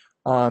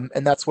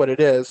 and that's what it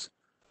is.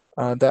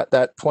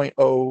 That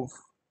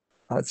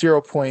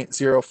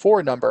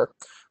 0.04 number.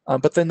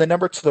 But then the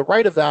number to the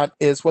right of that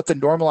is what the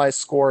normalized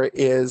score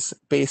is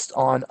based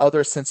on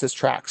other census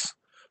tracts.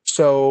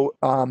 So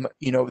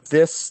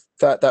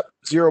that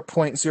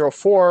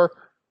 0.04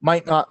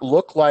 might not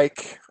look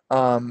like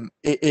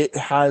it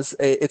has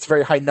it's a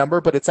very high number,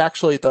 but it's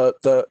actually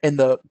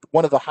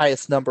one of the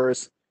highest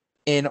numbers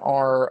in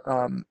our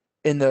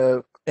in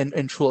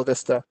Chula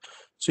Vista.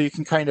 So you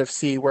can kind of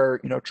see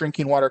where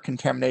drinking water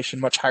contamination,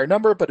 much higher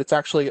number, but it's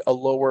actually a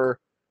lower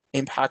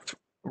impact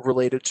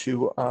related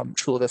to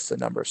Chula Vista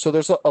numbers. So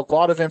there's a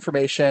lot of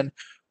information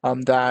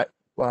that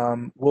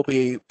we'll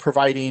be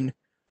providing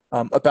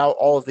about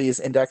all of these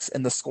index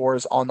and the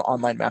scores on the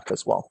online map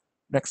as well.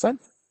 Next slide.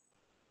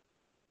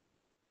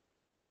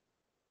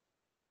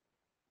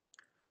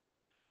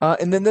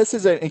 And then this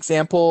is an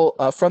example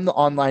from the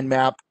online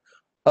map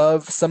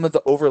of some of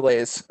the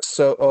overlays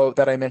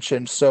that I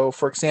mentioned. So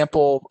for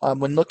example,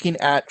 when looking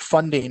at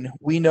funding,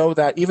 we know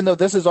that even though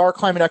this is our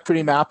climate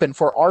equity map and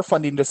for our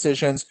funding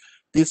decisions,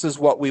 this is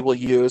what we will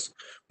use.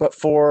 But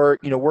for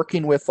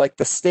working with like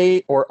the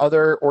state or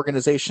other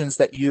organizations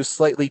that use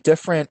slightly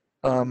different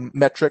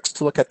metrics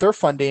to look at their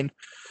funding,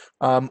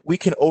 we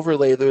can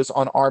overlay those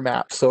on our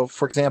map. So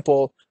for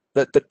example,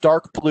 the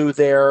dark blue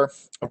there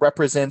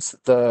represents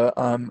the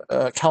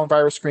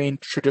Calvin-Virus Green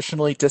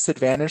traditionally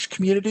disadvantaged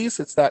communities.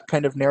 It's that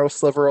kind of narrow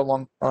sliver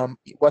along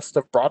west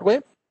of Broadway,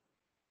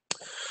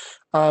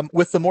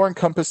 with the more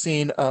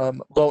encompassing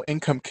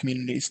low-income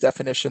communities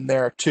definition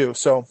there too.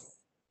 So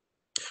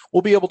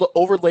we'll be able to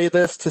overlay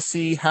this to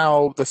see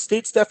how the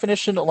state's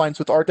definition aligns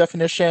with our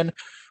definition,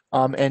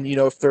 and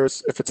if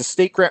it's a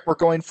state grant we're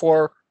going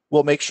for,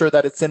 we'll make sure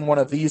that it's in one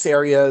of these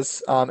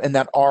areas, and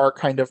that our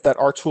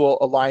tool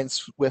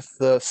aligns with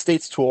the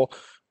state's tool,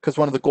 because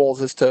one of the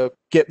goals is to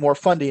get more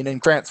funding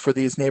and grants for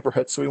these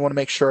neighborhoods. So we want to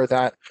make sure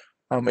that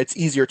it's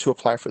easier to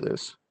apply for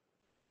those.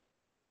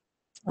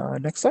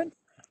 Next slide.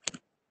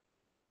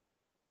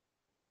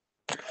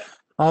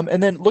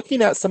 And then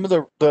looking at some of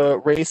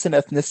the race and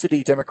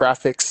ethnicity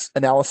demographics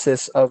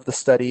analysis of the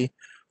study,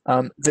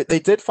 they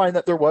did find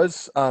that there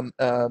was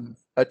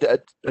a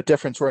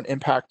difference or an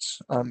impact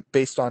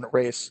based on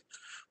race,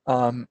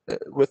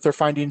 with their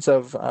findings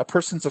of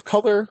persons of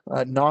color,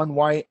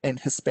 non-white and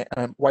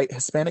white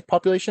Hispanic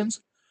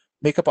populations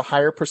make up a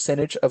higher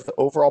percentage of the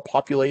overall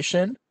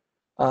population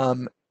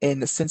in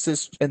the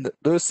census,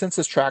 those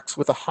census tracts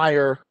with a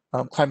higher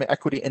climate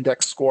equity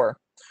index score.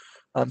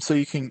 So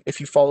you can, if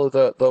you follow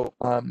the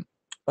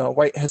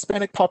white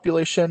Hispanic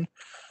population,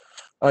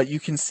 you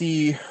can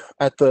see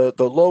at the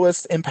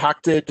lowest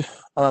impacted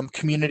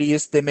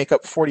communities, they make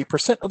up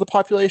 40% of the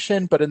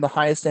population, but in the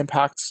highest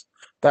impacts,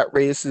 that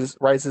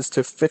rises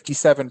to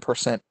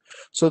 57%.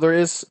 So there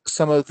is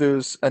some of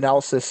those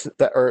analysis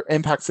that are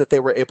impacts that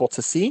they were able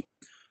to see.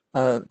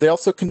 They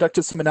also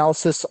conducted some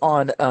analysis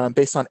on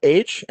based on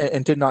age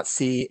and did not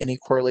see any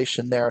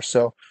correlation there.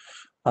 So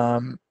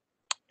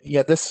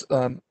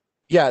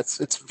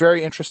it's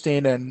very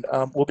interesting, and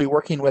we'll be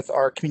working with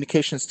our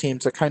communications team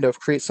to kind of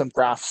create some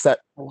graphs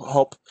that will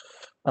help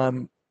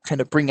kind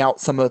of bring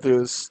out some of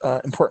those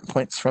important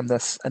points from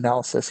this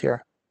analysis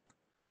here.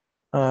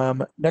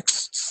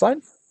 Next slide.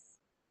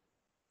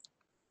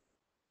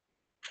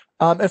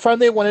 And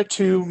finally, I wanted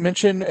to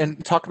mention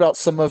and talk about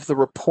some of the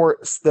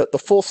reports,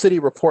 the full city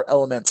report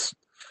elements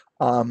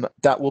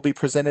that will be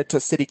presented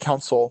to City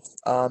Council,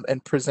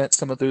 and present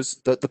some of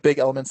those, the big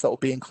elements that will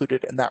be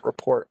included in that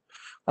report.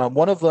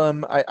 One of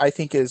them I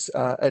think is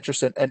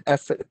just an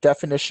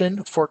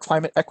definition for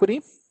climate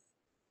equity.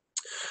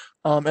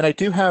 And I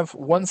do have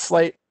one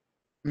slight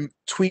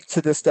tweak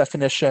to this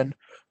definition,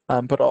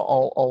 but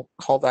I'll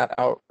call that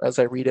out as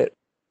I read it.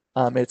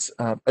 It's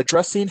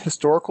addressing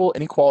historical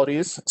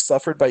inequalities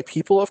suffered by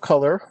people of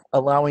color,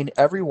 allowing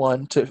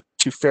everyone to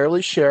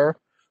fairly share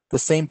the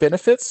same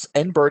benefits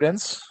and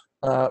burdens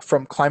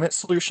from climate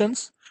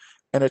solutions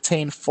and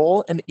attain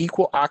full and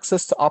equal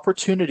access to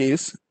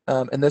opportunities.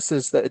 And this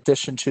is the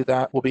addition to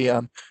that will be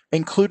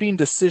including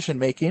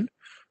decision-making,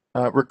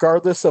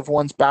 regardless of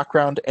one's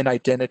background and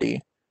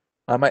identity.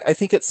 I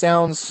think it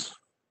sounds,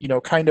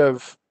 kind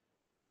of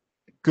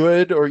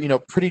good or,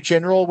 pretty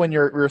general when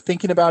you're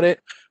thinking about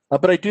it.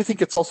 But I do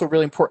think it's also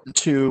really important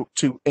to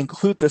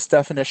include this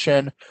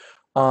definition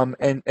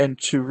and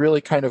to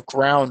really kind of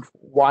ground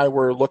why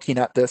we're looking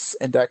at this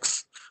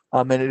index.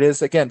 And it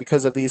is, again,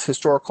 because of these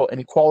historical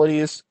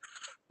inequalities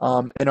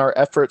in our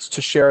efforts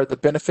to share the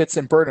benefits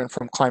and burden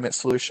from climate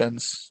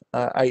solutions.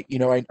 I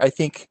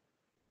think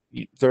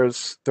it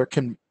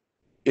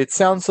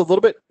sounds a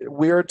little bit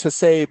weird to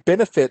say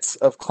benefits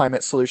of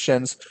climate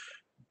solutions,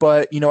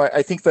 but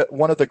I think that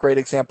one of the great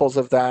examples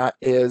of that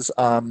is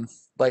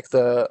like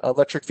the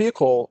electric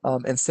vehicle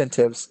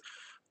incentives,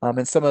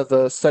 and some of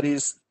the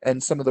studies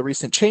and some of the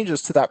recent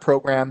changes to that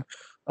program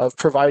of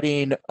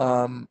providing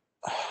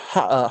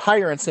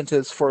higher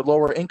incentives for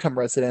lower income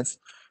residents,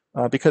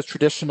 because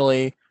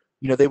traditionally,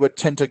 they would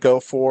tend to go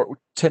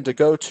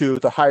to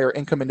the higher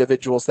income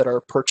individuals that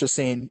are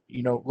purchasing,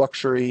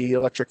 luxury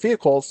electric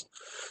vehicles.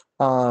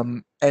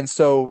 And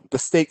so the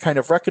state kind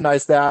of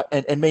recognized that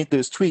and made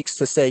those tweaks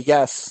to say,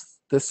 yes,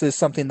 this is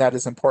something that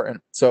is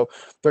important. So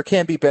there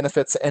can be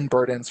benefits and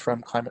burdens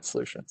from climate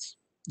solutions.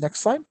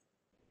 Next slide.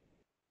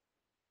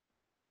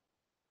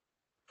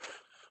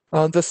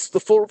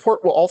 The full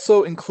report will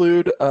also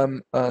include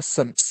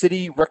some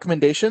city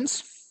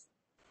recommendations.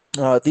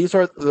 These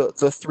are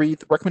the three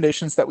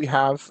recommendations that we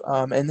have,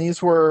 and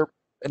these were,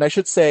 and I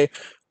should say,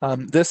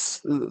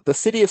 the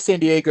city of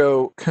San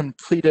Diego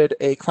completed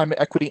a climate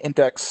equity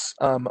index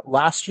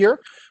last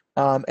year,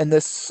 And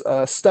this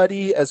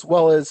study, as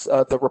well as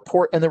the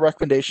report and the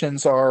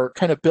recommendations, are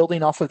kind of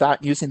building off of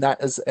that, using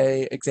that as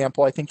a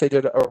example. I think they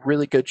did a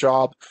really good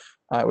job.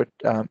 I would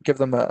give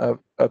them a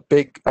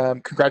big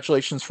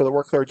congratulations for the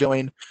work they're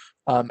doing.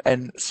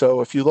 And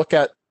so if you look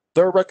at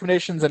their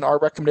recommendations and our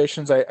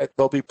recommendations,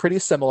 they'll be pretty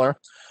similar.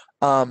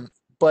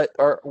 But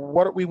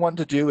what we want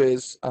to do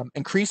is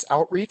increase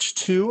outreach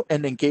to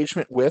and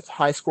engagement with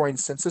high-scoring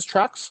census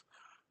tracts.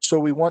 So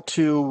we want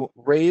to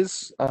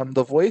raise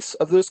the voice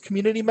of those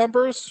community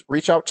members,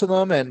 reach out to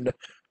them and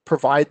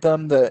provide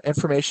them the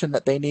information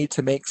that they need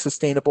to make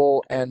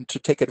sustainable and to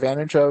take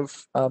advantage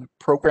of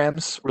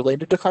programs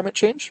related to climate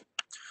change.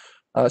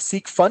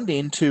 Seek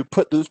funding to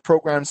put those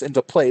programs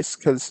into place,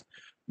 because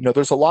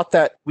there's a lot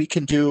that we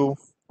can do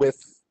with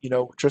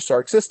just our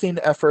existing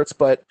efforts,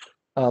 but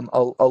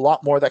a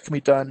lot more that can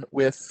be done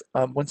with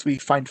once we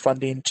find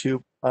funding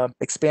to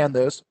expand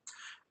those.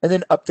 And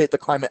then update the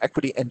Climate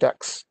Equity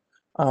Index.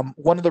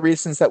 One of the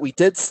reasons that we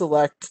did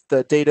select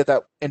the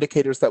data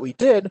indicators that we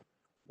did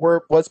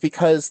was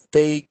because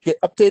they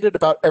get updated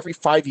about every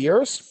 5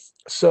 years.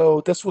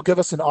 So this will give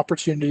us an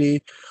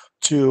opportunity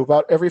to,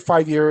 about every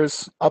 5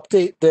 years,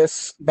 update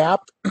this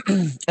map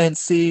and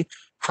see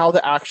how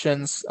the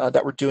actions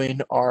that we're doing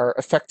are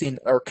affecting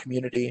our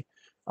community,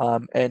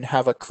 and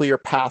have a clear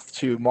path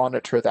to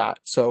monitor that.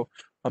 So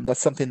that's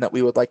something that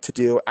we would like to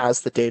do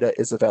as the data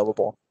is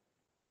available.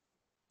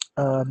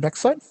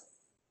 Next slide.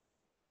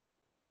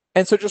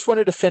 And so just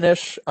wanted to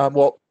finish,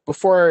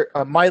 before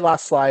my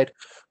last slide,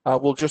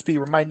 we'll just be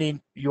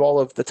reminding you all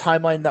of the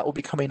timeline that will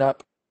be coming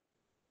up.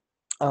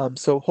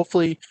 So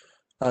hopefully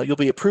you'll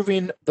be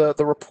approving the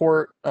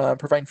report,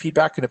 providing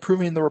feedback and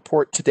approving the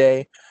report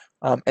today.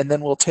 And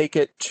then we'll take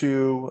it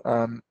to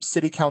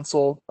City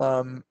Council,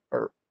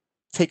 or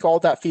take all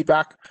that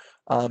feedback,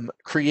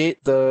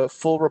 create the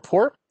full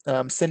report,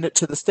 send it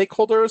to the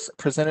stakeholders,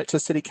 present it to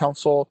City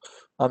Council,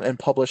 and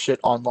publish it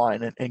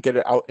online and get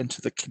it out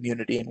into the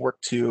community, and work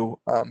to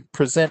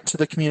present to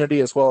the community,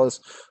 as well as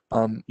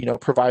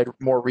provide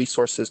more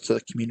resources to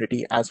the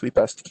community as we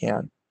best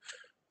can.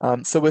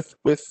 So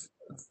with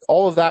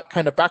all of that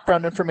kind of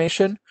background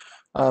information,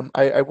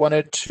 I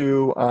wanted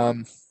to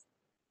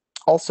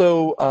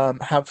also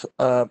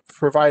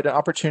provide an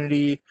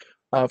opportunity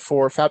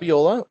for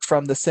Fabiola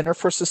from the Center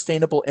for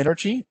Sustainable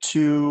Energy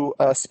to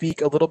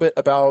speak a little bit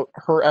about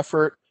her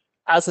effort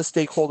as a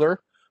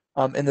stakeholder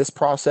in this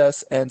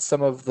process, and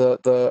some of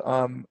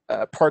the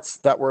parts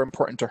that were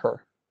important to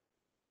her.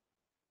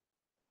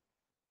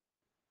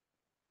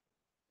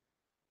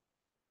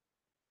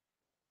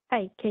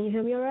 Hi, can you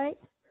hear me all right?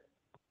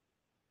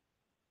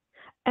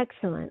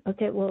 Excellent.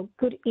 Okay, well,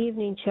 good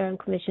evening, Chair and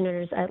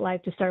Commissioners. I'd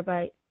like to start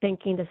by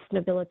thanking the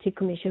Sustainability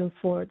Commission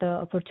for the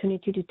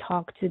opportunity to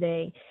talk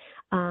today.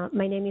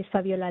 My name is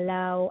Fabiola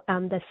Lau.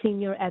 I'm the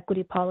Senior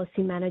Equity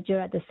Policy Manager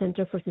at the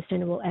Center for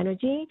Sustainable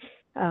Energy,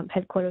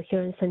 headquartered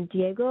here in San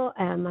Diego.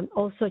 I'm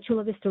also a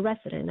Chula Vista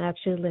resident. I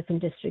actually live in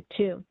District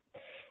 2.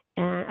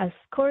 And as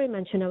Corey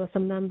mentioned, I was a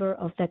member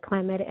of the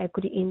Climate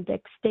Equity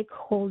Index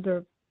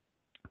stakeholder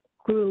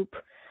group.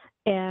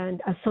 And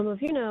as some of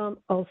you know,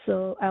 I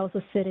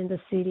also sit in the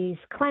city's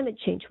climate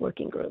change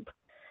working group.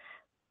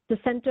 The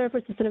Center for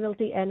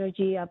Sustainability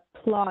Energy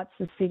applauds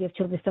the City of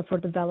Chula Vista for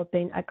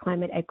developing a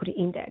Climate Equity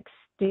Index.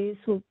 This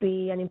will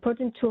be an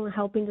important tool in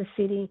helping the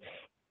city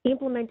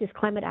implement its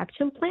climate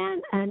action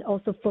plan, and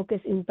also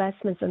focus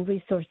investments and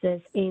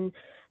resources in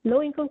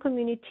low-income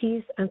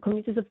communities and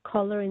communities of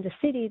color in the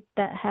city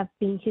that have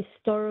been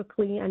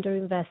historically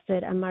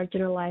underinvested and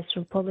marginalized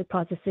from public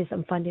processes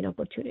and funding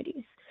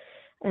opportunities.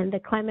 And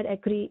the Climate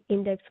Equity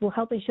Index will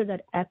help ensure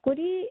that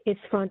equity is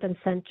front and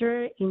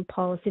center in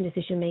policy and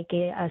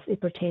decision-making as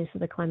it pertains to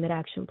the climate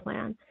action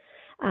plan.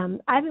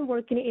 I've been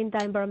working in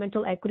the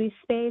environmental equity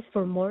space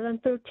for more than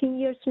 13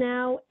 years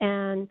now,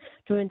 and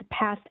during the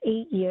past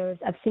 8 years,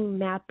 I've seen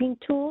mapping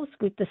tools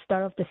with the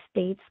start of the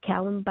state's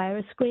CALM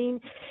virus screen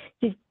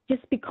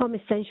just become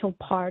essential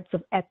parts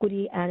of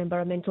equity and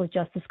environmental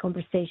justice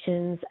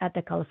conversations at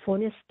the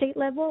California state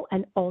level,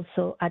 and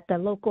also at the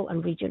local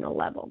and regional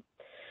level.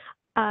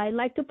 I'd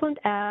like to point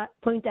out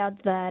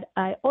that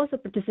I also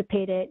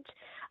participated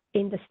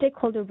in the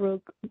stakeholder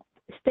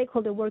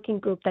working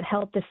group that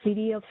helped the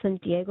City of San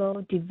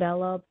Diego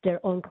develop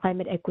their own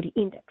Climate Equity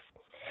Index.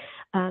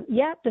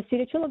 The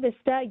City of Chula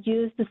Vista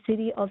used the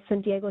City of San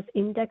Diego's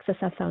index as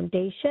a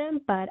foundation,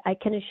 but I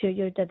can assure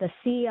you that the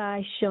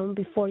CEI shown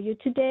before you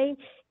today,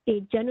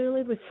 it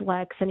generally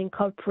reflects and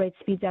incorporates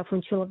feedback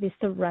from Chula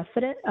Vista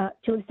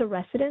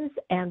residents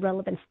and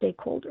relevant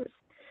stakeholders.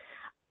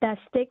 That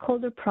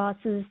stakeholder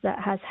process that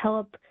has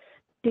helped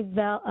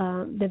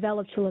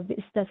develop Chula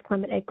Vista's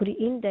Climate Equity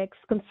Index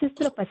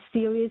consisted of a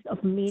series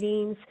of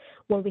meetings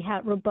where we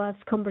had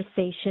robust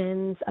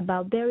conversations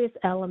about various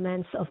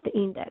elements of the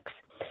index.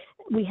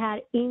 We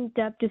had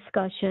in-depth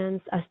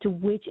discussions as to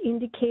which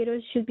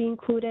indicators should be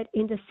included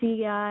in the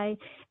CEI,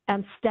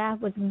 and staff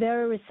was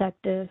very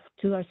receptive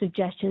to our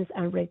suggestions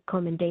and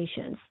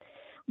recommendations.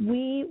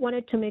 We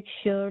wanted to make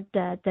sure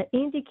that the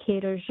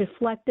indicators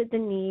reflected the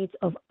needs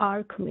of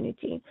our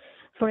community.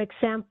 For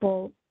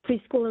example,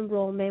 preschool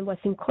enrollment was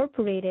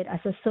incorporated as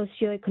a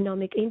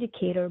socioeconomic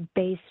indicator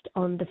based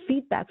on the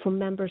feedback from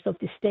members of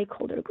the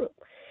stakeholder group.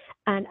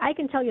 And I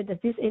can tell you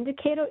that this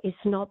indicator is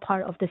not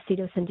part of the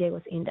City of San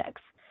Diego's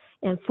index.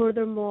 And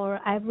furthermore,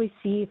 I've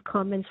received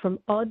comments from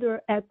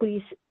other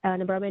equities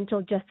and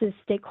environmental justice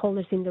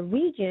stakeholders in the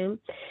region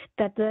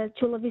that the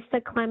Chula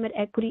Vista Climate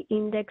Equity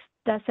Index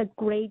does a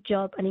great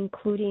job in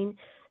including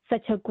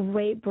such a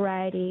great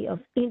variety of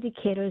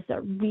indicators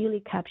that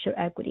really capture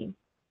equity.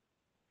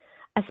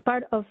 As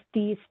part of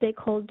the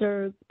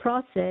stakeholder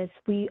process,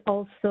 we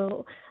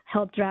also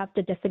helped draft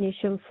the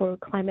definition for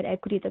climate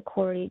equity that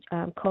Corey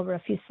covered a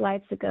few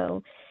slides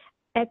ago.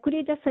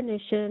 Equity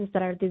definitions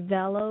that are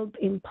developed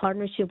in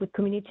partnership with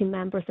community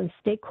members and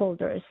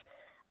stakeholders,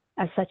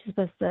 as such as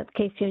the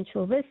KCO and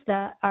Chula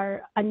Vista,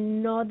 are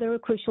another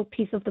crucial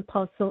piece of the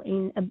puzzle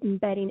in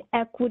embedding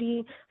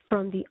equity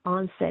from the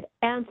onset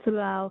and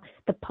throughout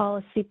the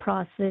policy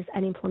process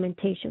and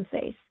implementation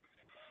phase.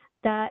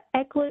 The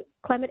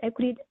climate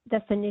equity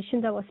definition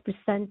that was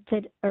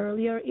presented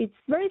earlier, it's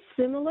very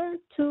similar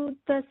to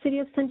the City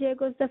of San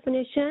Diego's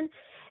definition,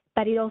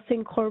 but it also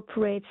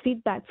incorporates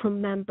feedback from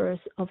members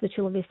of the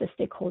Chula Vista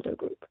stakeholder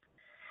group.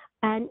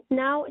 And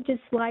now I'd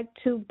just like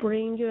to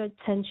bring your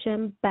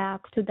attention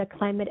back to the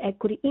Climate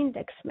Equity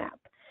Index map.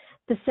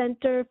 The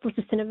Center for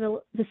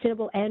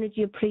Sustainable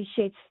Energy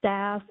appreciates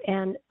staff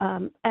and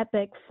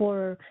EPIC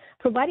for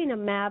providing a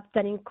map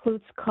that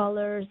includes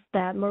colors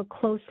that more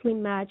closely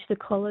match the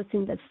colors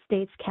in the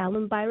state's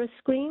CalEnviro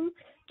screen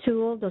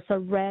tool. Those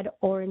are red,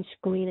 orange,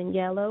 green, and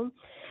yellow.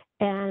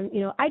 And,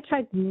 I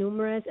tracked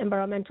numerous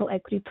environmental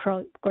equity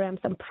programs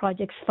and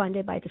projects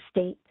funded by the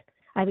state.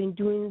 I've been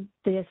doing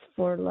this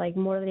for like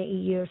more than 8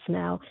 years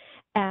now.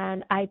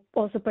 And I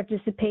also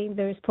participate in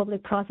various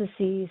public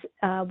processes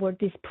where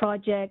these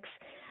projects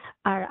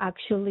are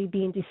actually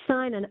being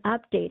designed and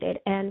updated.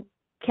 And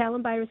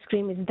CalEnviro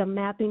Screen is the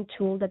mapping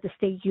tool that the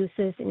state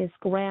uses in its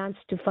grants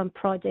to fund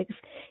projects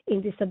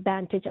in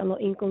disadvantaged and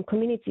low-income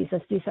communities,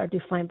 as these are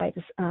defined by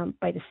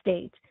the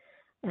state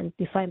and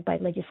defined by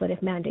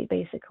legislative mandate,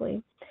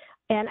 basically.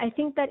 And I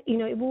think that,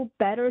 it will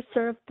better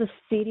serve the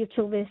City of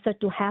Chula Vista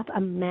to have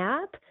a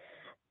map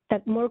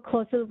that more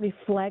closely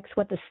reflects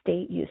what the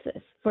state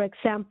uses. For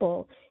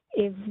example,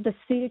 if the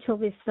City of Chula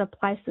Vista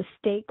applies the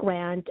state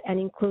grant and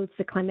includes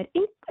the Climate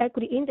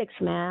Equity Index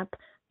map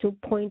to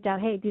point out,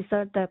 hey, these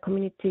are the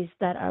communities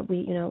that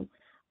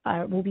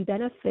will be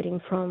benefiting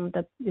from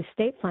the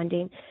state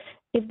funding.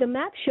 If the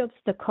map shows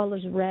the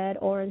colors red,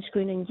 orange,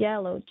 green, and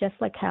yellow, just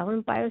like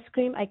CalEnviro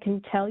Screen, I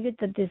can tell you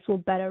that this will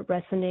better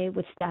resonate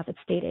with staff at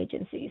state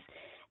agencies.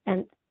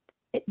 And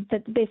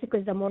that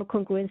basically, the more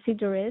congruency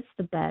there is,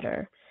 the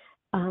better.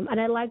 And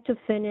I'd like to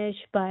finish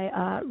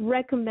by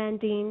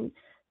recommending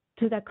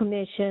to the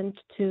commission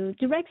to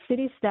direct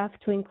city staff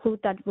to include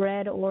that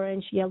red,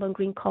 orange, yellow, and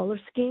green color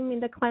scheme in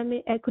the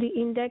Climate Equity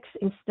Index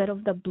instead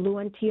of the blue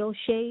and teal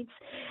shades,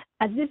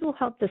 as this will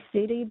help the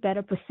city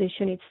better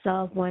position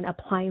itself when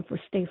applying for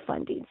state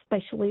funding,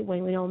 especially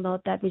when we all know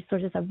that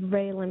resources are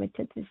very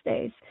limited these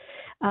days.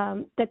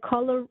 The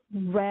color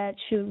red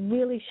should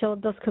really show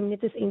those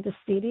communities in the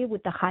city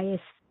with the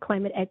highest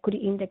Climate Equity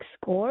Index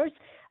scores,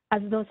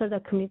 as those are the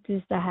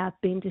communities that have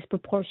been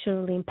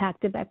disproportionately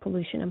impacted by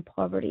pollution and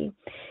poverty.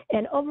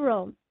 And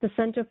overall, the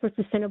Center for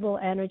Sustainable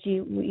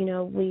Energy,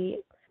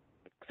 we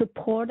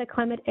support the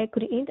Climate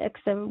Equity Index,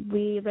 and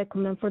we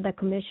recommend for the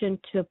Commission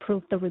to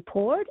approve the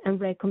report and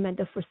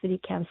recommend it for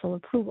City Council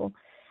approval.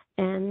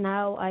 And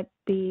now I'd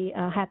be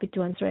happy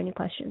to answer any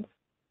questions.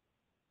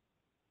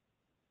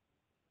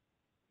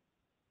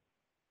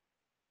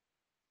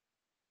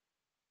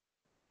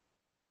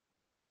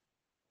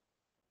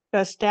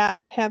 Does staff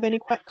have any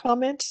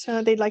comments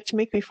they'd like to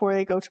make before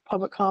they go to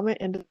public comment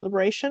and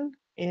deliberation?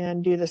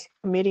 And do the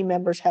committee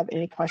members have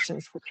any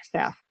questions for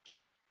staff?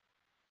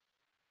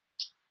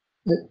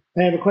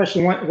 I have a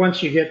question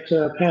once you get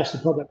past the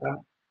public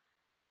comment.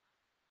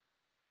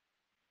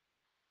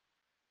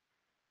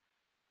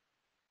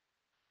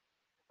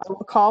 I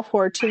will call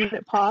for a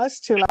 2-minute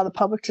pause to allow the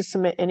public to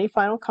submit any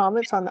final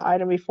comments on the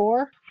item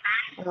before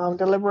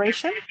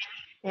deliberation.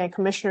 And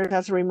commissioners,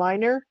 as a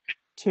reminder,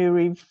 to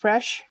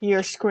refresh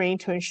your screen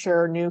to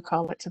ensure new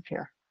comments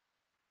appear.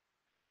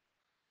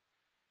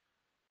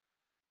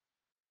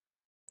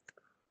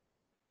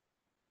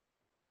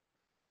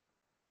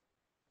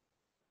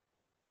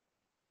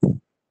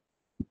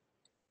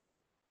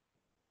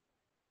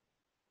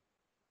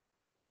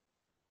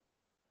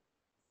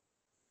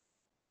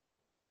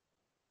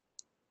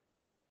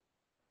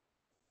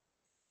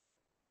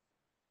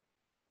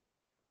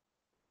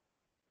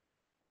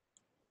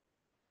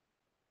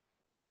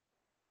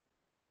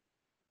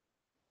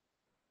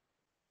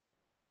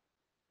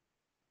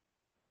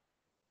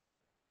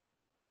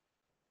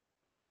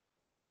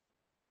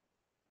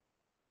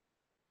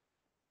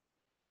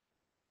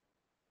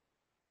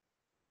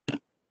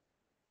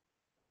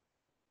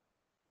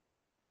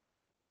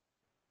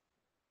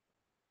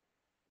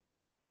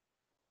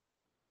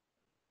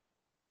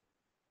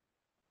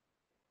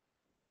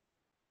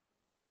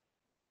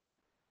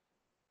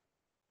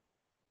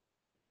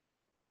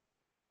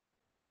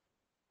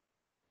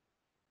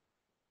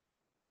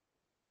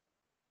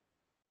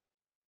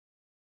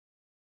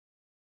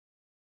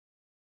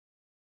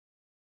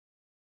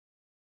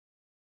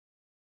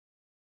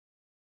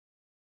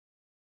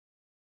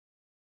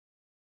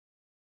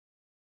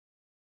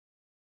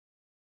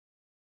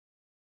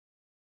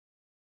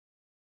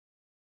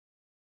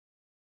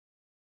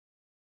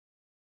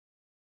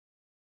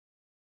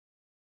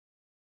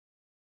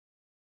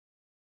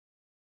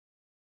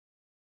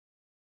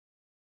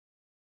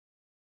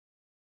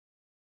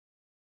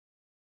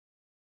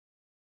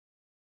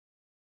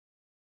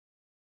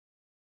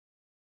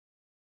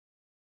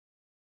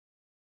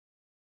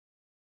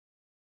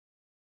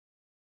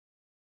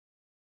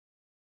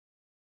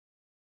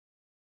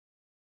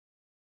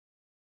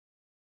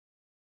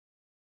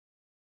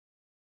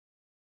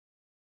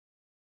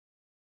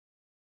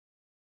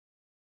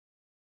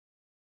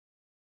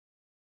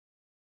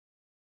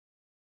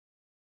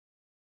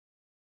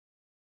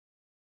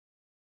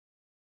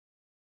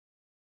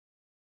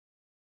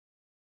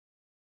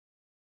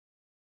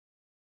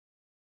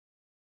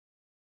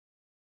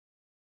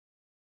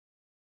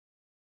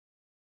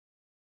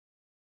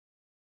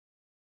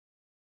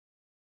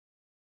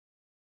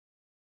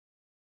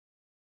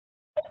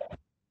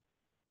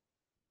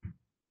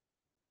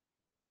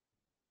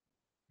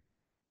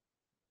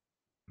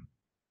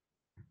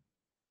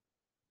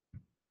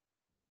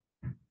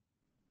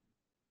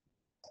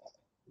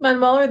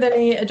 Manuel, are there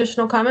any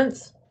additional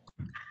comments?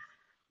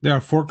 There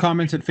are 4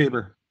 comments in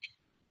favor.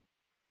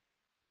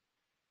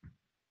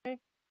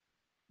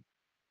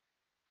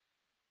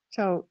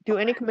 So do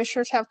any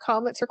commissioners have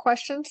comments or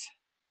questions?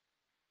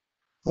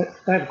 I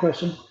have a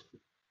question.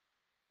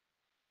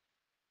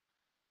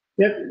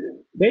 Yeah,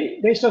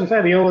 based on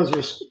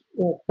Fabiola's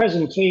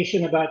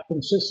presentation about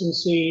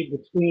consistency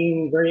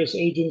between various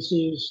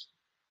agencies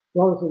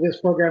relative to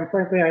this program,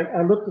 frankly,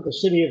 I looked at the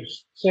city of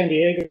San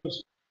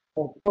Diego's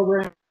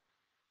program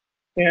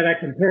and I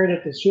compared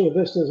it to Chula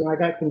Vista's and I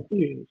got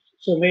confused.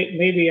 So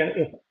maybe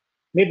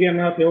I'm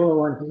not the only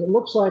one, because it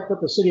looks like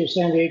what the city of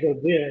San Diego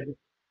did.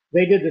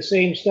 They did the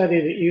same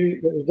study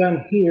that was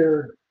done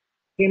here,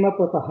 came up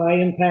with the high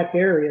impact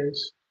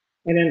areas,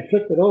 and then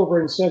flipped it over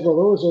and said, well,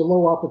 those are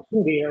low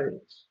opportunity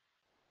areas.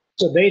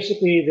 So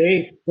basically,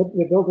 they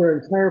built their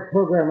entire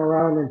program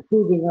around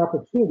improving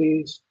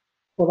opportunities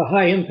for the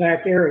high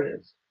impact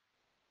areas.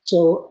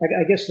 So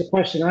I guess the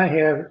question I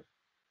have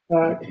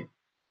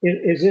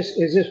is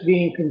this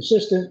being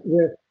consistent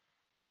with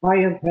high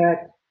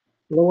impact,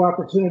 low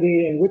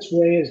opportunity, and which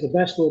way is the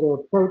best way to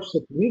approach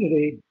the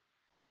community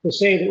to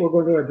say that we're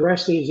going to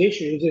address these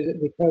issues? Is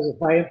it because of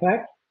high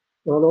impact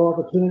or low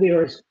opportunity,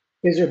 or is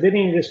there been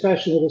any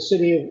discussion with the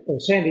city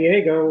of San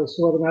Diego as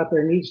to whether or not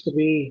there needs to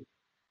be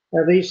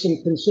at least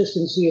some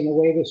consistency in the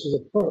way this is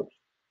approached?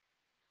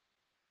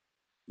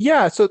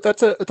 Yeah, so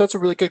that's a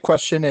really good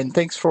question, and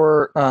thanks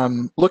for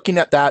looking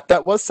at that.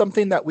 That was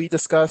something that we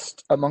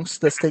discussed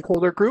amongst the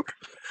stakeholder group.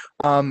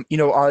 I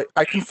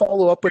can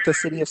follow up with the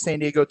city of San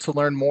Diego to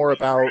learn more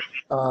about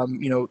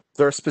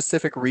their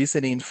specific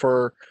reasoning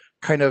for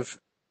kind of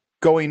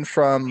going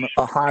from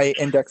a high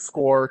index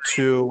score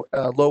to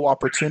a low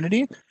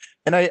opportunity.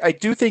 And I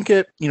do think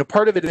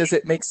part of it is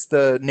it makes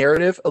the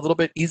narrative a little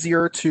bit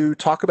easier to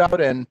talk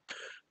about and,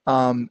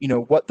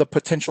 what the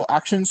potential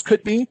actions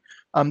could be.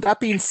 That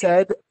being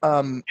said,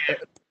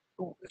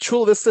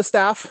 Chula Vista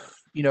staff,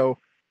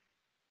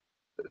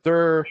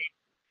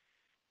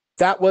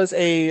 that was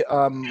a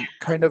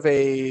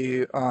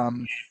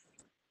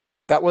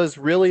that was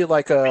really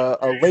like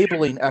a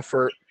labeling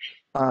effort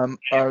of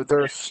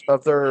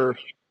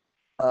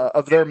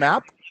their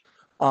map.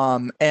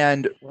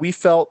 And we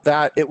felt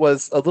that it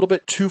was a little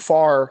bit too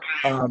far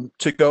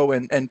to go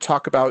and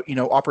talk about,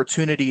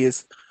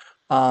 opportunities,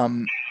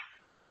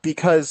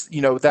 because,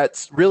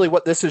 that's really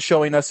what this is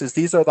showing us is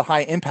these are the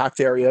high impact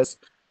areas.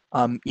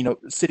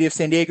 City of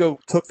San Diego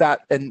took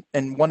that and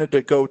wanted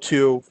to go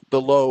to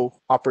the low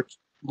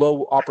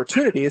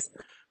opportunities.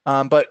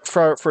 But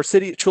for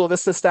City Chula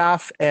Vista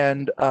staff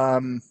and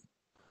our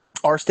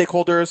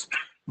stakeholders,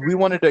 we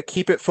wanted to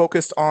keep it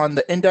focused on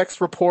the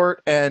index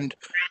report and,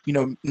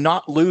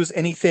 not lose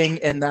anything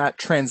in that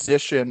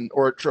transition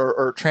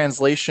or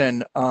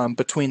translation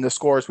between the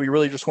scores. We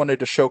really just wanted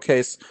to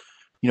showcase,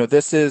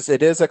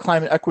 it is a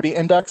climate equity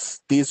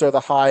index. These are the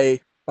high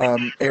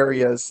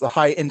areas, the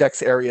high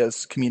index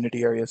areas,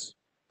 community areas.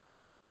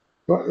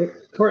 Well,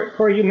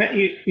 Corey, you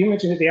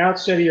mentioned at the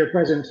outset of your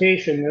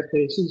presentation that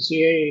the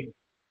CCA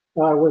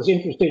was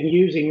interested in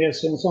using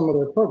this in some of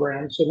their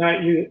programs. So now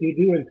you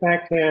do in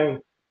fact have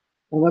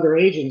another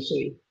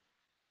agency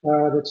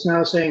that's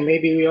now saying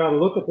maybe we ought to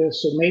look at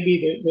this. So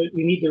maybe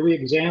we need to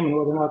re-examine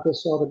whether or not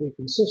this ought to be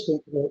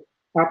consistent with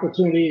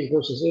opportunities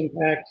versus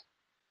impact.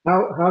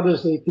 How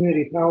does the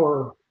community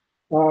power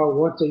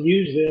want to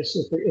use this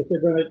if they're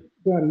going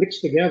to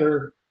mix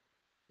together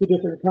two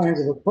different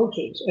kinds of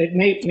approaches? It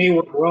may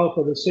work well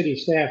for the city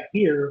staff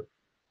here,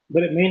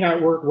 but it may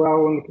not work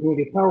well when the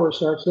community power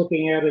starts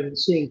looking at it and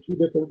seeing two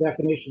different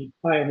definitions,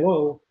 high and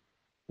low,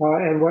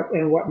 and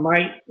what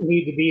might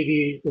need to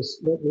be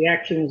the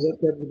actions that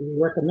would be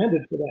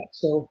recommended for that.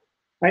 So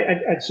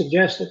I'd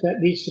suggest that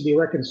needs to be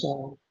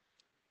reconciled.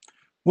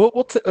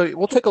 We'll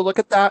take a look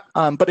at that.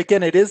 But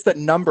again, it is the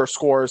number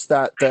scores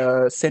that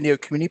the San Diego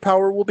Community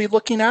Power will be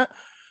looking at.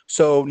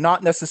 So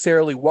not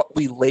necessarily what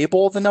we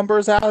label the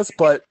numbers as,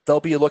 but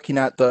they'll be looking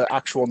at the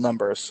actual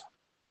numbers.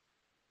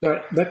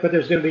 But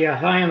there's going to be a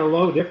high and a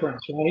low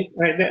difference, right?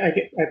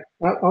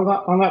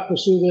 I'll not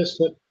pursue this,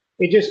 but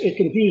it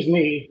confused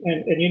me.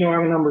 And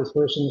I'm a numbers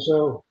person,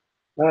 so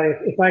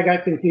if I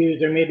got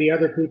confused, there may be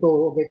other people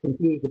who will get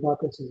confused about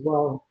this as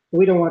well.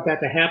 We don't want that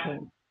to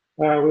happen.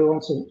 We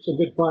want some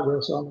good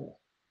progress on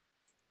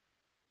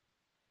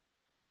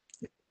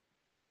that.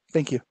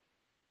 Thank you.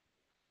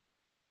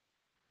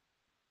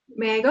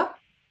 May I go?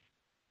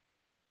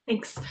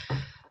 Thanks.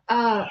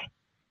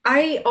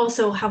 I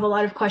also have a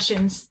lot of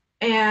questions,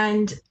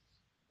 and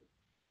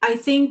I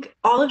think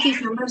all of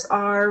these numbers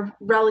are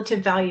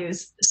relative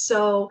values.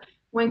 So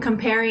when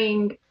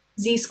comparing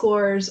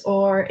z-scores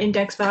or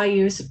index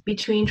values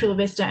between Chula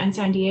Vista and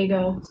San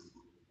Diego,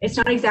 it's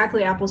not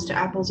exactly apples to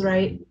apples,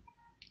 right?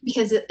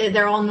 Because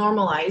they're all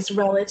normalized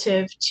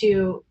relative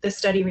to the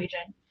study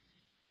region.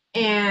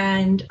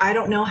 And I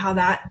don't know how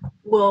that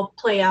will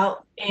play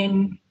out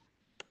in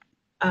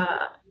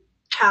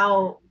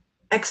how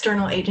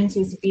external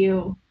agencies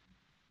view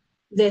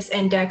this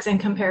index and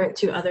compare it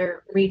to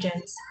other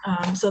regions.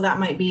 So that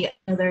might be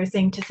another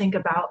thing to think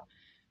about.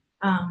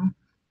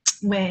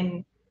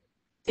 when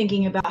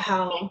thinking about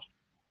how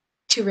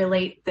to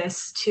relate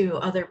this to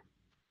other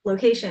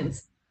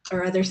locations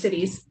or other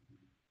cities.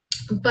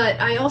 But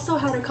I also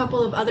had a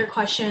couple of other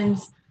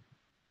questions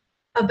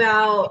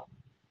about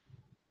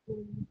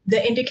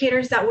the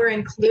indicators that were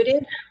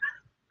included.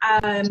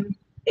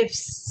 If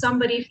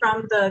somebody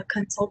from the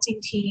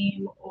consulting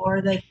team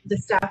or the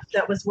staff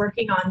that was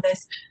working on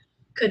this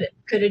could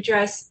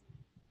address,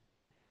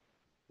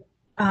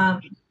 there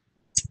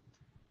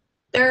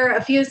are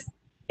a few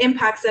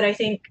impacts that I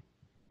think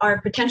are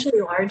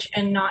potentially large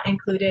and not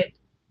included,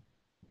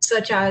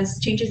 such as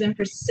changes in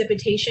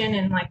precipitation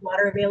and like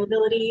water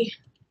availability,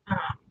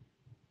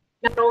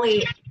 not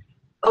only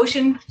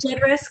ocean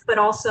flood risk, but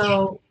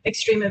also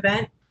extreme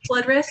event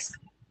flood risk,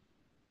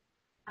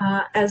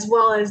 as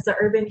well as the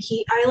urban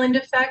heat island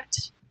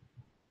effect.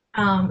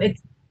 It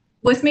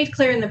was made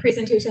clear in the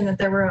presentation that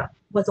there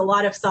was a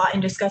lot of thought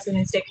and discussion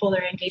and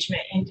stakeholder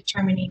engagement in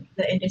determining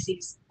the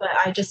indices, but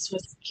I just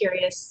was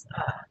curious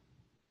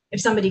if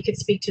somebody could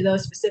speak to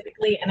those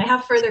specifically. And I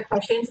have further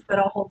questions, but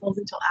I'll hold those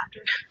until after.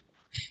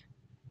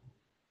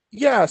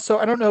 Yeah, so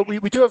I don't know.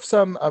 We do have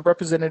some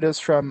representatives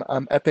from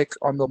EPIC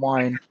on the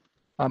line.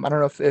 I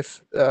don't know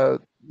if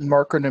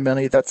Mark or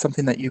Nomini, that's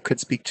something that you could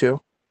speak to.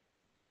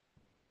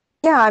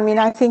 Yeah, I mean,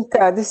 I think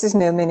this is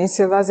Nilmini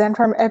Silvazen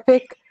from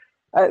EPIC.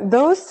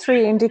 Those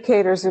three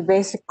indicators are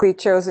basically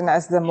chosen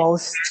as the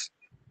most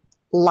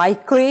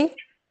likely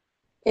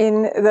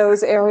in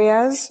those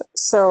areas.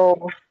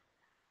 So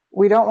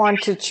we don't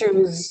want to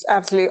choose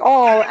absolutely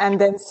all.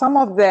 And then some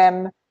of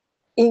them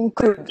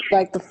include,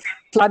 like the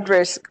flood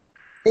risk,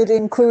 it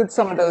includes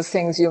some of those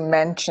things you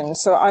mentioned.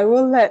 So I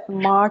will let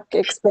Mark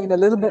explain a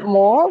little bit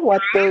more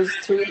what those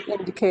three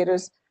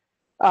indicators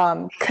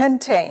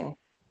contain.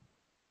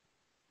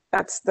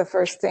 That's the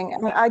first thing.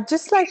 And I'd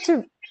just like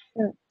to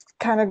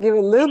kind of give a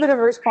little bit of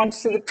a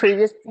response to the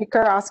previous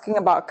speaker asking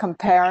about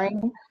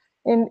comparing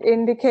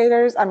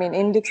indicators. I mean,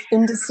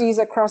 indices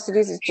across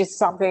cities is just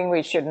something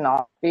we should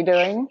not be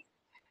doing.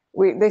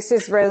 This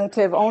is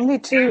relative only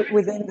to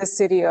within the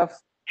city of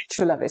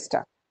Chula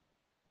Vista.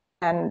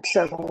 And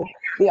so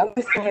the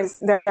other thing is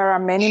there are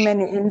many,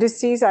 many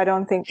indices. I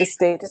don't think the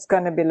state is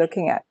going to be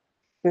looking at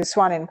this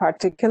one in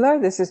particular.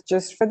 This is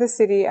just for the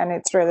city and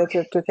it's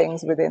relative to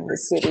things within the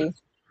city.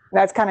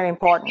 That's kind of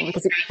important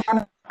because you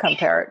cannot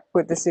compare it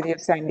with the city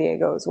of San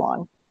Diego's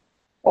one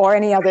or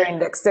any other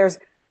index. There's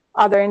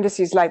other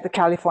indices like the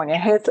California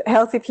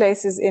Healthy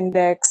Places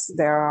Index.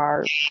 There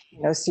are,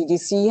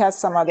 CDC has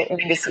some other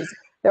indices.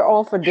 They're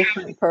all for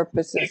different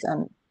purposes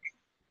and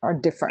are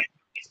different.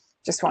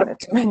 Just wanted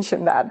to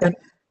mention that. And,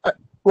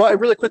 well,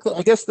 really quickly,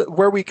 I guess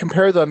where we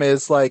compare them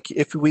is like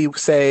if we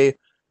say,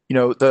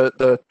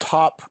 the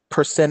top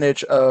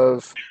percentage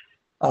of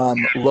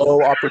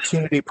low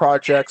opportunity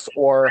projects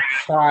or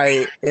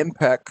high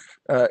impact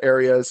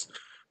areas,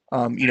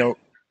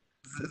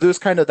 those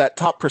kind of that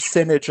top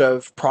percentage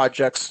of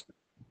projects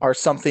are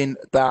something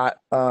that,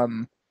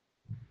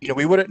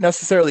 we wouldn't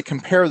necessarily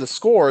compare the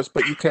scores,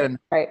 but you can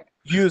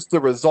use the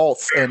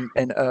results and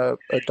a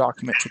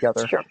document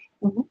together. Sure.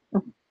 Mm-hmm.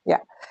 Yeah.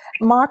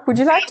 Mark, would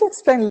you like to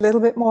explain a little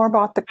bit more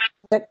about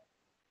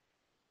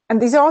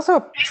and these are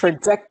also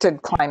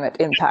projected climate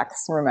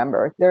impacts,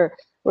 remember.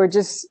 We're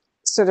just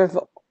sort of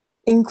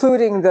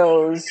including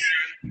those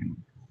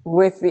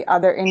with the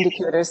other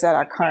indicators that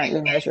are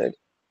currently measured.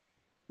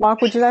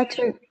 Mark, would you like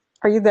to,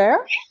 are you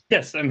there?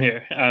 Yes, I'm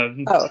here.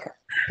 Okay.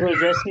 To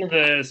address some of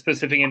the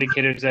specific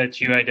indicators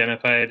that you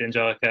identified,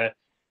 Angelica,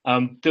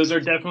 those are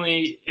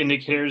definitely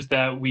indicators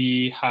that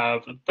we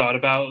have thought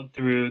about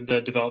through the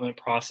development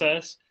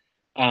process.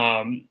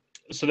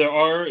 So there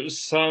are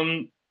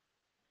some,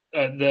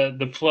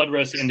 the flood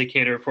risk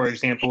indicator, for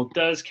example,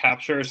 does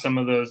capture some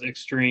of those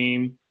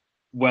extreme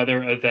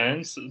weather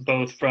events,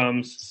 both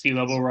from sea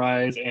level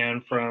rise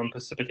and from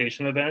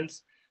precipitation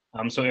events.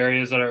 So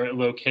areas that are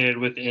located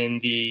within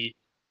the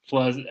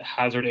flood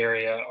hazard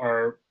area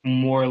are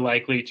more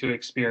likely to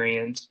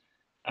experience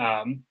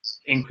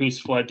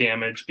increased flood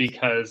damage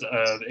because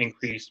of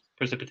increased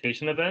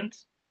precipitation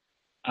events.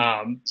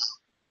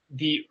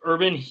 The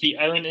Urban Heat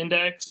Island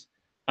Index,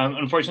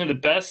 unfortunately, the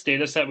best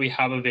data set we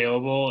have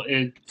available,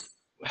 it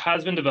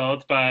has been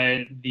developed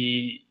by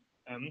the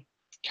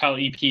Cal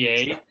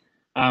EPA.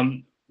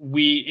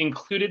 We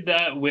included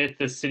that with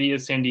the City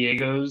of San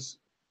Diego's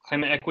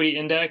Climate Equity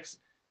Index,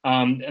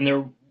 and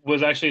there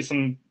was actually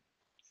some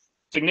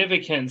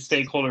significant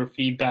stakeholder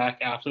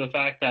feedback after the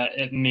fact that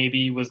it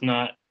maybe was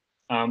not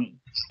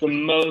the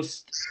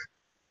most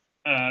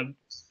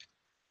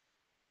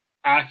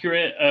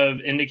accurate of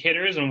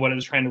indicators and what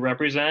it's trying to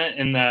represent,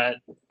 in that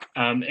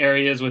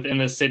areas within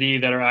the city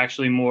that are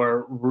actually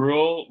more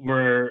rural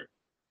were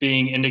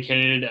being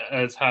indicated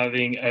as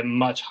having a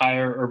much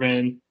higher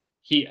urban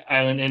heat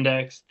island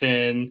index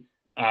than,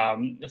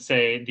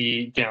 say,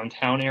 the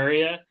downtown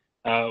area,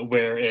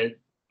 where it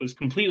was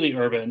completely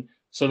urban.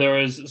 So there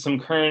was some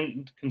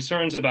current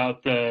concerns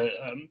about the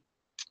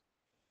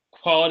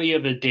quality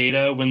of the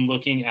data when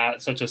looking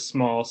at such a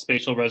small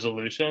spatial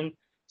resolution.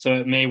 So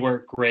it may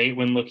work great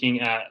when looking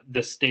at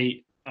the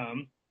state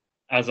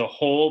as a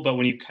whole, but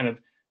when you kind of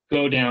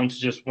go down to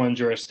just one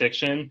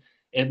jurisdiction,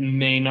 it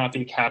may not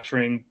be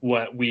capturing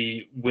what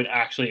we would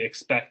actually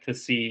expect to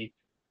see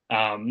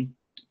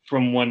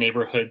from one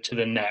neighborhood to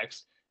the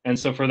next. And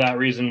so for that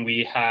reason,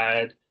 we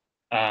had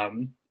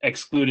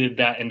excluded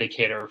that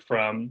indicator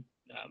from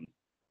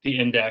the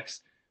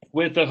index,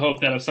 with the hope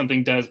that if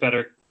something does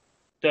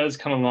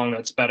come along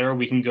that's better,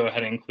 we can go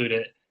ahead and include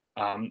it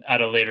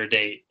at a later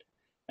date.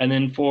 And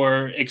then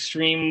for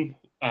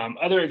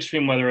other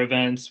extreme weather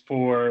events,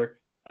 for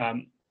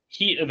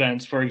heat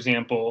events, for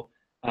example,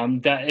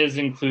 that is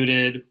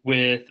included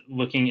with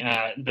looking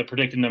at the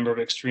predicted number of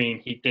extreme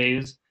heat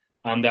days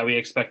that we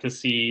expect to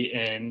see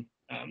in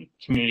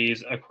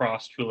communities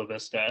across Chula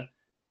Vista.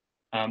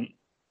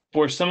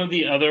 For some of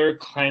the other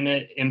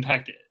climate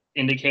impact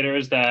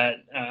indicators that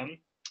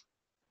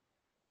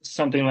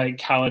something like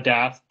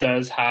CalAdapt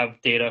does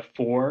have data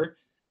for,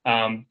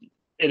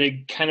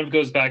 it kind of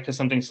goes back to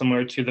something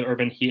similar to the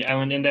Urban Heat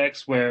Island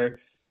Index, where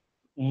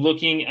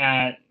looking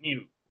at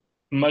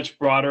much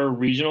broader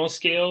regional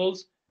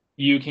scales,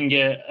 you can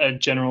get a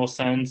general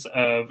sense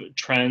of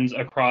trends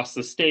across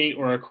the state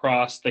or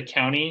across the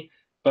county.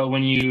 But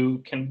when you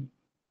can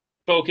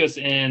focus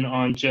in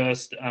on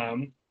just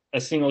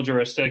a single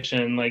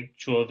jurisdiction like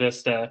Chula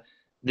Vista,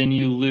 then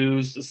you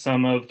lose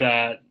some of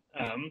that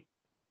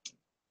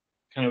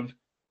kind of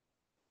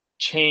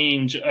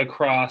change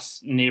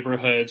across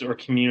neighborhoods or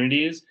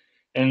communities.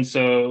 And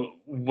so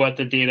what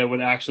the data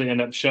would actually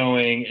end up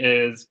showing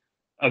is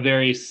a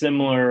very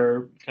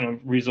similar kind of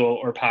result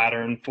or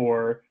pattern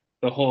for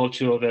the whole of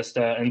Chula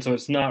Vista. And so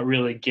it's not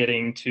really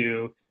getting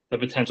to the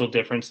potential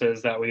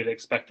differences that we'd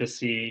expect to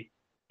see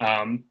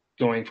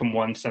going from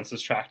one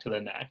census tract to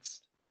the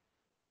next.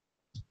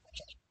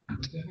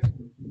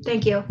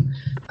 Thank you.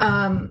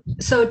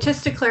 So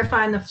just to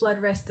clarify on the flood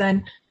risk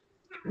then,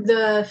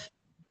 the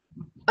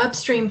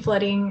upstream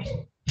flooding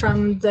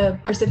from the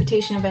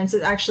precipitation events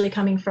is actually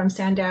coming from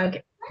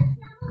Sandag.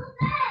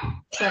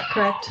 Is that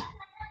correct?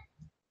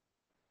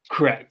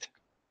 Correct.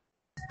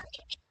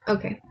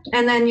 Okay.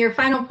 And then your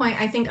final point,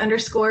 I think,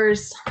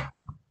 underscores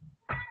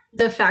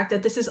the fact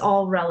that this is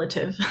all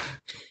relative.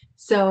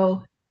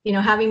 So,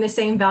 having the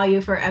same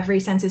value for every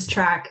census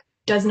tract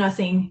does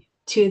nothing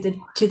to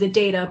the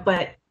data,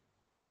 but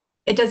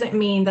it doesn't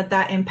mean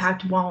that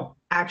impact won't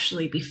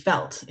actually be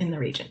felt in the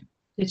region.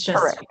 It's just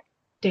Correct.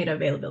 Data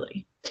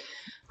availability.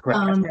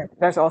 Correct.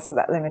 There's also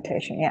that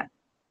limitation. Yeah.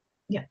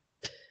 Yeah.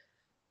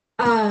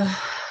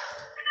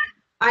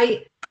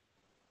 I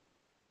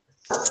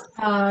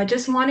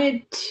just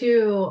wanted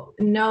to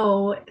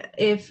know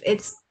if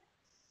it's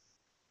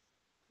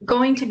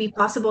going to be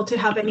possible to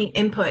have any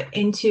input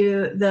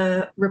into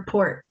the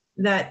report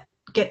that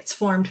gets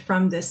formed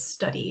from this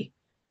study.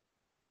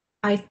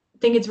 I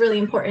think it's really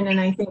important, and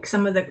I think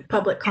some of the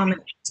public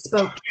comment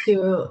spoke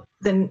to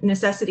the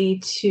necessity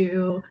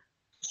to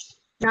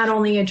not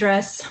only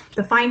address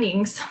the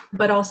findings,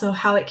 but also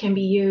how it can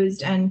be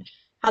used and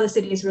how the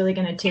city is really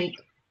going to take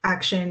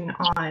action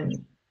on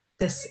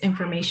this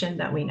information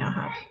that we now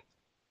have.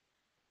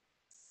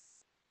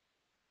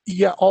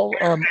 Yeah, I'll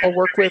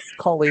work with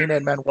Colleen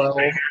and Manuel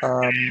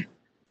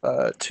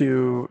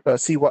to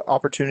see what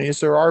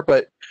opportunities there are.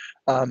 But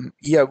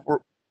yeah,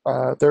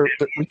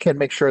 we can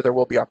make sure there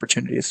will be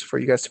opportunities for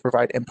you guys to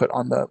provide input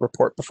on the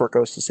report before it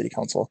goes to City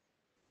Council.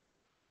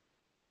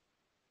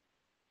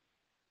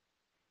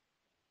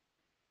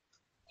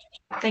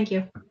 Thank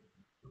you.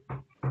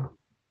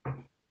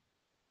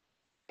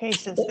 Okay,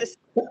 since this.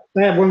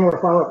 I have one more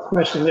follow-up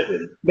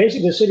question.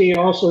 Basically, the city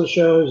also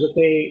shows that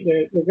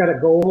they've got a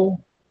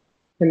goal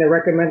in their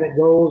recommended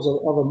goals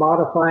of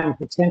modifying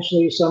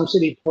potentially some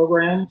city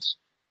programs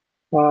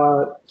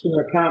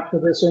to account for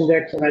this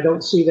index, and I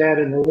don't see that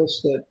in the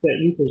list that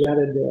you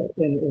presented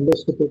in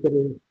this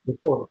particular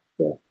report.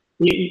 So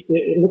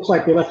it looks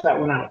like you left that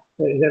one out.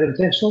 Is that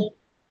intentional?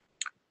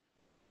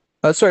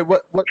 Sorry,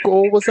 what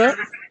goal was that?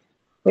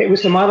 It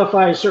was to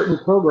modify certain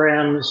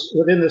programs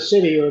within the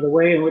city, or the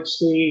way in which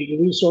the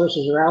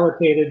resources are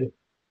allocated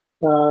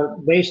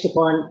based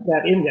upon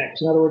that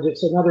index. In other words,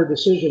 it's another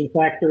decision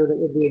factor that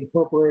would be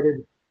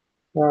incorporated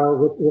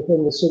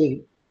within the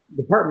city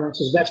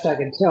departments, as best I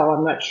can tell.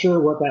 I'm not sure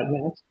what that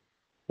meant,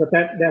 but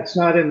that's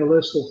not in the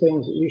list of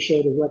things that you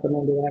showed as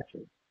recommended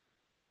action.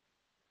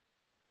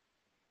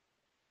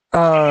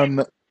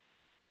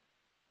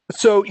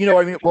 So,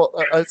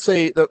 I'd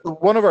say that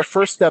one of our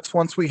first steps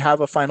once we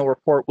have a final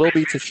report will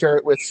be to share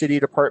it with city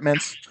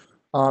departments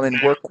and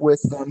work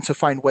with them to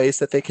find ways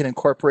that they can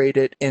incorporate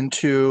it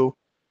into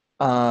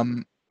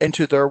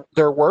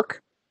their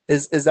work.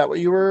 Is that what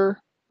you were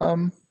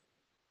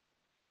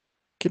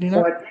getting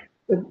at?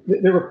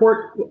 The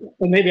report,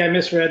 and maybe I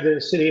misread the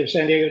city of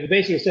San Diego,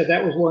 basically said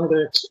that was one of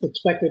the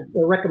expected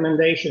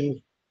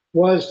recommendations,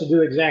 was to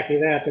do exactly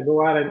that, to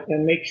go out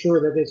and make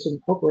sure that it's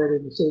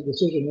incorporated in city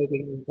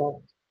decision-making.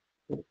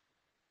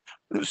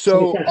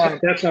 So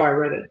that's how I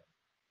read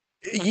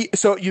it.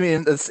 So you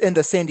mean in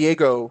the San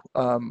Diego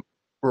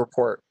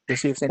report, the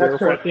city of San Diego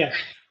report? Correct, yes.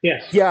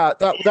 Yes. Yeah,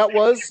 that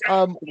was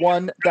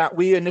one that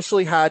we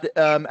initially had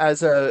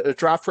as a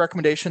draft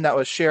recommendation that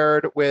was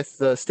shared with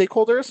the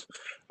stakeholders.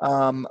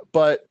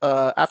 But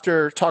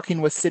after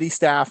talking with city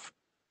staff,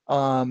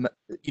 it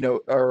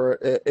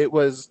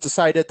was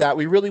decided that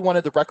we really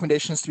wanted the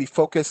recommendations to be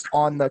focused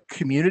on the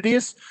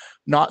communities,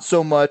 not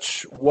so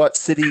much what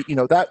city,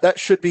 that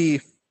should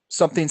be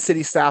something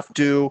city staff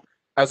do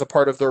as a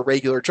part of their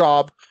regular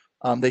job.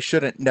 They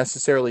shouldn't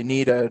necessarily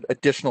need an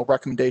additional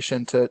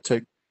recommendation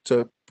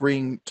to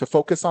bring to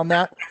focus on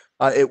that.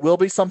 It will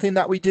be something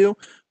that we do,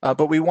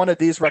 but we wanted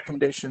these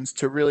recommendations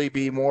to really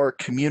be more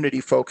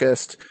community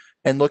focused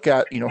and look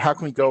at, how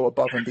can we go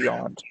above and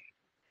beyond.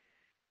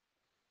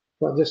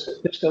 Well, just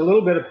a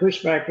little bit of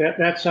pushback.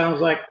 That sounds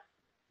like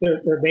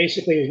there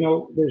basically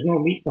there's no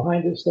meat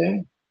behind this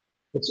thing.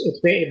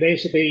 It's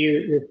basically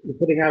you're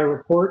putting out a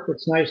report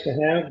that's nice to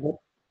have, but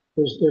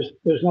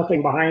there's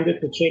nothing behind it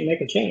to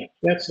make a change.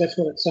 That's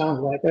what it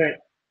sounds like.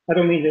 I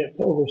don't mean to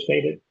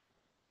overstate it.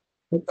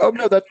 Oh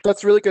no,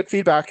 that's really good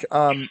feedback.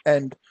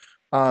 Like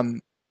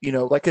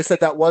I said,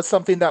 that was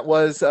something that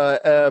was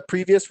a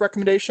previous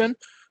recommendation,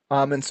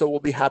 and so we'll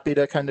be happy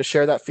to kind of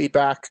share that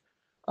feedback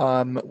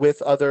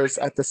with others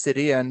at the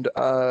city and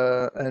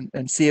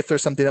see if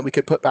there's something that we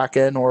could put back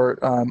in or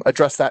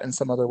address that in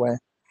some other way.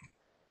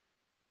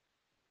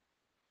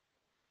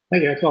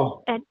 Thank you. That's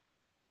all. And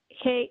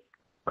hey,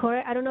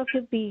 Corey, I don't know if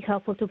it'd be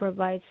helpful to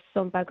provide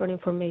some background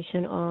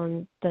information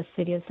on the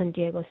City of San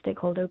Diego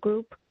stakeholder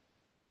group.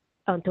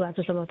 To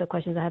answer some of the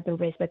questions that have been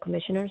raised by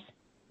commissioners.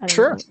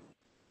 Sure.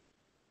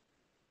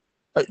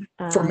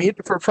 For me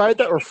to provide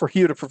that, or for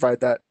you to provide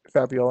that,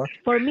 Fabiola?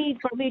 For me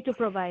to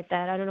provide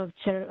that. I don't know if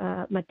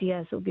Chair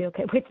Matias will be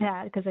okay with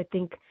that, because I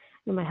think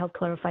it might help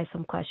clarify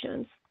some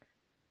questions.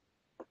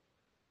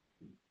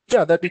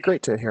 Yeah, that'd be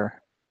great to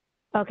hear.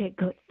 Okay,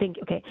 good. Thank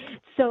you. Okay,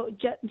 so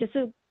just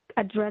to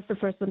address the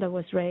first one that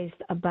was raised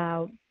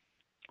about,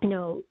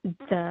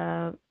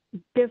 the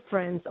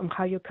difference on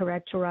how you're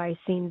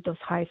characterizing those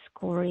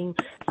high-scoring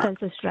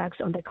census tracts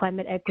on the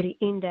Climate Equity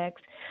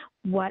Index,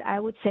 what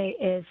I would say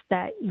is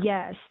that,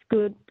 yes,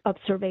 good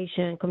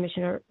observation,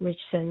 Commissioner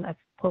Richardson. I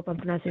hope I'm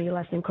pronouncing your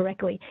last name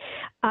correctly.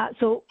 I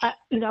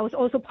was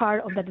also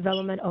part of the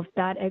development of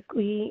that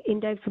equity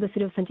index for the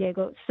City of San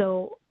Diego.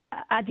 So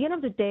at the end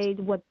of the day,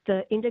 what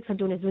the index are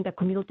doing is doing the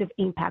cumulative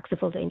impacts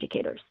of all the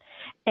indicators.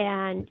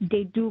 And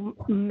they do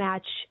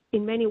match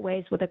in many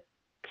ways with the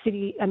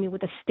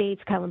with the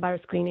state's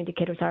coronavirus screening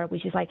indicators are,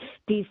 which is like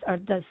these are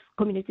the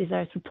communities that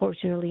are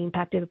proportionally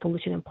impacted with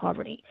pollution and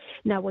poverty.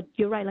 Now, what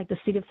you're right, like the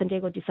City of San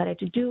Diego decided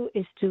to do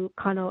is to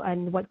kind of,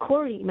 and what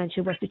Corey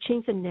mentioned was to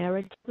change the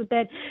narrative a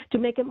bit to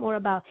make it more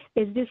about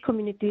is these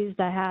communities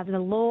that have the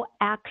low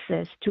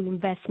access to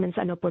investments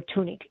and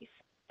opportunities.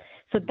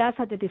 So that's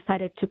how they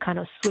decided to kind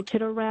of switch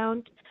it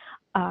around,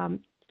 I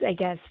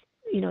guess,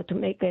 to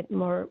make it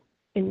more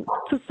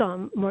to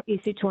some more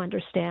easy to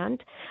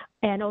understand,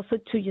 and also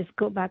to just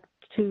go back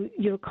to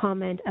your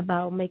comment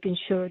about making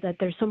sure that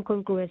there's some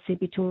congruency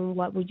between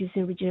what we're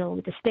using regional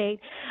with the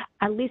state.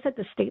 At least at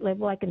the state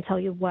level, I can tell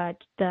you what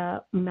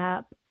the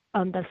map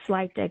on the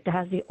slide deck that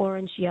has the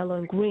orange, yellow,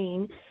 and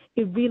green,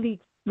 it really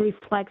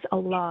reflects a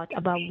lot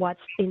about what's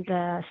in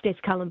the state's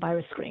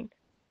coronavirus screen.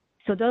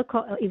 So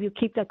if you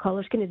keep the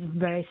color scheme, it's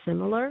very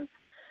similar.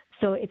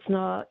 So it's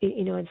not,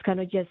 it's kind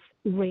of just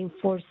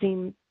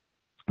reinforcing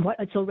what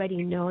it's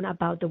already known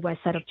about the west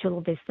side of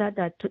Chula Vista,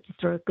 that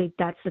historically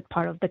that's the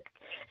part of the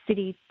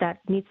city that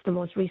needs the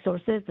most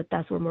resources,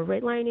 that's where more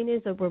redlining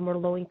is, or where more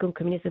low-income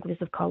communities and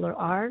communities of color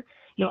are.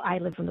 I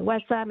live on the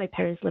west side, my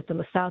parents lived on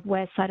the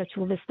southwest side of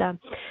Chula Vista.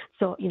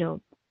 So,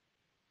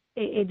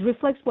 it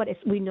reflects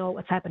we know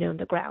what's happening on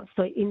the ground.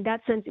 So in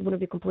that sense, it wouldn't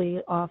be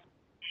completely off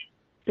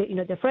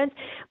different.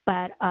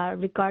 But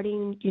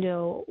regarding,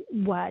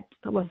 what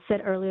was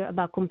said earlier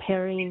about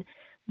comparing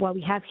what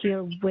we have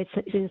here with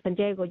San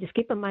Diego, just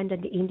keep in mind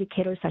that the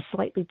indicators are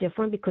slightly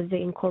different because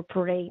they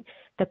incorporate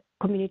the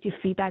community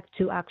feedback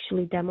to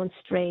actually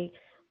demonstrate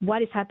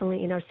what is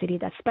happening in our city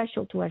that's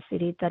special to our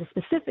city, that is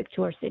specific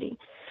to our city.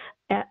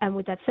 And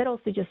with that said,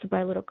 also just to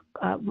provide a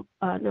little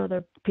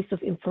another piece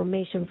of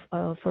information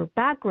for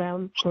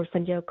background for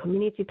San Diego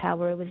Community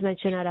Power, it was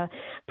mentioned at a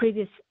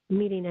previous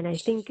meeting, and I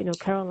think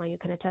Caroline, you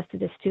can attest to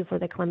this too, for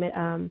the climate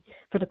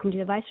for the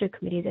Community Advisory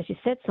Committee that she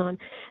sits on,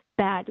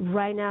 that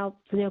right now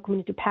San Diego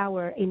Community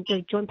Power in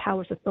their Joint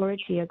Powers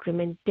Authority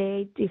Agreement,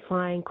 they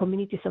define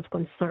communities of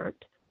concern.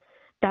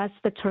 That's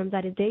the term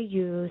that they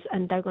use,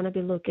 and they're going to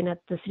be looking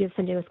at the City of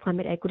San Diego's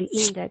Climate Equity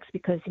Index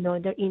because, in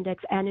their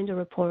index and in the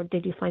report, they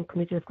define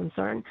communities of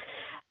concern.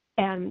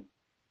 And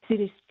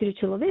City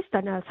Chula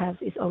Vista now has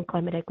its own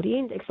Climate Equity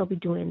Index. They'll be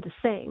doing the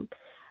same.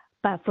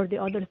 But for the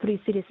other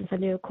three cities in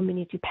San Diego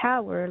Community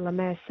Power, La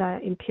Mesa,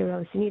 Imperial,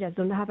 and Encinitas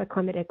don't have a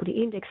Climate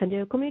Equity Index. San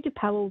Diego Community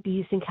Power will be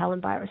using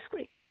coronavirus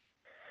screen.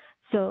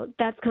 So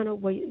that's kind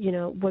of where,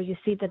 where you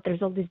see that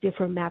there's all these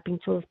different mapping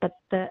tools, but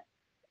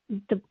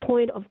the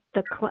point of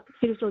the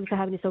City of Chula Vista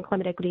having its own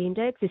Climate Equity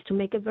Index is to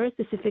make it very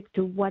specific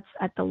to what's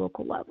at the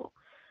local level.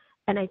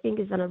 And I think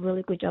it's done a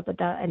really good job at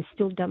that and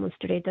still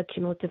demonstrate the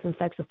cumulative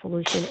effects of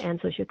pollution and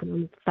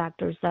socioeconomic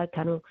factors that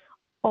kind of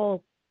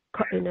all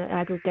in the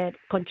aggregate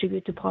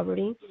contribute to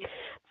poverty.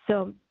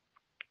 So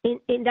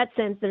in that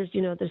sense, there's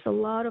a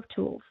lot of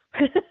tools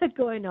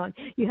going on.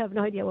 You have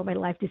no idea what my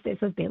life these days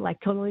has been like.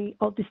 Totally,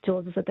 all these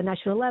tools is at the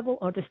national level,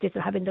 or the states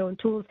are having their own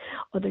tools,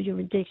 other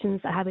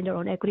jurisdictions are having their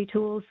own equity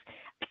tools.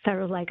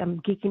 Sort of like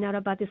I'm geeking out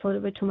about this a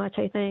little bit too much,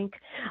 I think.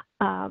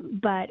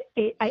 But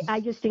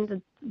I just think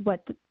that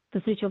what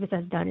the city office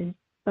has done is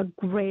a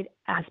great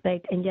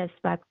aspect. And just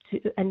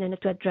and then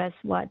to address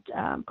what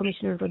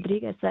Commissioner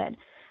Rodriguez said,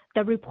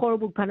 the report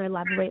will kind of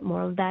elaborate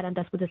more on that, and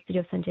that's what the city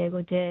of San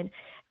Diego did.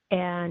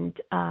 And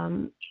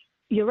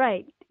you're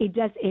right, it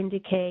does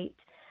indicate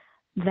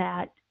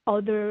that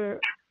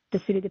the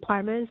city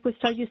departments will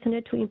start using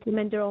it to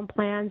implement their own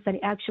plans, and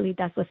actually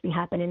that's what's been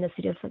happening in the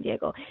city of San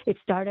Diego. It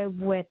started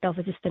with the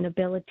Office of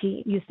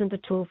Sustainability using the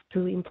tools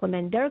to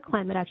implement their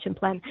climate action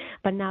plan,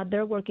 but now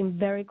they're working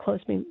very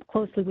closely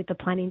with the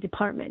planning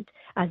department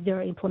as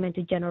they're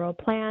implementing general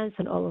plans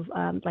and all of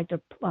I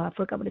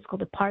forgot what it's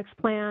called, the parks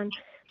plan,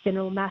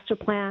 general master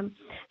plan.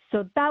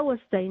 So that was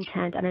the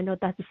intent, and I know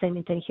that's the same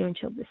intent here in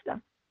Chula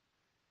Vista.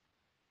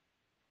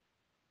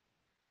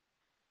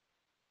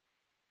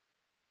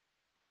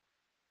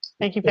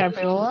 Thank you,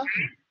 Fabiola.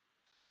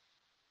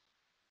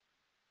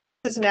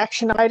 This is an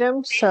action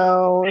item,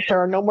 so if there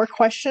are no more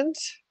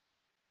questions,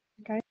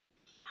 okay.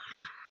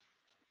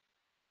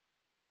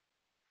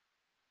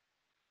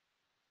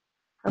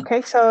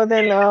 Okay, so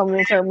then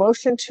is there a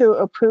motion to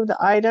approve the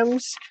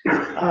items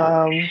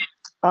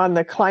on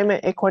the climate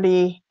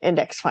equity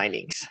index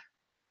findings?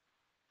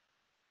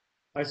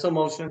 I so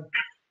motion.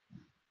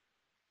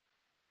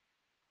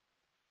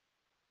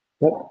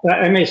 But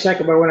I may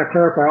second, but I want to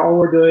clarify, all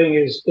we're doing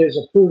is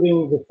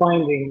approving the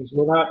findings.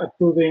 We're not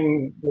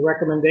approving the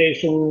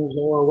recommendations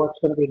or what's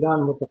going to be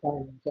done with the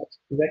findings.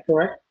 Is that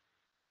correct?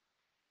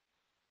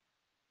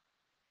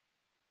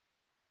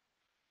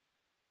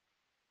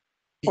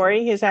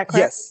 Corey, is that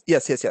correct?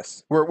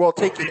 Yes. We'll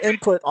take an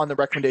input on the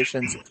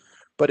recommendations,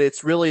 but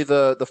it's really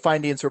the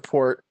findings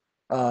report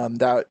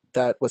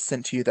that was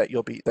sent to you that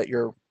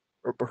you're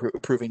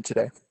approving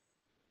today.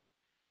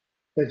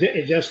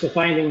 It's just the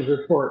findings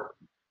report,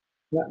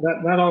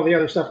 not all the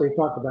other stuff we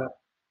talked about.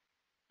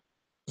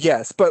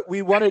 Yes, but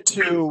we wanted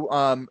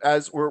to,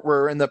 as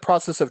we're in the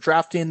process of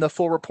drafting the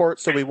full report,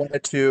 so we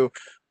wanted to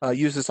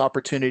use this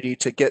opportunity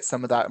to get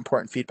some of that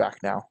important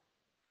feedback now.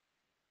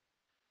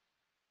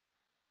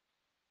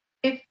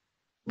 If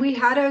we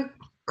had a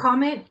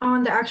comment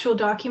on the actual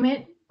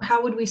document,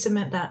 how would we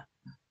submit that?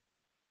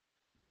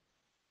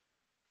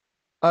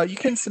 You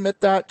can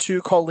submit that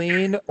to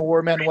Colleen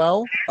or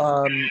Manuel,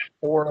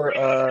 or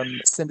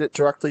send it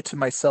directly to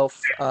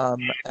myself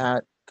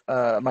at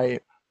my.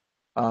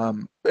 Yeah,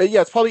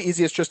 it's probably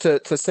easiest just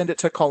to send it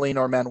to Colleen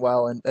or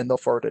Manuel, and they'll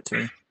forward it to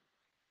me.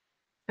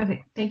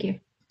 Okay, thank you.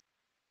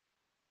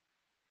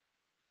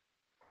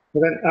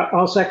 Well, then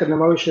I'll second the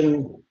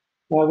motion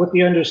with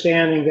the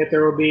understanding that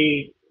there will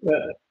be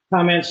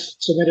comments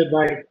submitted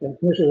by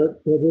Commissioner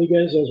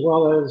Rodriguez, as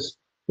well as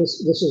this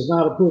is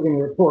not approving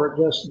the report,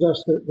 just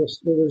the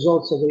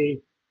results of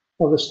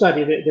the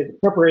study, the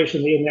preparation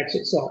of the index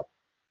itself.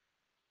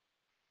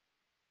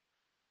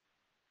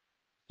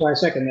 So I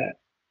second that.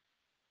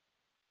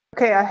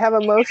 Okay, I have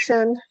a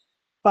motion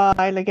by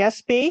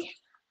Legaspi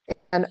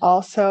and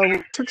also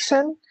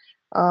Richardson.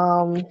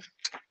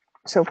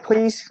 So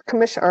please,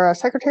 Commissioner or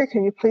Secretary,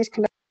 can you please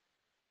connect?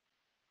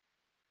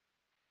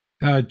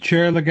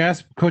 Co-Chair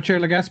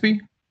Legaspi?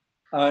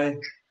 Aye.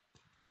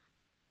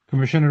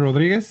 Commissioner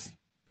Rodriguez?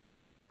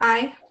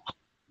 Aye.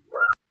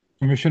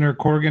 Commissioner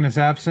Corrigan is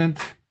absent.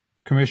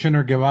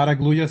 Commissioner Guevara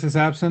Gluyas is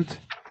absent.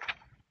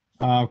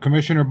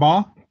 Commissioner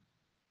Baugh?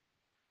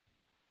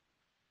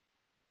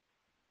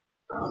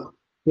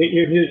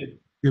 You're muted.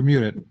 You're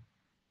muted.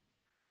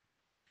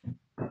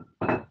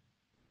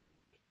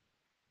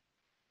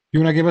 You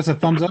want to give us a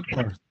thumbs up?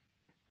 Or?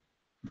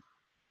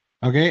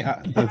 Okay,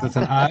 that's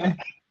an aye.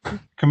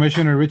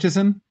 Commissioner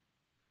Richardson?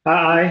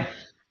 Aye.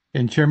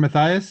 And Chair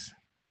Mathias?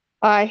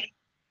 Aye.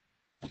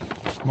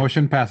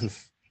 Motion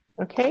passes.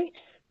 Okay,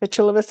 the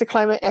Chula Vista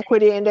Climate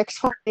Equity Index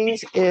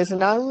findings is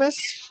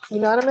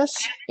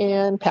unanimous,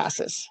 and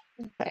passes.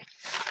 Okay,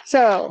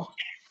 so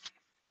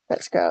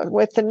let's go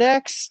with the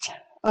next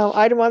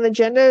item on the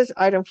agenda is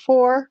item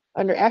 4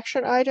 under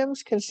action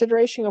items,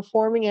 consideration of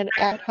forming an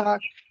ad hoc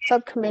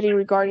subcommittee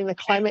regarding the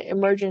climate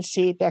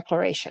emergency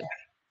declaration.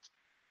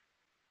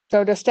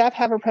 So does staff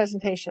have a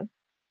presentation?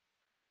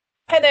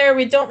 Hi there.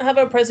 We don't have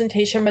a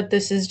presentation, but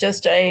this is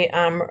just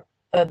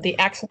the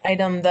action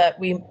item that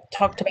we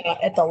talked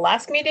about at the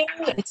last meeting.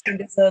 It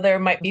seemed as though there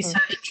might be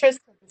some interest.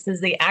 This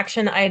is the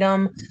action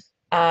item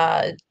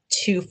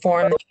to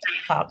form the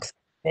ad hoc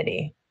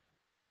committee.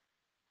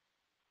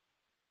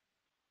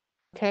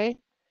 Okay,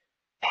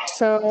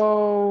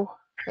 so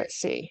let's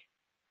see.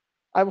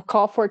 I will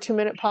call for a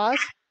 2-minute pause.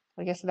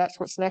 I guess that's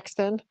what's next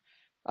then.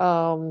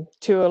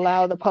 to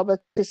allow the public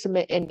to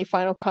submit any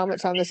final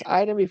comments on this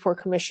item before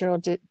commissioner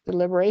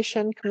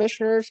deliberation.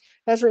 Commissioners,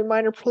 as a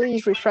reminder,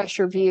 please refresh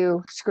your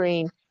view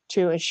screen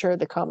to ensure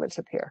the comments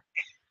appear.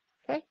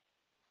 Okay.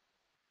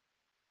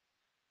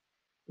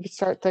 You can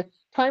start the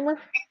timer.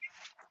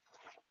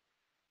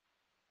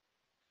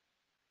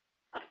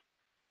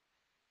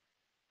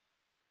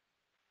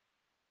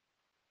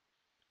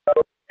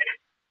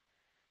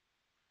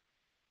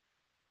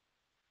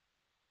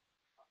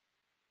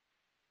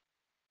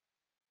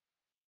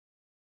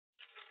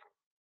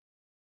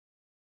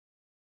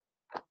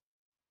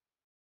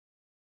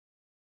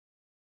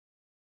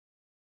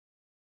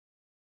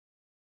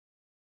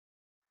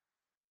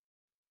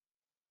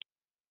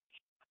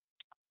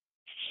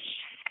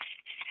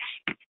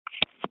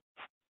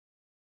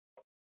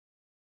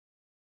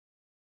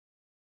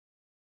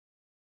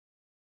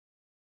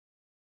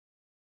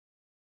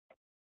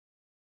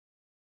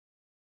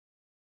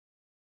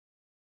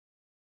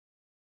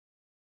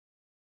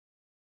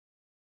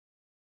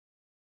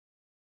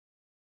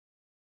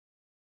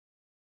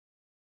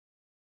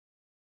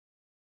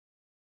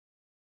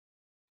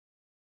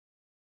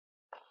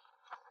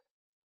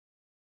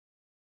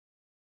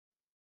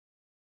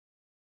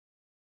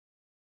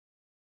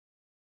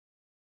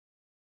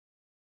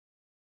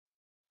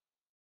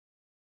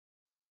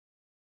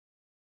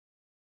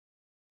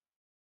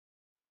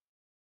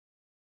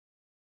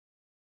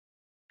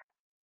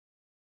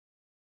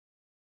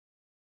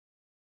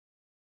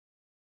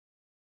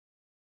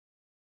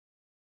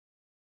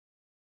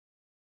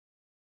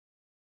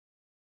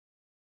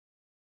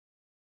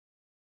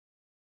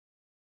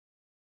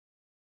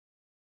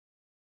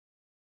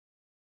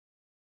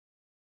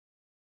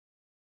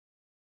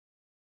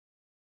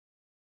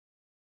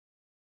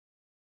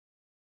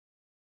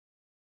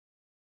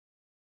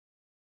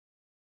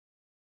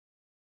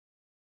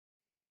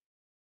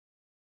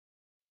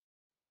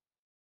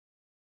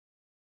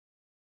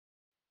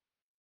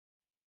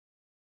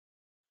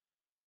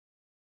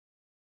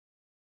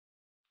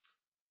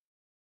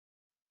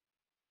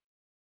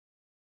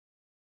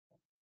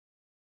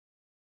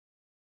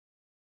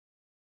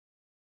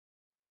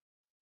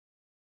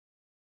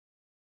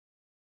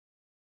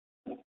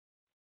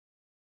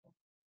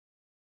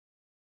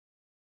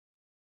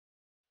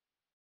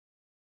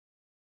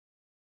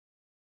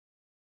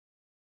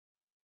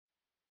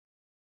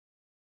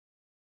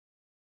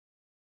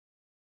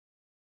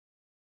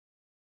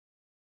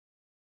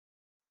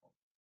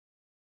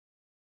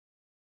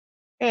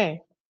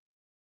 Okay.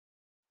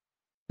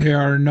 There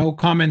are no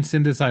comments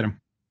in this item,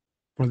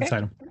 for this Okay.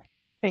 item.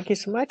 Thank you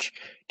so much.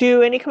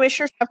 Do any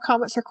commissioners have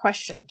comments or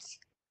questions?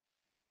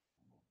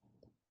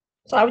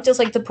 So I would just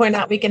like to point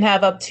out we can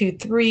have up to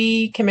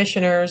 3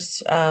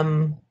 commissioners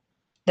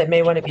that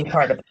may want to be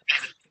part of it.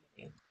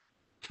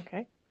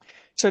 Okay.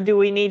 So do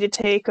we need to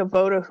take a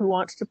vote of who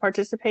wants to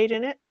participate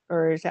in it,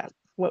 or is that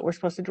what we're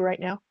supposed to do right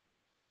now?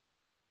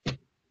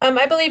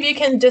 I believe you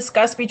can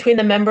discuss between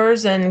the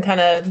members and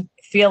kind of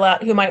feel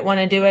out who might want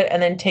to do it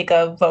and then take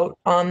a vote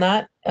on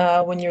that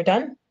when you're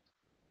done.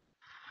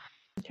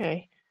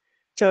 Okay.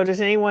 So does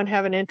anyone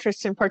have an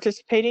interest in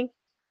participating?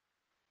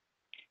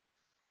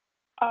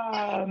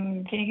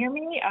 Can you hear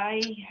me? I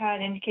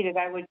had indicated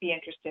I would be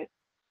interested.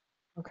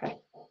 Okay.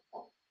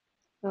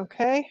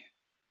 Okay.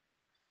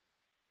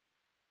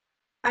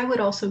 I would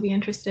also be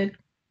interested.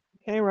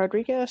 Okay,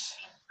 Rodriguez.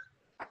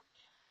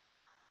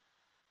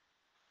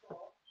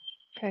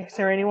 Okay, is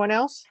there anyone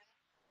else?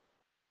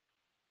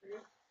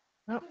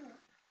 No.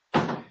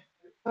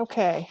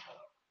 Okay.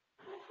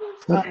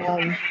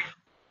 I'll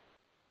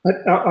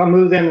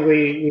move then,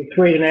 we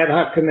create an ad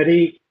hoc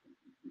committee.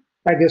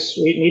 I guess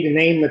we need to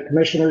name the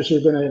commissioners who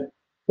are going to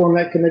form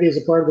that committee as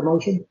a part of the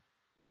motion.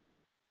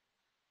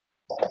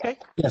 Okay.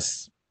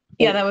 Yes.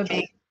 Yeah, that would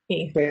be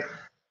key. Okay.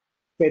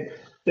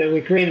 That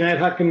we create an ad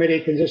hoc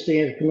committee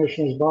consisting of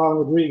Commissioners Baugh and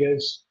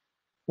Rodriguez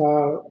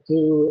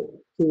to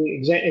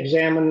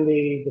examine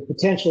the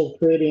potential of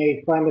creating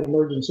a climate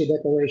emergency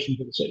declaration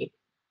for the city.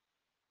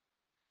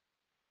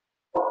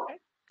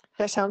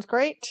 That sounds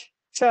great.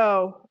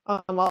 So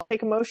I'll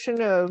take a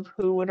motion of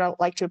who would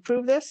like to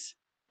approve this.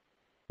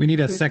 We need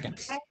a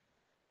second.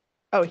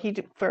 Oh, he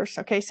did first.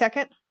 Okay,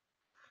 second.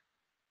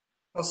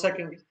 I'll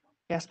second.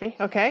 Gatsby.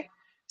 Okay.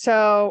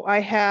 So I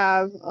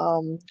have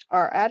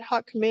our ad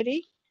hoc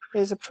committee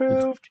is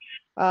approved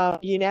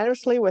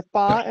unanimously with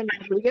Baugh and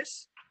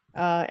Rodriguez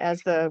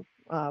as the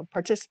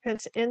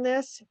participants in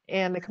this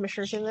and the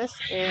commissioners in this.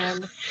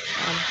 And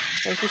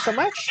thank you so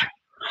much.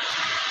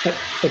 I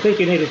think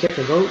you need to take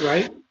a vote,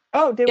 right?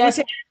 Oh, did Yes.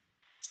 we?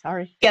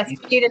 Sorry. Yes, we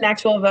need an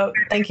actual vote.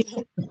 Thank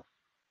you.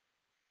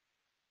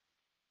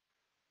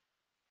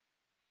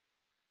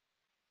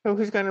 So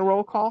who's going to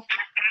roll call?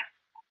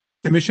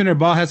 Commissioner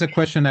Baugh has a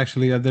question,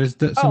 actually. There's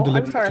some Oh, I'm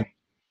deliberation. sorry.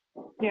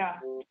 Yeah.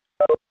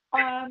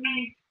 I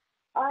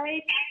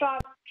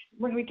thought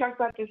when we talked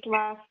about this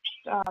last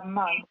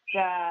month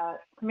that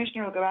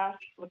Commissioner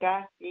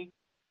Legaspi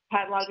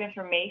had a lot of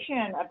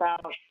information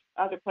about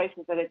other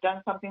places that had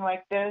done something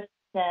like this.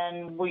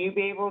 And will you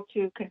be able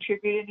to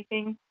contribute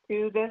anything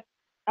to this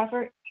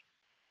effort?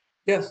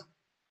 Yes.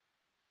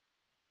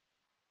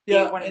 Do you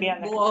Yeah, wanna be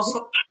and on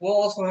the we'll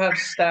also have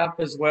staff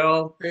as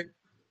well that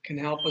can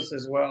help us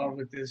as well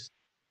with this.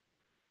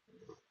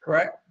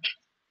 Correct?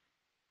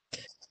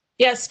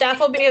 Yes, staff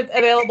will be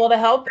available to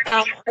help.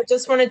 I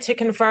just wanted to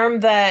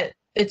confirm that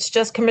it's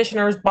just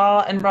Commissioners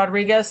Baugh and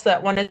Rodriguez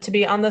that wanted to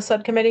be on the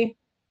subcommittee.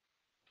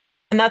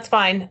 And that's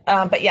fine.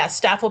 But yeah,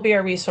 staff will be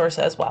a resource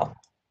as well.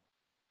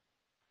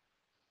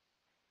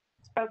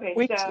 Okay,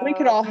 We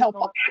could all help.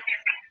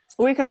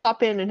 We could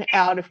hop in and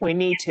out if we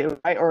need to,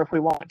 right? Or if we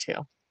want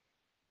to.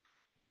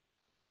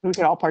 We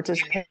could all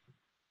participate.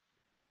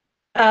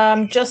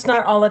 Just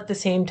not all at the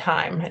same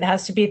time. It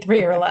has to be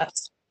 3 or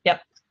less.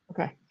 Yep.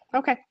 Okay.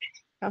 Okay.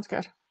 Sounds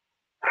good.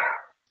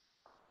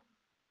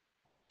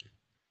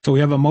 So we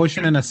have a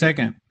motion and a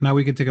second. Now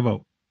we can take a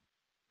vote.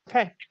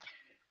 Okay.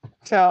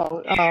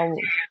 So,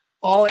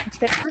 all in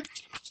favor?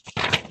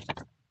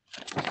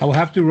 I will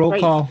have to roll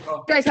Right. call.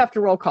 You guys have to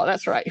roll call.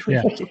 That's right.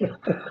 Yeah.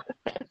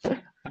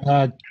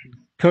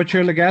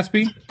 Co-Chair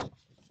Legaspi,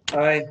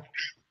 Aye.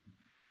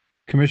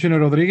 Commissioner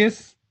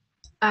Rodriguez,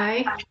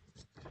 Aye.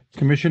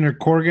 Commissioner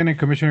Corrigan and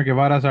Commissioner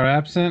Guevara are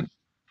absent.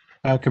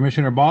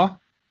 Commissioner Baugh,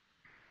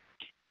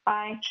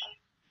 Aye.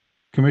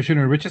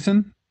 Commissioner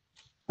Richardson,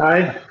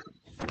 Aye.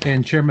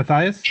 and Chair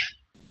Mathias.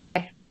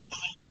 Aye.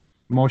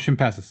 Motion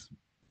passes.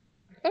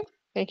 Okay.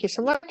 Thank you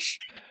so much.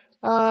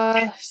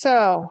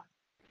 So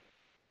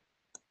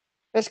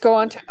let's go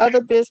on to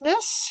other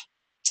business.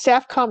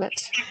 Staff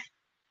comments.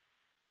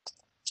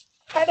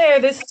 Hi there,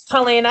 this is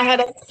Colleen. I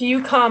had a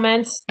few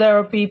comments.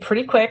 They'll be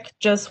pretty quick.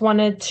 Just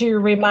wanted to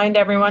remind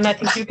everyone, I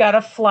think you got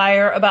a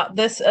flyer about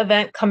this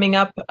event coming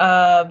up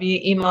via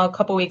email a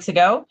couple weeks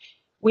ago.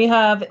 We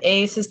have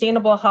a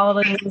Sustainable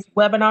Holidays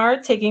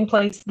webinar taking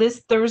place this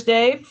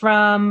Thursday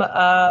from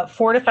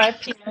 4 to 5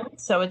 p.m.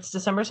 So it's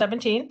December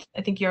 17th.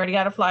 I think you already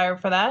got a flyer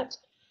for that.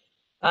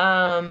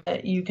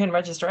 You can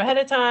register ahead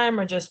of time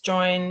or just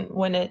join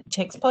when it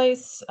takes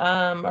place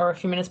or a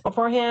few minutes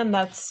beforehand.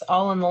 That's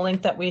all in the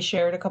link that we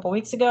shared a couple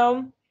weeks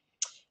ago.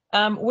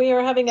 We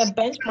are having a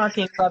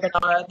benchmarking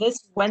webinar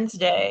this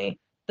Wednesday,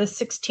 the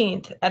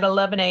 16th at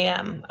 11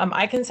 a.m.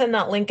 I can send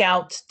that link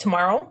out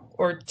tomorrow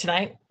or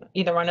tonight,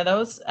 either one of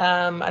those.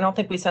 I don't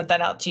think we sent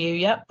that out to you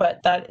yet,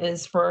 but that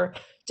is for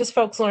just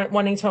folks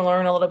wanting to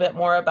learn a little bit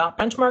more about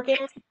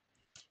benchmarking.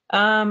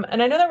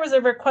 And I know there was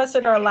a request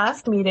at our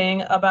last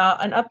meeting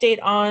about an update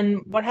on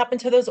what happened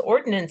to those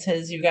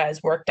ordinances you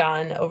guys worked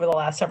on over the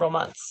last several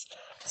months.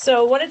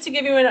 So wanted to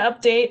give you an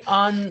update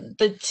on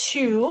the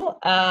two,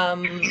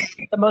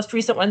 the most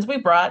recent ones we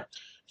brought.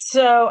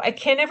 So I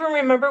can't even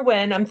remember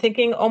when, I'm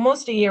thinking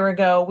almost a year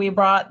ago, we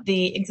brought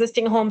the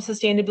existing home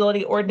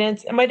sustainability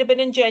ordinance. It might have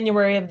been in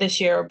January of this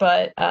year,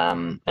 but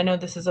I know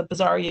this is a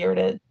bizarre year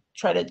to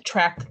try to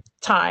track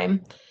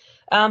time.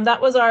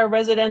 That was our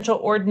residential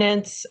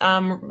ordinance,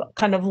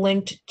 kind of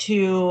linked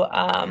to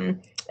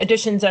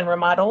additions and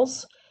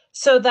remodels.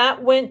 So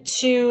that went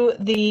to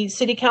the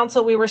city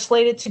council. We were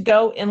slated to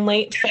go in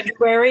late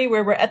February.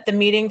 We were at the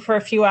meeting for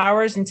a few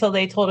hours until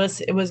they told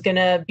us it was going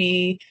to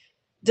be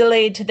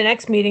delayed to the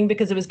next meeting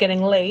because it was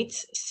getting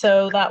late.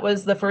 So that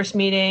was the first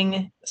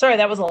meeting. Sorry,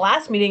 that was the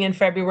last meeting in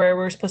February. We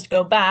were supposed to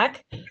go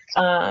back,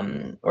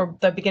 or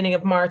the beginning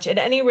of March. At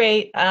any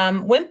rate,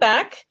 went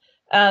back.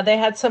 They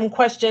had some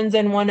questions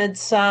and wanted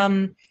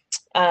some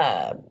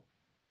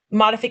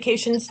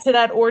modifications to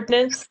that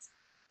ordinance.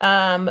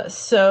 And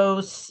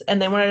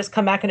they wanted us to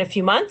come back in a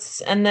few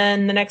months. And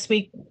then the next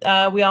week,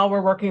 we all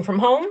were working from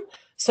home.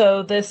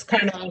 So this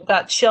kind of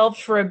got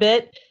shelved for a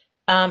bit.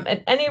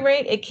 At any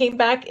rate, it came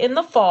back in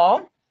the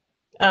fall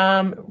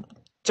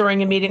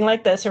during a meeting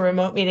like this, a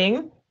remote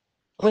meeting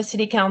with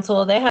city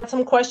council. They had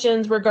some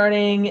questions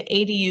regarding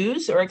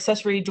ADUs or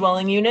accessory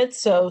dwelling units.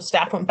 So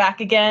staff went back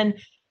again.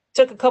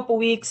 Took a couple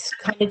weeks,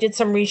 kind of did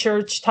some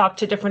research, talked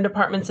to different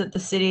departments at the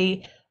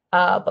city.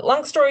 But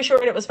long story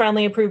short, it was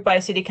finally approved by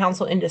city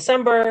council in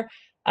December.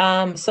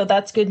 So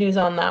that's good news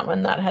on that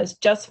one. That has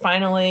just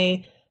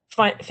finally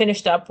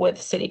finished up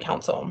with city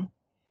council.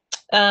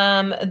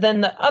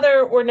 Then the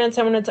other ordinance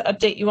I wanted to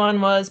update you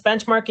on was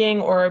benchmarking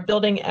or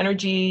building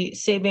energy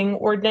saving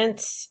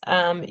ordinance.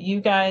 You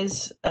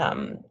guys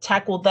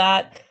tackled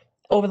that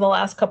over the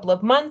last couple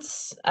of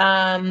months.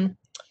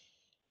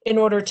 In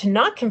order to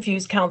not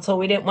confuse council,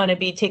 we didn't want to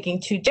be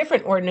taking two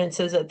different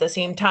ordinances at the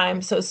same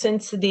time. So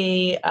since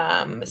the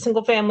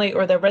single family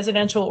or the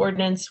residential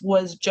ordinance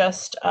was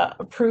just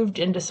approved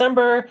in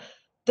December,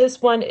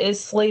 this one is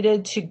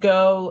slated to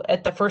go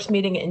at the first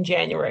meeting in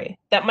January.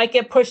 That might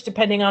get pushed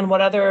depending on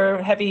what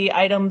other heavy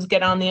items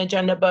get on the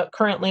agenda, but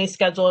currently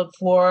scheduled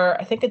for,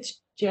 I think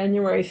it's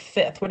January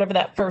 5th, whatever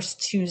that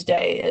first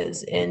Tuesday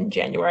is in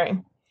January.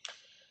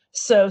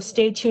 So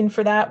stay tuned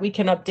for that. We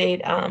can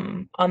update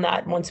on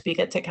that once we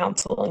get to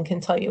council and can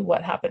tell you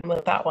what happened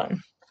with that one.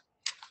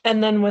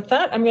 And then with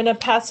that, I'm going to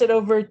pass it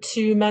over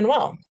to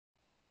Manuel.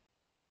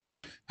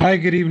 Hi,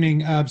 good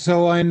evening.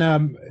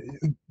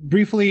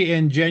 Briefly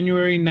in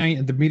January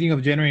 9th, the meeting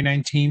of January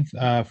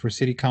 19th for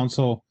City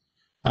Council,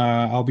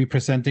 I'll be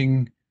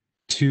presenting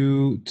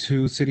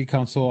to City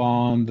Council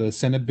on the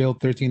Senate Bill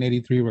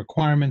 1383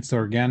 requirements, the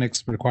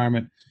organics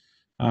requirement,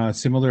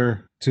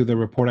 similar to the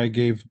report I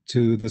gave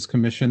to this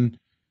commission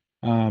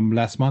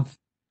last month.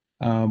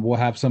 We'll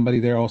have somebody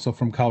there also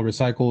from Cal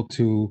Recycle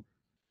to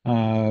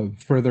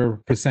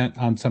further present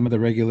on some of the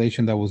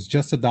regulation that was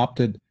just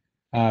adopted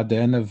at the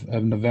end of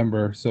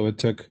November. So it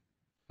took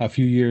a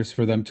few years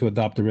for them to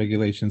adopt the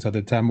regulations. At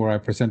the time where I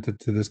presented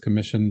to this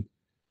commission,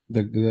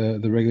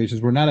 the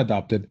regulations were not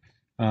adopted.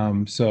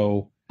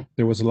 So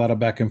there was a lot of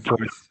back and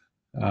forth.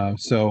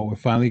 So it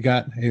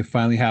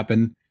finally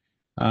happened.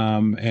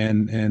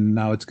 And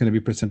now it's going to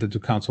be presented to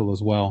council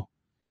as well.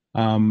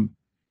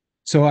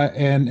 So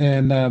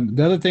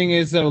the other thing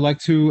is that I would like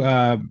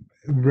to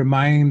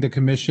remind the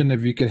commission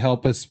if you could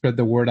help us spread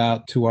the word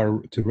out to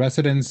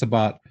residents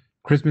about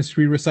Christmas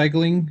tree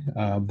recycling,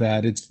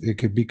 that it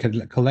could be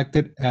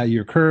collected at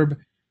your curb,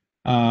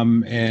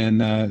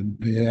 and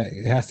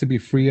it has to be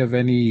free of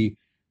any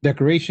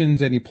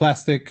decorations, any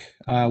plastic.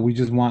 We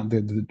just want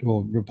the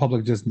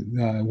Republic just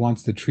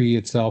wants the tree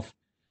itself,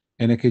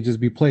 and it could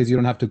just be placed. You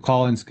don't have to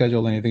call and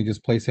schedule anything,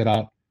 just place it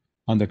out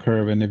on the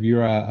curb. And if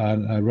you're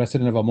a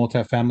resident of a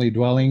multifamily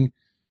dwelling,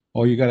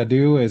 all you got to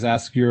do is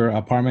ask your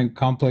apartment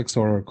complex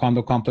or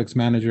condo complex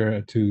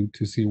manager to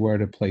see where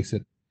to place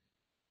it.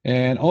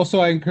 And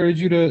also, I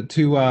encourage you to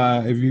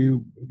if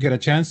you get a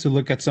chance, to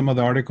look at some of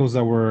the articles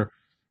that were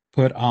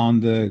put on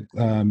the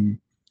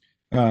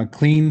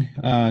Clean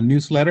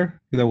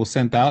newsletter that was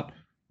sent out,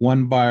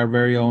 one by our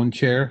very own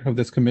chair of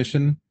this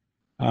commission,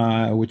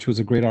 which was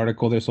a great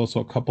article. There's also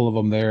a couple of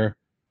them there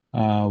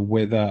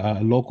with a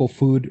local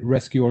food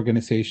rescue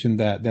organization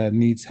that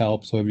needs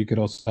help. So if you could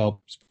also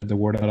help spread the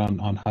word out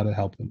on how to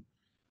help them.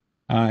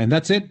 And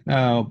that's it.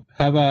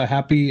 Have a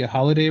happy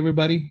holiday,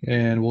 everybody,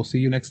 and we'll see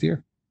you next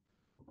year.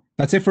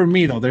 That's it for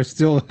me, though. There's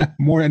still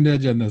more in the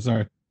agenda.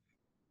 Sorry.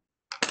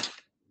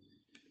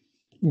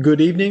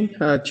 Good evening,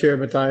 Chair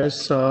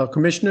Matthias,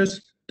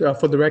 commissioners.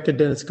 For the record,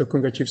 Dennis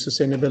Kakunga, Chief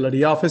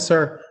Sustainability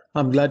Officer.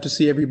 I'm glad to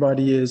see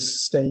everybody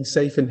is staying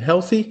safe and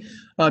healthy.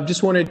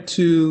 Just wanted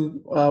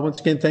to once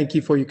again thank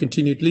you for your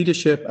continued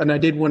leadership, and I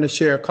did want to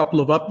share a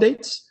couple of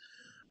updates.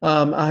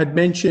 I had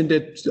mentioned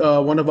at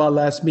one of our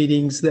last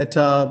meetings that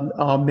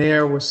our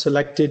mayor was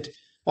selected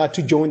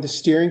to join the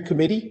steering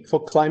committee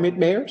for climate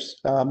mayors.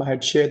 I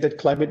had shared that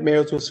Climate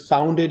Mayors was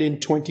founded in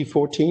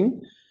 2014.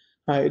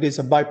 It is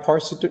a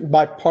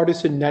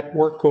bipartisan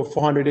network of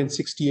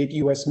 468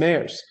 U.S.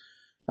 mayors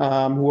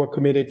who are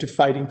committed to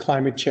fighting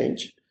climate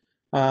change.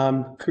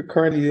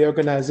 Currently, the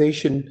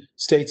organization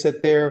states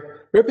that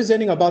they're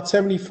representing about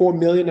 74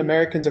 million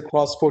Americans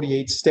across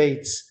 48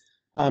 states.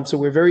 So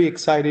we're very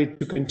excited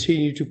to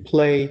continue to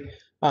play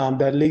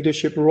that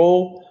leadership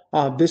role.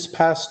 This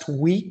past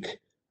week,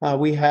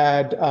 we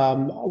had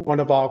one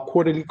of our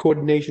quarterly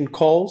coordination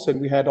calls,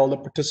 and we had all the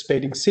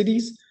participating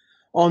cities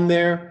on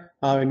there,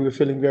 and we're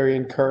feeling very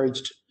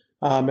encouraged,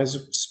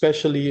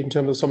 especially in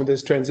terms of some of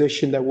this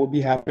transition that will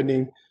be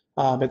happening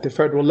at the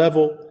federal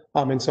level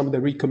and some of the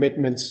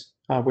recommitments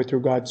with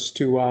regards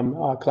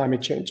to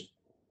climate change.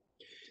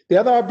 The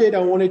other update I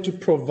wanted to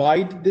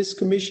provide this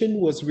commission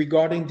was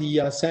regarding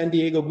the San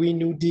Diego Green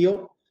New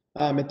Deal.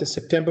 At the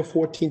September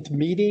 14th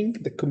meeting,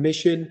 the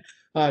commission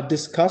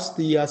discussed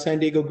the San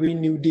Diego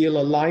Green New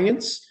Deal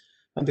Alliance,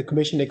 and the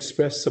commission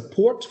expressed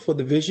support for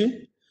the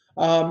vision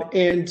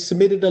and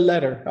submitted a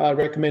letter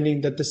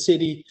recommending that the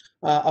city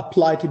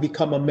apply to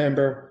become a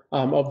member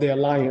of the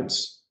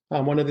alliance.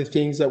 One of the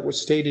things that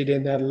was stated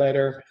in that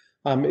letter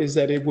is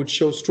that it would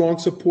show strong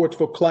support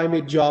for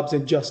climate, jobs,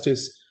 and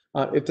justice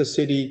if the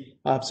city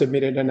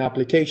submitted an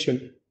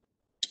application.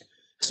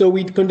 So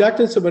we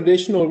conducted some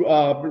additional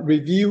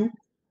review,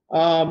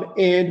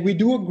 and we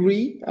do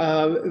agree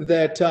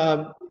that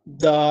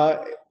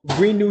the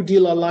Green New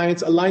Deal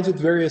Alliance aligns with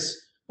various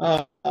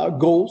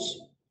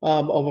goals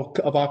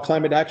of our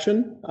climate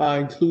action,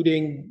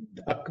 including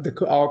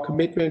our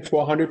commitment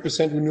for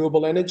 100%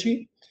 renewable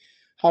energy.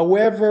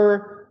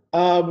 However,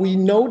 we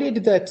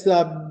noted that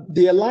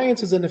the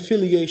Alliance is an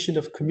affiliation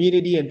of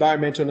community,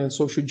 environmental, and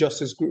social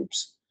justice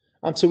groups.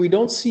 So we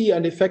don't see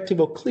an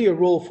effective or clear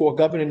role for a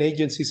government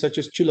agency such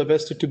as Chula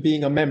Vista to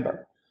being a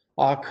member.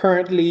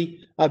 Currently,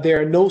 there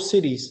are no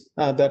cities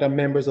that are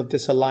members of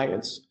this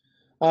alliance.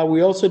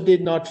 We also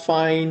did not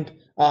find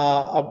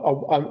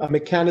a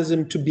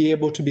mechanism to be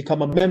able to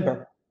become a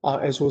member,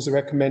 as was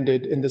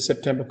recommended in the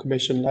September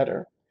Commission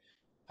letter.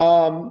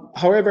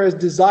 However, as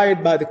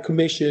desired by the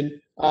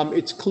Commission,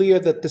 it's clear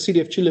that the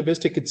city of Chula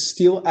Vista could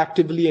still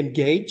actively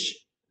engage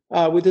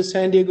with the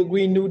San Diego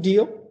Green New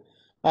Deal.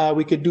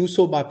 We could do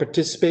so by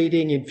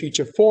participating in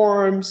future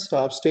forums,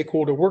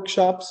 stakeholder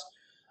workshops.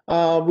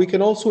 We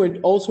can also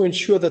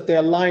ensure that the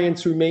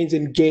Alliance remains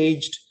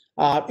engaged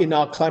in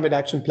our climate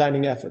action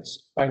planning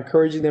efforts by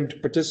encouraging them to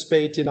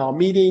participate in our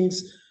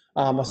meetings.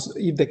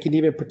 They can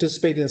even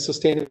participate in a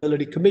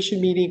Sustainability Commission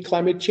meeting,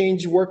 climate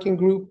change working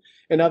group,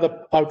 and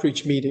other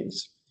outreach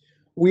meetings.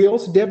 We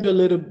also delved a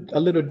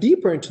little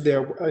deeper into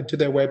their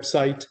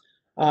website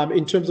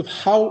in terms of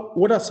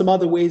what are some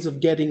other ways of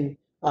getting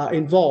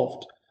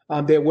involved.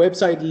 Their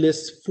website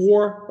lists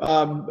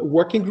 4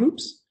 working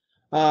groups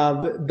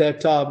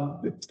that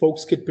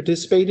folks could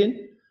participate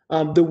in.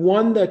 The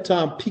one that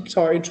piqued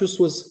our interest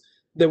was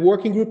the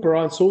working group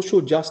around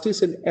social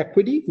justice and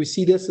equity. We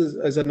see this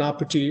as an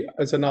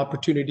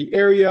opportunity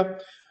area.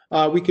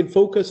 We can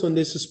focus on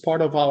this as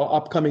part of our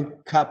upcoming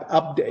CAP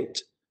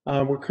update.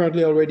 We're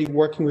currently already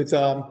working with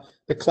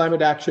the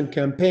Climate Action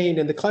Campaign,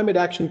 and the Climate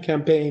Action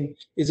Campaign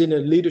is in a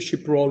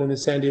leadership role in the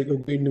San Diego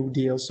Green New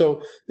Deal.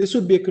 So this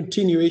would be a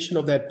continuation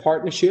of that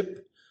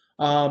partnership,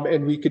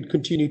 and we could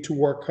continue to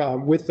work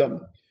with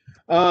them.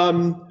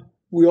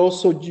 You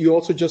also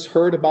just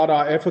heard about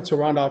our efforts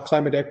around our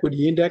Climate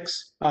Equity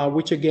Index,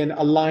 which again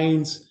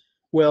aligns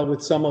well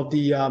with some of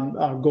the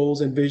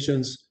goals and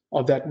visions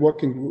of that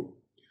working group.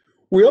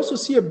 We also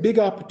see a big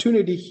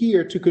opportunity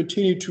here to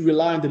continue to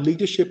rely on the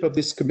leadership of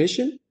this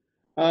commission.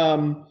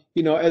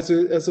 As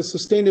a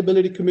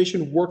sustainability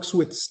commission works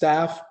with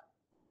staff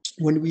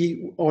when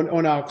we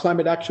on our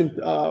climate action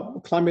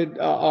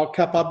our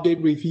CAP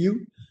update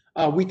review,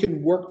 we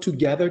can work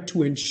together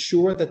to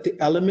ensure that the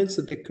elements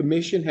that the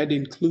commission had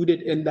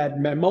included in that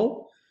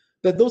memo,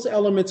 that those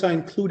elements are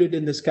included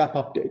in this CAP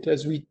update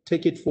as we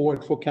take it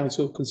forward for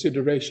council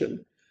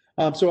consideration.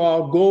 So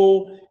our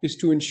goal is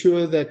to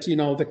ensure that,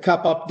 the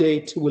CAP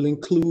update will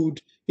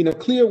include,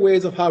 clear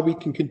ways of how we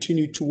can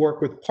continue to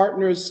work with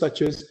partners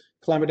such as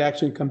Climate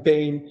Action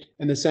Campaign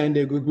and the San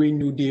Diego Green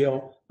New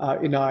Deal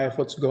in our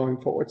efforts going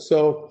forward.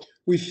 So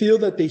we feel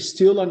that there's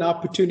still an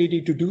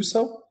opportunity to do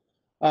so.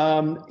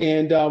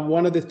 And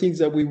one of the things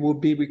that we will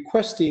be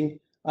requesting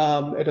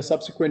at a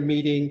subsequent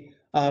meeting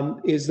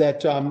is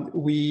that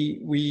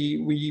we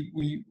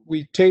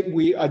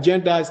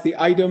agendize the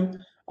item.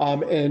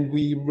 And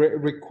we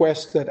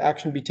request that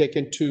action be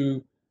taken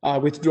to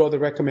withdraw the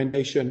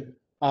recommendation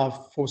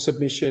for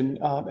submission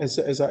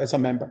as a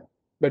member.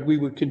 But we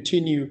will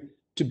continue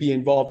to be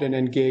involved and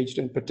engaged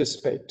and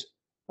participate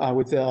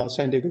with the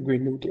San Diego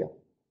Green New Deal.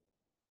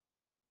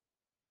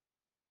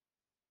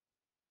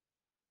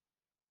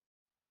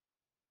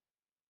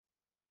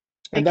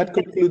 And that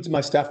concludes my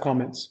staff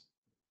comments.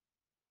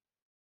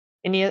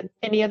 Any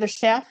other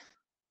staff?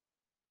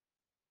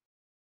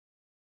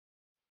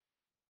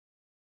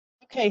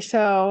 Okay,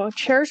 so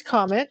chair's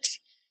comments.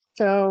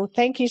 So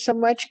thank you so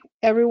much,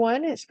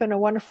 everyone. It's been a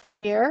wonderful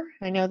year.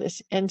 I know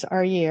this ends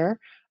our year,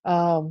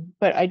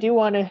 but I do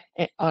want to,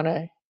 on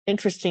an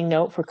interesting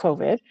note for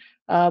COVID,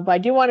 but I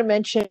do want to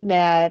mention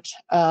that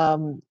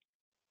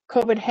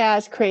COVID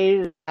has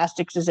created a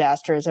drastic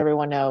disaster, as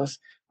everyone knows,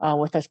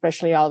 with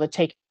especially all the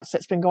takeouts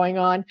that's been going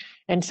on.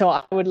 And so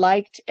I would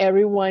like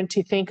everyone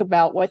to think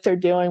about what they're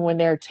doing when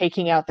they're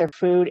taking out their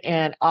food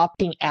and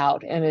opting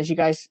out. And as you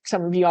guys,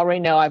 some of you already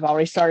know, I've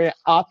already started an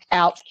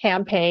opt-out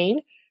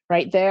campaign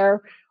right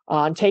there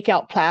on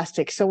takeout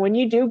plastic. So when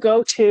you do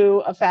go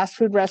to a fast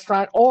food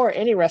restaurant or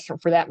any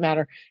restaurant for that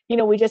matter,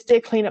 we just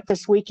did clean up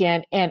this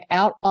weekend, and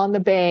out on the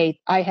bay,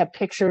 I have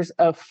pictures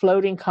of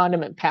floating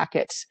condiment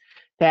packets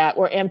that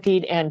were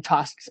emptied and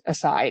tossed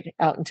aside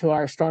out into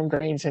our storm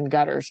drains and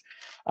gutters,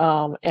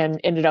 and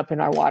ended up in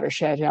our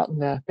watershed out in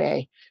the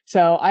bay.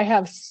 So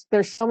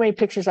there's so many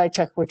pictures I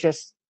took with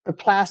just the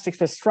plastics,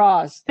 the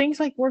straws,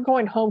 things like we're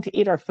going home to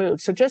eat our food.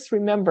 So just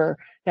remember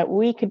that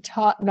we could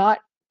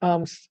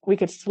we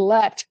could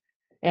select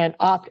and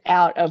opt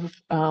out of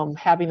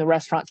having the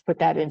restaurants put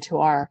that into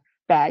our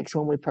bags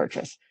when we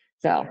purchase.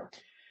 So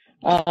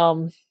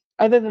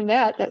other than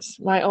that, that's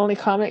my only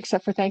comment,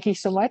 except for thank you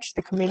so much.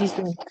 The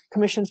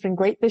commission's been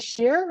great this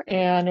year.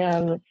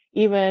 And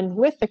even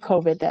with the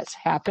COVID that's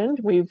happened,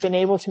 we've been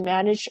able to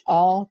manage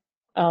all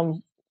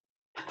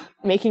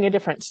making a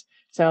difference.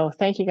 So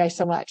thank you guys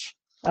so much.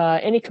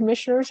 Any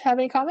commissioners have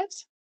any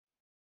comments?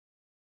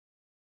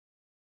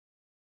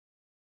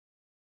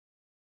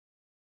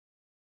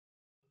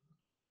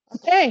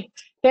 Okay,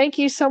 thank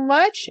you so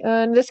much.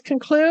 And this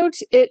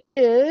concludes. It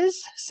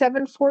is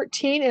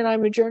 7:14, and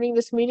I'm adjourning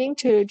this meeting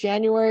to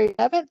January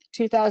 11th,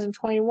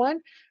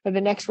 2021, for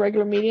the next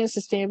regular meeting of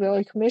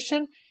Sustainability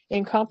Commission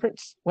in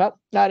conference, well,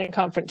 not in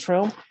conference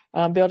room,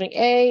 Building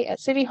A at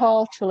City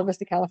Hall, Chula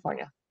Vista,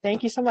 California.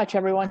 Thank you so much,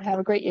 everyone. Have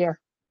a great year.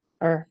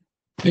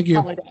 Thank you.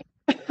 Holiday.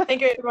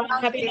 Thank you, everyone.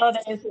 Happy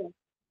holidays.